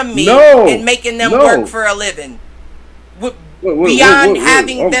them from me and making them work for a living. Beyond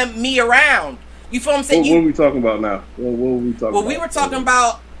having me around. You feel what I'm saying? What are we talking about now? What were we talking about? Well, we were talking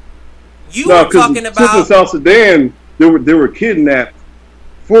about. You were talking about. In South Sudan, they were kidnapped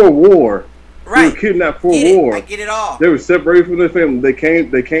for war. Right. They were kidnapped for war. I get it all. They were separated from their family.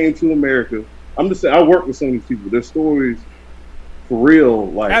 They came to America. I'm just saying, I work with some of these people. Their stories, for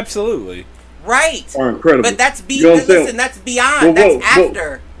real, like absolutely right, are incredible. But that's that's beyond. That's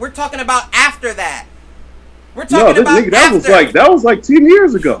after. We're talking about after that. We're talking about after. That was like 10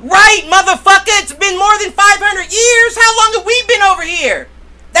 years ago. Right, motherfucker. It's been more than 500 years. How long have we been over here?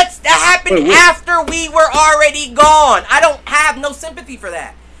 That happened after we were already gone. I don't have no sympathy for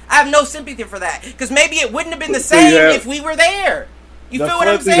that. Because maybe it wouldn't have been the same if we were there. You feel what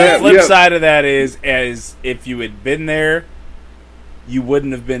I'm saying? The flip side of that is if you had been there, you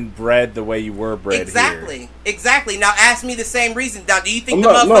wouldn't have been bred the way you were bred here. Exactly. Now ask me the same reason. Now, do you think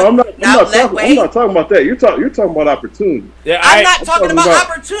I'm not talking about that. You're talking about opportunity. Yeah, I'm not talking about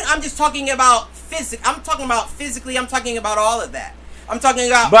opportunity. I'm just talking about I'm talking about physically. I'm talking about all of that. I'm talking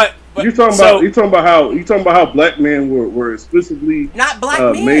about. But you're talking about how black men were explicitly not black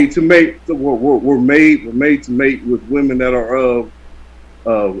men made to mate. Were made to mate with women that are of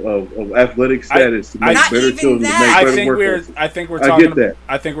athletic status to make better children. I think we're talking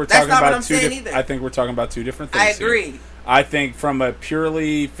about two different things. I agree. Here. I think from a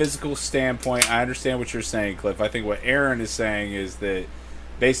purely physical standpoint, I understand what you're saying, Cliff. I think what Aaron is saying is that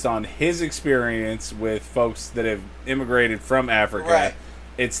based on his experience with folks that have immigrated from Africa, right.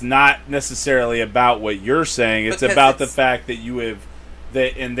 It's not necessarily about what you're saying. It's about the fact that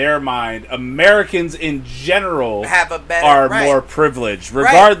that in their mind, Americans in general are more privileged,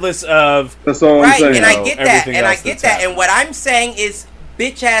 regardless of. That's all I'm saying. And I get that. And what I'm saying is,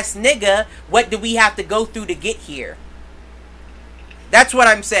 bitch ass nigga, what do we have to go through to get here? That's what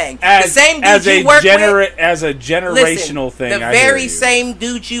I'm saying. The same dude you work with, as a generational thing. The very same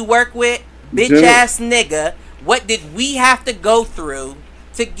dude you work with, bitch ass nigga, what did we have to go through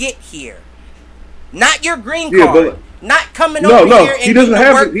to get here? Not your green card. Not coming over here and getting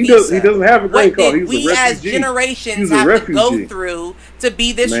a work visa. He doesn't have a green card. What did we as generations have to go through to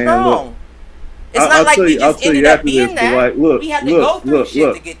be this strong? It's not like we just ended up being that. We had to go through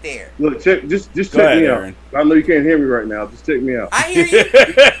shit to get there. Look, just check me out. I know you can't hear me right now. Just check me out. I hear you.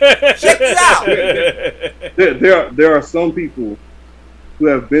 Check you out. There are some people who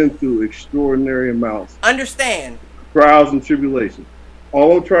have been through extraordinary amounts. Understand. Trials and tribulations.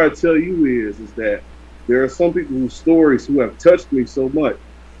 All I'm trying to tell you is that there are some people whose stories who have touched me so much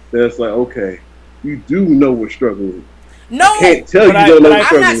that it's like, okay, you do know what struggle is. No, I can't tell you don't know what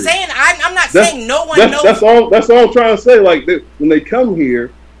struggle is. I'm not saying no one knows. That's all I'm trying to say. Like when they come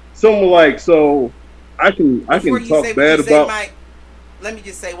here, someone like I can talk bad about. Mike, let me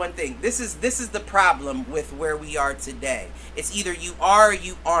just say one thing. This is the problem with where we are today. It's either you are or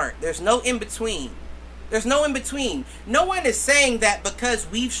you aren't. There's no in between. No one is saying that because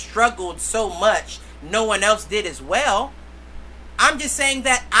we've struggled so much, no one else did as well. I'm just saying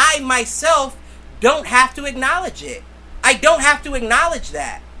that I myself don't have to acknowledge it. I don't have to acknowledge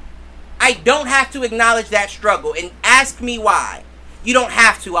that. I don't have to acknowledge that struggle. And ask me why. You don't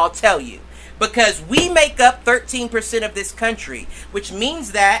have to, I'll tell you. Because we make up 13% of this country, which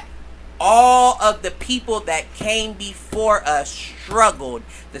means that all of the people that came before us struggled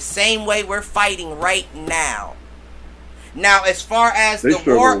the same way we're fighting right now. Now, as far as the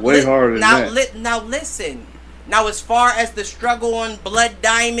war, way harder than that. Now listen. Now, as far as the struggle on blood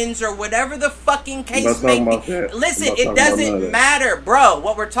diamonds or whatever the fucking case may be, listen, it doesn't matter, bro.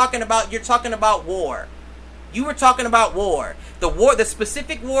 What we're talking about, you're talking about war. You were talking about war. The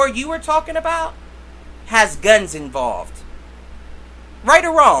specific war you were talking about has guns involved. Right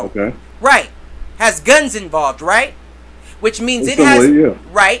or wrong? Okay. Right. Has guns involved, right? Which means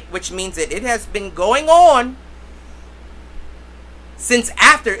right, which means that it has been going on since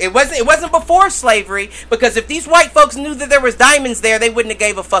after. It wasn't before slavery, because if these white folks knew that there was diamonds there, they wouldn't have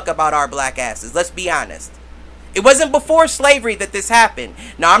gave a fuck about our black asses. Let's be honest. It wasn't before slavery that this happened.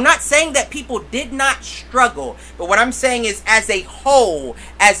 Now, I'm not saying that people did not struggle, but what I'm saying is, as a whole,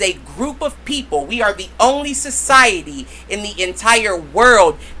 as a group of people, we are the only society in the entire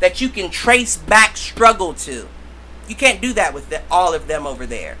world that you can trace back struggle to. You can't do that with all of them over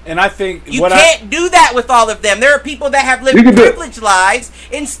there. And I think you can't do that with all of them. There are people that have lived privileged lives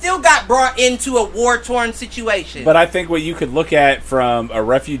and still got brought into a war-torn situation. But I think what you could look at from a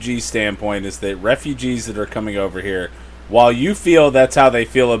refugee standpoint is that refugees that are coming over here, while you feel that's how they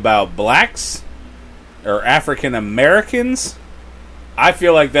feel about blacks or African Americans, I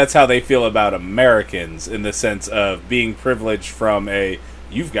feel like that's how they feel about Americans, in the sense of being privileged from a...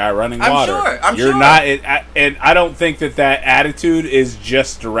 You've got running water. I'm sure. You're not, and I don't think that attitude is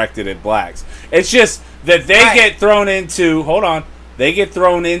just directed at blacks. It's just that they get thrown into. Hold on, they get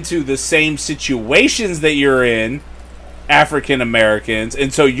thrown into the same situations that you're in, African Americans,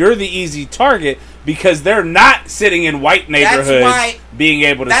 and so you're the easy target because they're not sitting in white neighborhoods, being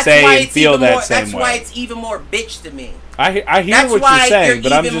able to say and feel that same way. That's why it's even more bitch to me. I hear what you're saying,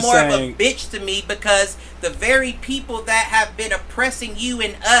 but I'm just saying. That's why you're even more of a bitch to me, because the very people that have been oppressing you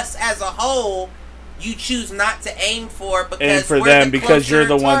and us as a whole, you choose not to aim for, because and for them because you're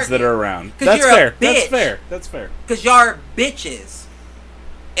the ones that are around. That's fair. That's fair. That's fair. Because y'all are bitches,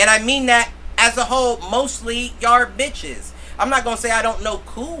 and I mean that as a whole. Mostly y'all are bitches. I'm not gonna say I don't know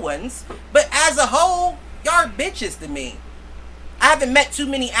cool ones, but as a whole, y'all are bitches to me. I haven't met too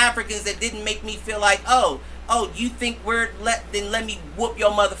many Africans that didn't make me feel like, oh, you think then let me whoop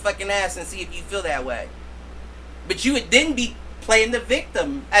your motherfucking ass and see if you feel that way. But you would then be playing the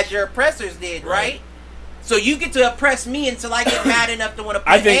victim as your oppressors did, right? So you get to oppress me until I get mad enough to want to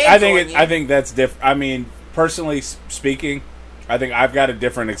put hands on you. I think that's different. I mean, personally speaking, I think I've got a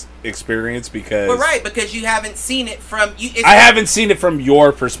different experience because... Well, right, because you haven't seen it from... I haven't seen it from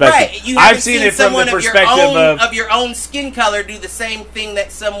your perspective. Right, I've seen it from the perspective of your own skin color do the same thing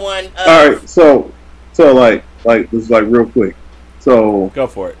that someone... All right, so like this is like real quick. So go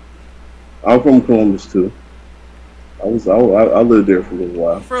for it. I'm from Columbus too. I lived there for a little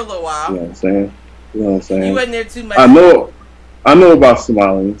while. For a little while. You know what I'm saying? You wasn't there too much. I know about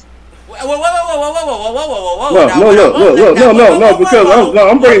Somalians. Whoa! No, because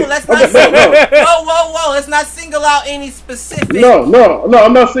I'm bringing. Whoa! Let's not single out any specific. No,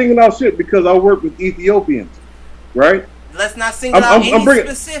 I'm not singling out shit because I work with Ethiopians, right? Let's not single out any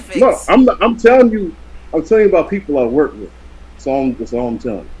specifics. No, I'm telling you about people I work with. That's all I'm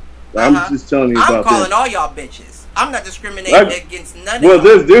telling you. I'm just telling you about. I'm calling all y'all bitches. I'm not discriminating against none of y'all.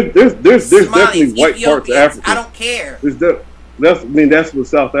 Well, there's definitely white parts of Africa. I don't care. That's what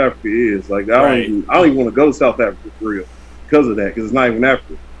South Africa is. Like I don't even want to go to South Africa for real because of that. Because it's not even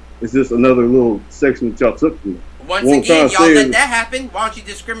Africa. It's just another little section that y'all took from. Once again, y'all let that happen. Why don't you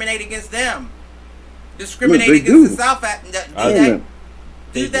discriminate against them? Discriminate against the South Africa.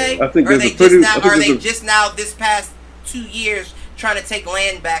 Do they? I think are they just now this past 2 years trying to take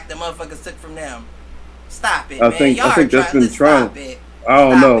land back the motherfuckers took from them? Stop it, man. I think that's been trying. I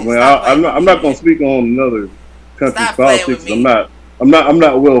don't know, man. I'm not gonna speak on another country's politics. I'm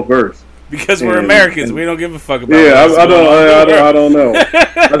not well versed. Because we're Americans, we don't give a fuck about. Yeah, I don't know.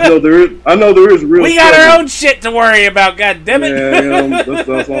 I know there is real. We got our own shit to worry about. God damn it! Yeah,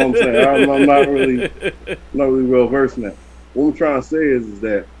 that's all I'm saying. I'm not really well versed in that. What I'm trying to say is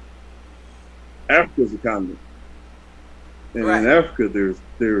that Africa's a continent, and in Africa there's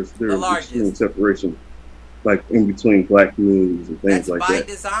extreme separation, like in between black communities and things like that. That's by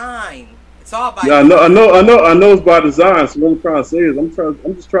design. It's all by. Yeah, I know it's by design. So what I'm trying to say is, I'm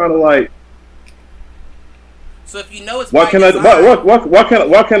just trying to like. So if you know it's why can I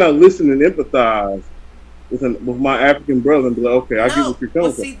listen and empathize with my African brother and be like, okay, I get what you're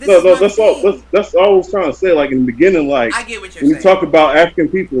coming from. That's all I was trying to say. Like in the beginning, like I get what you're when you talk about African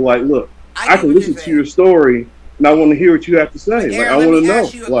people, like look, I can listen to your story and I want to hear what you have to say. Aaron, like I want to know. Let me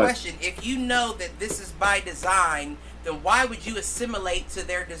ask you a question. If you know that this is by design, then why would you assimilate to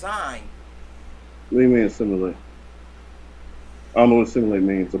their design? What do you mean assimilate? I don't know what assimilate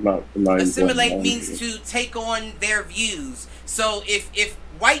means. Assimilate means to take on their views. So if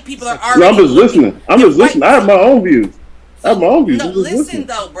white people are already... No, I'm just listening. I have my own views. No, listen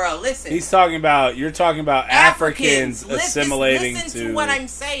though, bro. Listen. You're talking about Africans assimilating listen to what I'm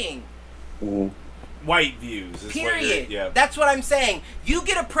saying. Mm-hmm. white views. Period. That's what I'm saying. You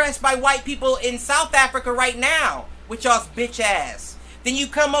get oppressed by white people in South Africa right now with y'all's bitch ass. Then you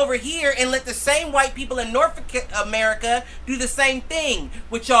come over here and let the same white people in North America do the same thing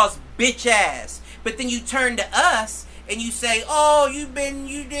with y'all's bitch ass. But then you turn to us and you say, "Oh, you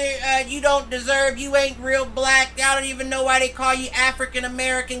don't deserve. You ain't real black. I don't even know why they call you African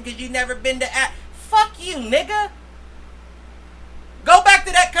American because you never been to." Fuck you, nigga. Go back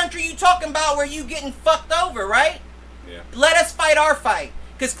to that country you talking about where you getting fucked over, right? Yeah. Let us fight our fight.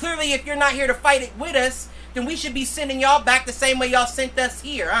 Because clearly if you're not here to fight it with us, then we should be sending y'all back the same way y'all sent us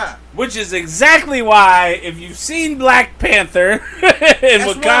here, huh? Which is exactly why, if you've seen Black Panther, and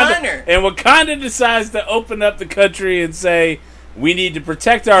Wakanda decides to open up the country and say, we need to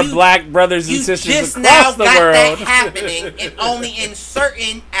protect our black brothers and sisters across the world. You just now got that happening and only in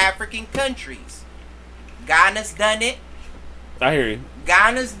certain African countries. Ghana's done it. I hear you.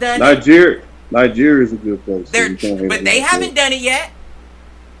 Ghana's done it. Nigeria is a good place. But they haven't done it yet.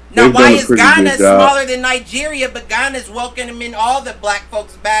 Now, why is Ghana smaller than Nigeria, but Ghana's welcoming all the black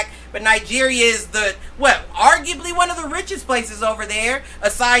folks back, but Nigeria is arguably one of the richest places over there,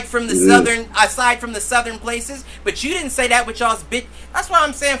 aside from the southern places. But you didn't say that with y'all's bitch. That's why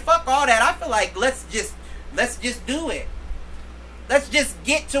I'm saying fuck all that. I feel like let's just do it. Let's just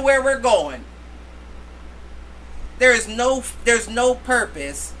get to where we're going. There's no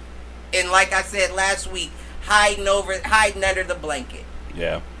purpose in, like I said last week, hiding under the blanket.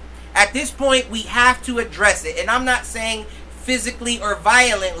 Yeah. At this point, we have to address it. And I'm not saying physically or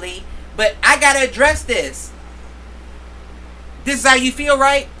violently, but I got to address this. This is how you feel,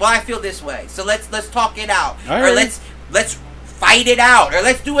 right? Well, I feel this way. So let's talk it out. Or let's fight it out. Or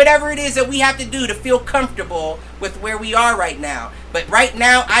let's do whatever it is that we have to do to feel comfortable with where we are right now. But right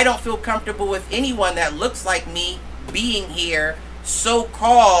now, I don't feel comfortable with anyone that looks like me being here,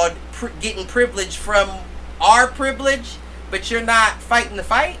 so-called getting privilege from our privilege, but you're not fighting the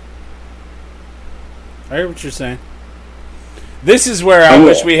fight? I hear what you're saying. This is where I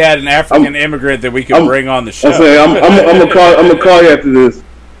wish we had an African immigrant that we could bring on the show. I'm gonna call you after this.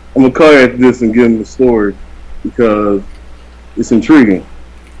 I'm gonna call you after this and give him the story because it's intriguing.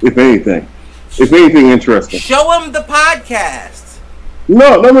 If anything interesting. Show him the podcast.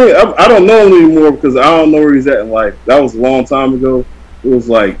 No, I mean I don't know him anymore because I don't know where he's at in life. That was a long time ago. It was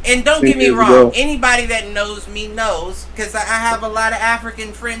like, and don't get me wrong, anybody that knows me knows, because I have a lot of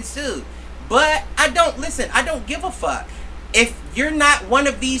African friends too. But I don't give a fuck. If you're not one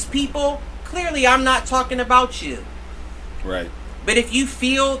of these people, clearly I'm not talking about you. Right. But if you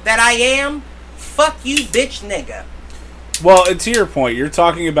feel that I am, fuck you, bitch nigga. Well, and to your point, you're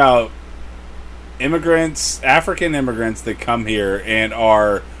talking about African immigrants that come here and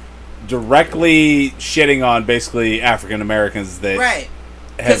are directly shitting on basically African Americans that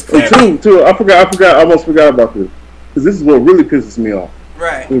too. I almost forgot about this because this is what really pisses me off.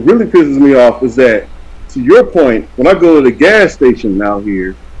 Right. What really pisses me off is that, to your point, when I go to the gas station now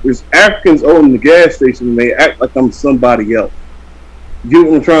here, there's Africans owning the gas station and they act like I'm somebody else. You get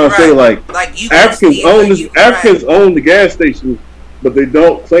what I'm trying to say? Like Africans own the gas station, but they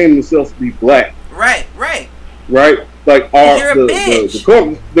don't claim themselves to be black. Right. Like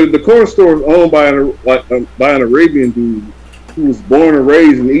the corner store is owned by an Arabian dude who was born and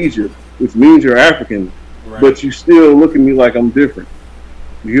raised in Egypt, which means you're African, but you still look at me like I'm different.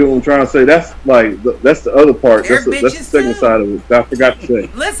 You know what I'm trying to say? That's that's the other part. That's the second side of it that I forgot to say.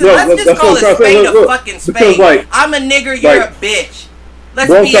 Listen, let's just call a spade a fucking spade. I'm a nigger, you're a bitch.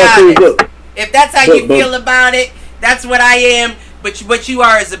 Let's be honest. If that's how you feel about it, that's what I am. But what you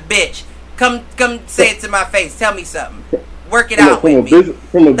are is a bitch. Come say it to my face. Tell me something. Work it out with me.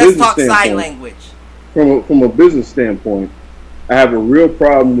 Let's talk sign language. From a business standpoint, I have a real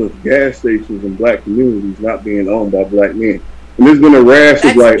problem with gas stations in black communities not being owned by black men. And there's been a rash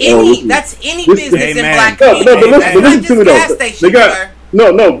of that's any business in black communities. But listen to me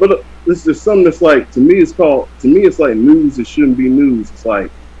though. But this is something that's like, to me it's like news that shouldn't be news. It's like,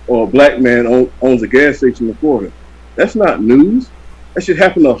 a black man owns a gas station in Florida. That's not news. That should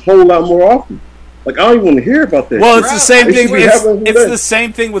happen a whole lot more often. Like, I don't even want to hear about that. Well, it's the same thing. It's the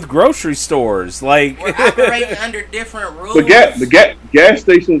same thing with grocery stores. Like, we're operating under different rules. But gas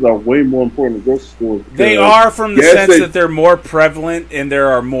stations are way more important than grocery stores. They are, from the sense that they're more prevalent and there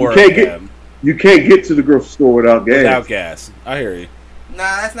are more of them. You can't get to the grocery store without gas. Without gas, I hear you.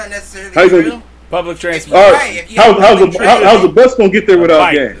 Nah, that's not necessarily true. Public transport. How's the bus gonna get there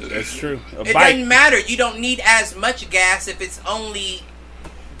without gas? That's true. It doesn't matter. You don't need as much gas if it's only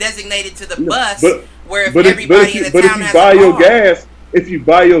designated to the bus. Where if everybody in the town has a car. If you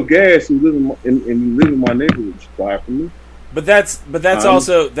buy your gas and you live in my neighborhood, you buy it from me. But that's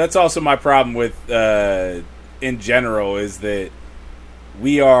also my problem with in general is that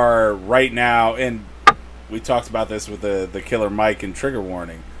we are right now, and we talked about this with the Killer Mike and Trigger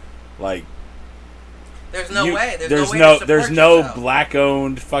Warning, like. There's no way. There's no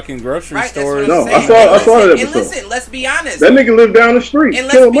black-owned fucking grocery stores. No, I saw that. And listen, let's be honest. That nigga lived down the street.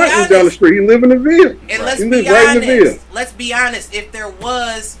 Killer Mike was down the street. He lived in the Ville. And let's be honest. Let's be honest. If there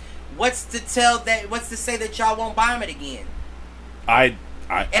was, what's to say that y'all won't bomb it again? I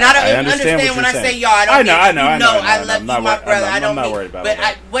understand when I say y'all. I know. I love you, my brother. I'm not worried about it.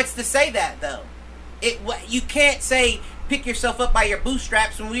 But what's to say that though? You can't say. Pick yourself up by your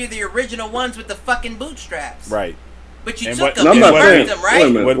bootstraps when we were the original ones with the fucking bootstraps. Right. But you took them and burned them,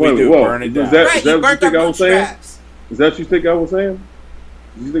 right? What did we do? Burn it down. Right, you burnt our bootstraps. Is that what you think I was saying?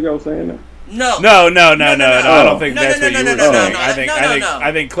 Did you think I was saying that? No. I don't think that's what you were saying.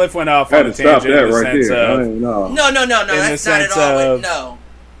 I think Cliff went off on a tangent in the sense of... No, that's not at all. No.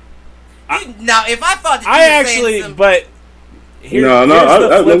 Now, if I thought that you were saying but here's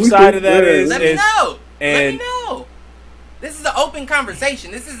the flip side of that is... Let me know. Let me know. This is an open conversation.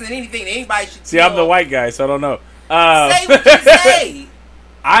 This isn't anything that anybody should see. I'm the white guy, so I don't know. Say what you say.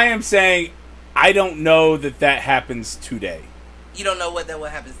 I am saying I don't know that happens today. You don't know what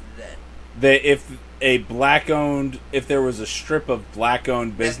happens today? That if there was a strip of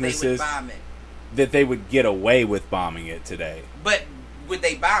black-owned businesses, that they would get away with bombing it today. But would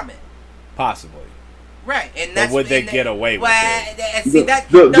they bomb it? Possibly. Right, and that's would they get away with it? The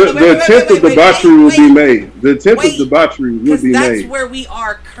attempt of debauchery would be made. The attempt of debauchery would be made. That's where we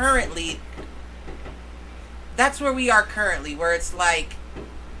are currently. Where it's like,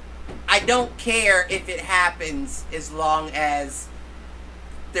 I don't care if it happens as long as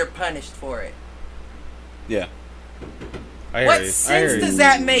they're punished for it. Yeah. What sense does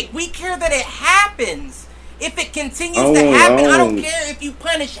that make? We care that it happens. If it continues to happen, I don't care if you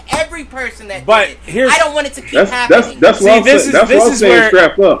punish every person that did it. I don't want it to keep happening. That's what I'm saying.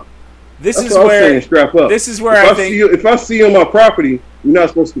 Strap up. This is where I think if I see you on my property, you're not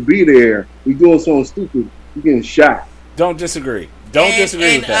supposed to be there. You're doing something stupid. You're getting shot. Don't disagree.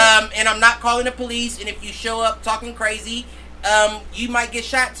 Disagree with that. And I'm not calling the police. And if you show up talking crazy, you might get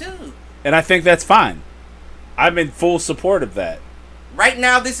shot too. And I think that's fine. I'm in full support of that. Right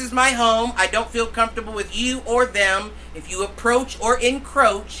now, this is my home. I don't feel comfortable with you or them. If you approach or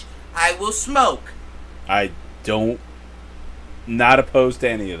encroach, I will smoke. Not opposed to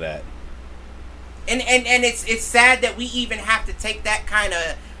any of that. And it's sad that we even have to take that kind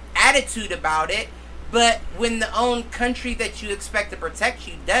of attitude about it. But when the own country that you expect to protect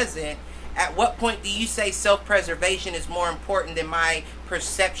you doesn't, at what point do you say self-preservation is more important than my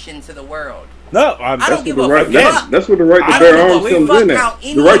perception to the world? No, that's where the right to bear arms comes in at.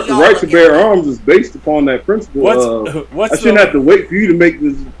 The right to bear arms is based upon that principle. I shouldn't have to wait for you to make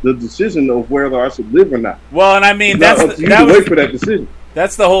the decision of whether I should live or not. Well, and I mean wait for that decision.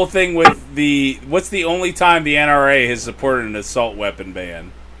 That's the whole thing with what's the only time the NRA has supported an assault weapon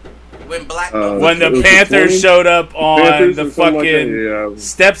ban? When the Panthers showed up on the fucking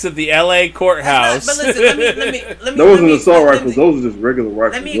steps of the LA courthouse. But listen, let me those wasn't assault rifles. Those are just regular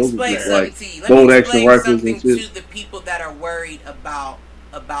rifles. Let me explain something to you. Let me explain something to the people that are worried about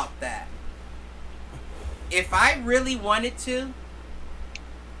that. If I really wanted to,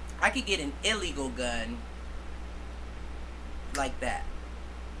 I could get an illegal gun like that.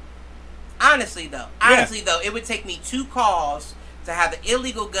 Honestly though, it would take me 2 calls to have an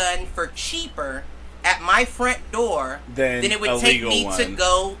illegal gun for cheaper at my front door than it would take me to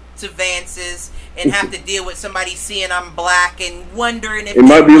go to Vance's and have to deal with somebody seeing I'm black and wondering if it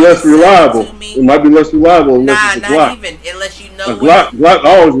might be less reliable. It might be less reliable. Not even unless you know. Glock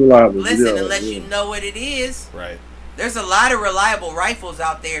always reliable. Listen, unless you know what it is. Right. There's a lot of reliable rifles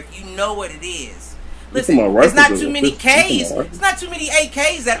out there if you know what it is. Listen, there's not too many Ks. It's not too many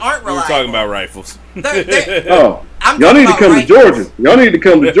AKs that aren't reliable. We're talking about rifles. Y'all need to come to Georgia. Y'all need to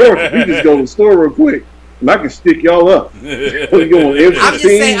come to Georgia. We just go to the store real quick, and I can stick y'all up. I'm just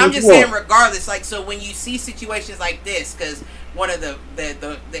saying, regardless. Like, so when you see situations like this, because one of the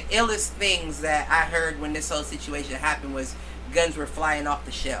illest things that I heard when this whole situation happened was guns were flying off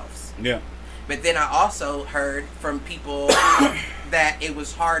the shelves. Yeah. But then I also heard from people that it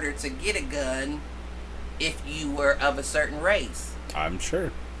was harder to get a gun if you were of a certain race. I'm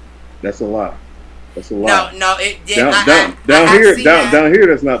sure. That's a lot. No, down here,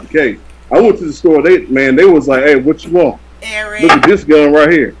 that's not the case. I went to the store. They was like, "Hey, what you want? Aaron, look at this gun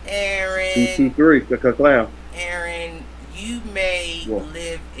right here. Aaron, 223, the clown. Aaron, you may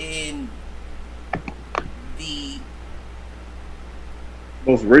live in the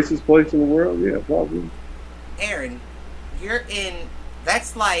most racist place in the world. Yeah, probably. Aaron,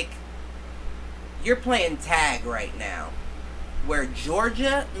 that's like you're playing tag right now, where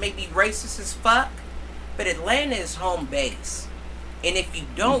Georgia may be racist as fuck, but Atlanta is home base. And if you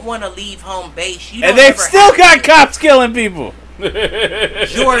don't want to leave home base, you don't. And they've still got cops killing people.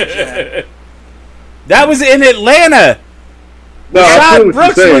 Georgia. That was in Atlanta. No, John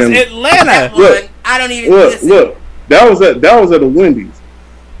Brooks was Atlanta. Look, I don't even listen. Look. That was at the Wendy's.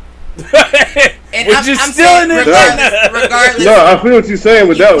 And which is still in Atlanta. Regardless. No, I feel what you're saying,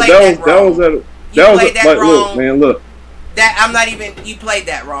 but that was look, man, look. That I'm not even. You played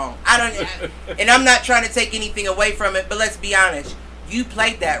that wrong. And I'm not trying to take anything away from it. But let's be honest. You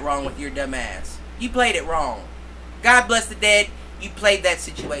played that wrong with your dumb ass. You played it wrong. God bless the dead. You played that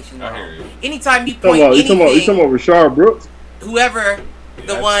situation wrong. I hear you. Anytime you point anything, you talking about Rashard Brooks? Whoever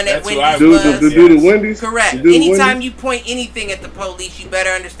the one at Wendy's was. The dude at Wendy's? Correct. Anytime you point anything at the police, you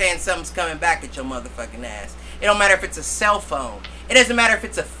better understand something's coming back at your motherfucking ass. It don't matter if it's a cell phone. It doesn't matter if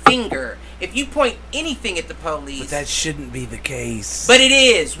it's a finger. If you point anything at the police... But that shouldn't be the case. But it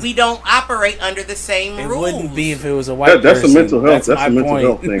is. We don't operate under the same rules. It wouldn't be if it was a white person. That's a mental health. That's a mental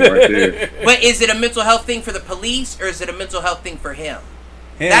health thing right there. But is it a mental health thing for the police, or is it a mental health thing for him?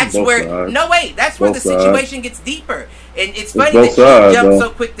 That's both where... sides. No, wait. That's where both the situation sides. gets deeper. And it's funny that you jump so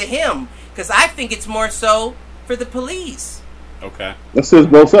quick to him, because I think it's more so for the police. Okay. That says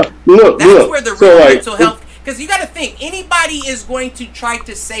both sides. That's where the real mental health... Because you got to think, anybody is going to try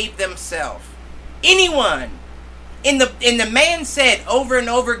to save themselves. Anyone. And the man said over and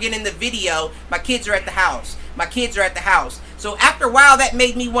over again in the video, my kids are at the house. My kids are at the house. So after a while, that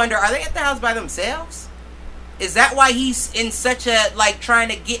made me wonder, are they at the house by themselves? Is that why he's in such a, trying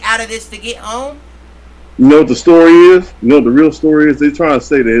to get out of this to get home? You know what the story is? You know what the real story is? They're trying to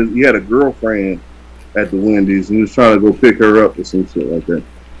say that he had a girlfriend at the Wendy's and he was trying to go pick her up or some shit like that.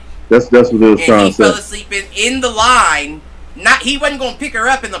 That's what they was trying to say. And he fell asleep in the line. He wasn't going to pick her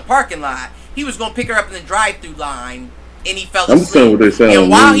up in the parking lot. He was going to pick her up in the drive-through line, and he fell asleep. I'm saying what they're saying. And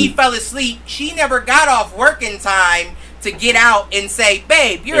while he fell asleep, she never got off working time to get out and say,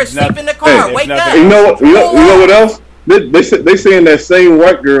 "Babe, you're asleep in the car. Wake up." You know what? You know what else? They saying that same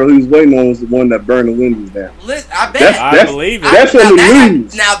white girl who's waiting on was the one that burned the windows down. I bet. I believe it. That's on the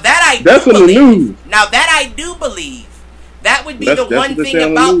news. That's on the news. Now that I do believe. That would be the one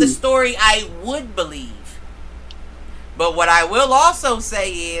thing about the story I would believe. But what I will also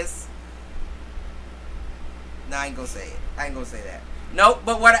say is... No, I ain't gonna say it. I ain't gonna say that. Nope,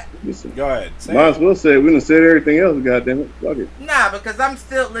 but what I... Listen, go ahead. Might as well say it. We done said everything else, goddammit. Fuck it. Nah, because I'm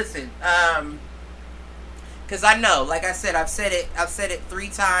still... Listen, because I know, like I said, I've said it 3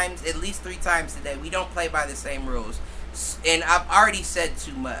 times, at least 3 times today. We don't play by the same rules. And I've already said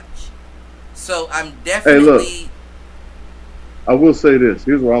too much. So I'm definitely... Hey, look. I will say this.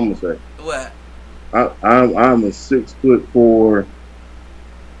 Here's what I'm gonna say. What? I'm a 6'4",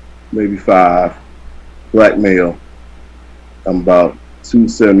 maybe 5, black male. I'm about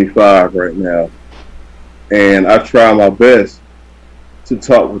 275 right now, and I try my best to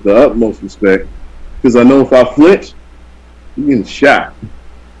talk with the utmost respect because I know if I flinch, you're getting shot.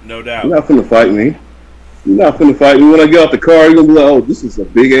 No doubt. You're not finna fight me. You're not finna fight me. When I get out the car, you're gonna be like, "Oh, this is a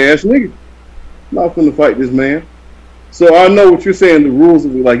big ass nigga." I'm not finna fight this man. So I know what you're saying. The rules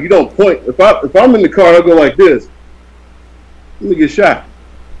of you don't point. If I'm in the car, I go like this. Let me get shot.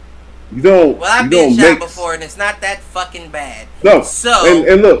 You don't. Well, I've been shot before, and it's not that fucking bad. No. So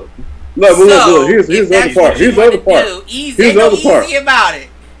and look. No, but look. Here's the other part. Here's the other part. Easy about it.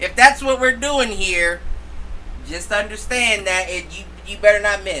 If that's what we're doing here, just understand that you better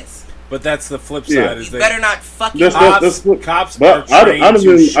not miss. But that's the flip side. You better not fucking cops are trained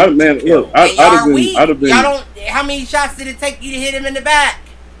to shoot to kill. I'd have been. How many shots did it take you to hit him in the back?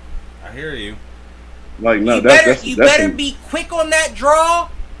 I hear you. You better be quick on that draw,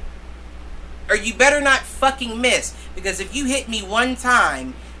 or you better not fucking miss. Because if you hit me one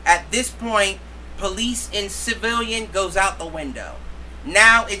time, at this point, police and civilian goes out the window.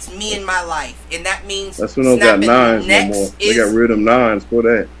 Now it's me and my life, and that means that's when they got 9s no more. They got rid of them 9s for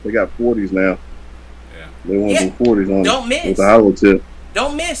that. They got 40s now. Yeah, they want to do 40s on. Don't miss with the hollow tip.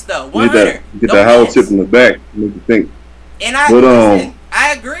 Don't miss though. 100. Get that hollow tip in the back. Make you think. And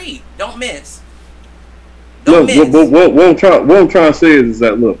I agree. Don't miss. Don't miss. What I'm trying to say is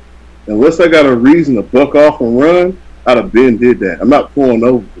that look, unless I got a reason to buck off and run, I'd have been did that. I'm not pulling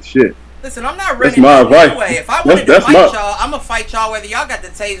over for shit. Listen, I'm not running anyway. If I wanted to fight y'all, I'm going to fight y'all whether y'all got the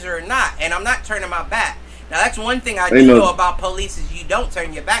taser or not. And I'm not turning my back. Now, that's one thing I do know about police is you don't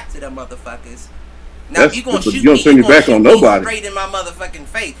turn your back to them motherfuckers. Now, if you're going to shoot me, you're going to shoot me straight in my motherfucking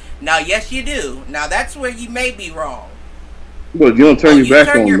face. Now, yes, you do. Now, that's where you may be wrong. But you don't turn your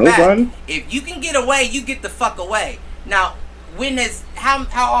back on nobody? If you can get away, you get the fuck away. Now,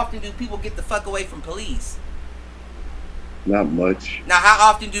 how often do people get the fuck away from police? Not much. Now, how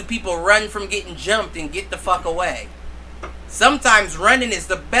often do people run from getting jumped and get the fuck away? Sometimes running is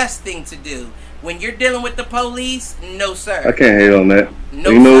the best thing to do. When you're dealing with the police, no sir. I can't hate on that. No,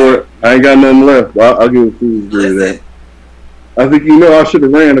 you know sir. what? I ain't got nothing left. I'll give a fool's grade that. I think I should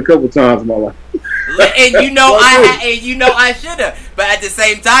have ran a couple times in my life. And I should have. But at the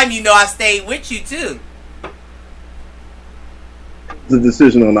same time, I stayed with you too. The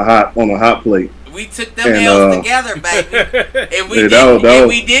decision on the hot plate. We took them L's together, baby, and we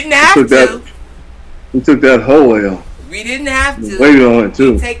didn't have to. We took that whole L. We didn't have to. Waited on it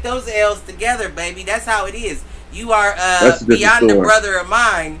too. We take those L's together, baby. That's how it is. You are beyond a brother of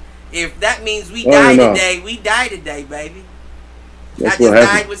mine. If that means we die today, we die today, baby. That's I just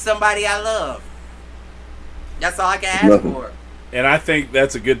died with somebody I love. That's all I can ask for. And I think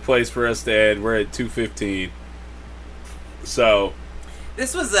that's a good place for us to end. We're at 2:15. So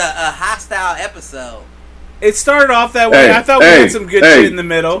this was a hostile episode. It started off that way. I thought we had some good shit in the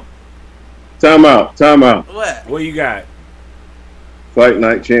middle. Time out. What you got? Fight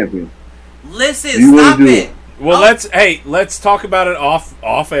Night Champion. Listen, stop it. Well, let's talk about it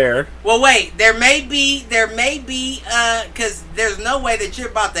off air. Well, wait. There may be, because there's no way that you're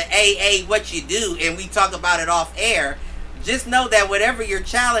about to AA what you do, and we talk about it off air. Just know that whatever your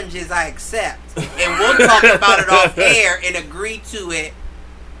challenge is, I accept, and we'll talk about it off air and agree to it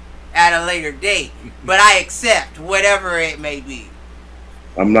at a later date. But I accept whatever it may be.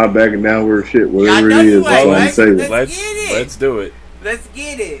 I'm not backing down where shit. Whatever it is, that's all I'm saying. Let's do it. Let's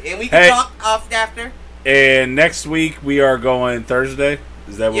get it, and we can talk off after. And next week we are going Thursday.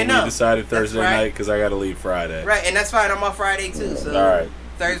 Is that what we decided Thursday night? Because I got to leave Friday. Right, and that's fine. I'm off Friday too. So all right,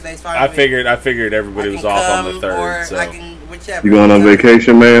 Thursday's fine. I figured everybody was off on the 3rd. So whichever. You going on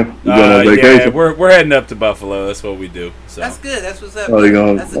vacation, man? You going on vacation? Yeah, we're heading up to Buffalo. That's what we do. So that's good. That's what's up. Oh, you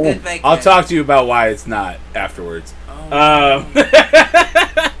going? That's a good vacation. I'll talk to you about why it's not afterwards.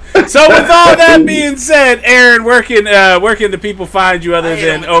 So with all that being said, Aaron, where can the people find you other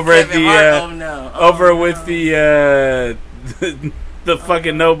than over at the with the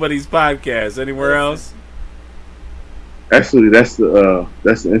fucking Nobody's podcast? Anywhere else? Actually, that's the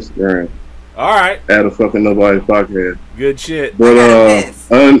Instagram. All right. At a fucking Nobody's podcast. Good shit. But other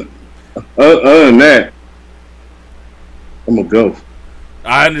than that, I'm a ghost.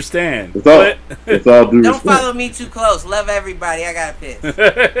 I understand. It's all due Don't follow me too close. Love everybody. I got pissed.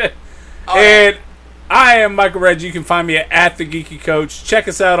 And I am Michael Reg. You can find me at The Geeky Coach. Check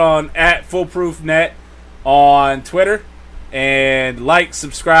us out on at FoolProofNet on Twitter. And like,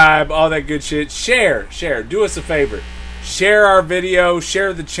 subscribe, all that good shit. Share. Do us a favor. Share our video.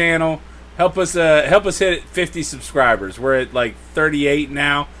 Share the channel. Help us hit 50 subscribers. We're at like 38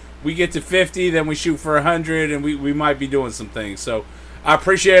 now. We get to 50, then we shoot for 100, and we might be doing some things. So I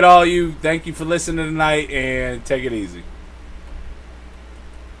appreciate all you. Thank you for listening tonight, and take it easy.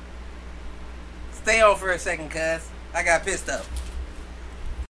 Stay on for a second, cuz. I got pissed up.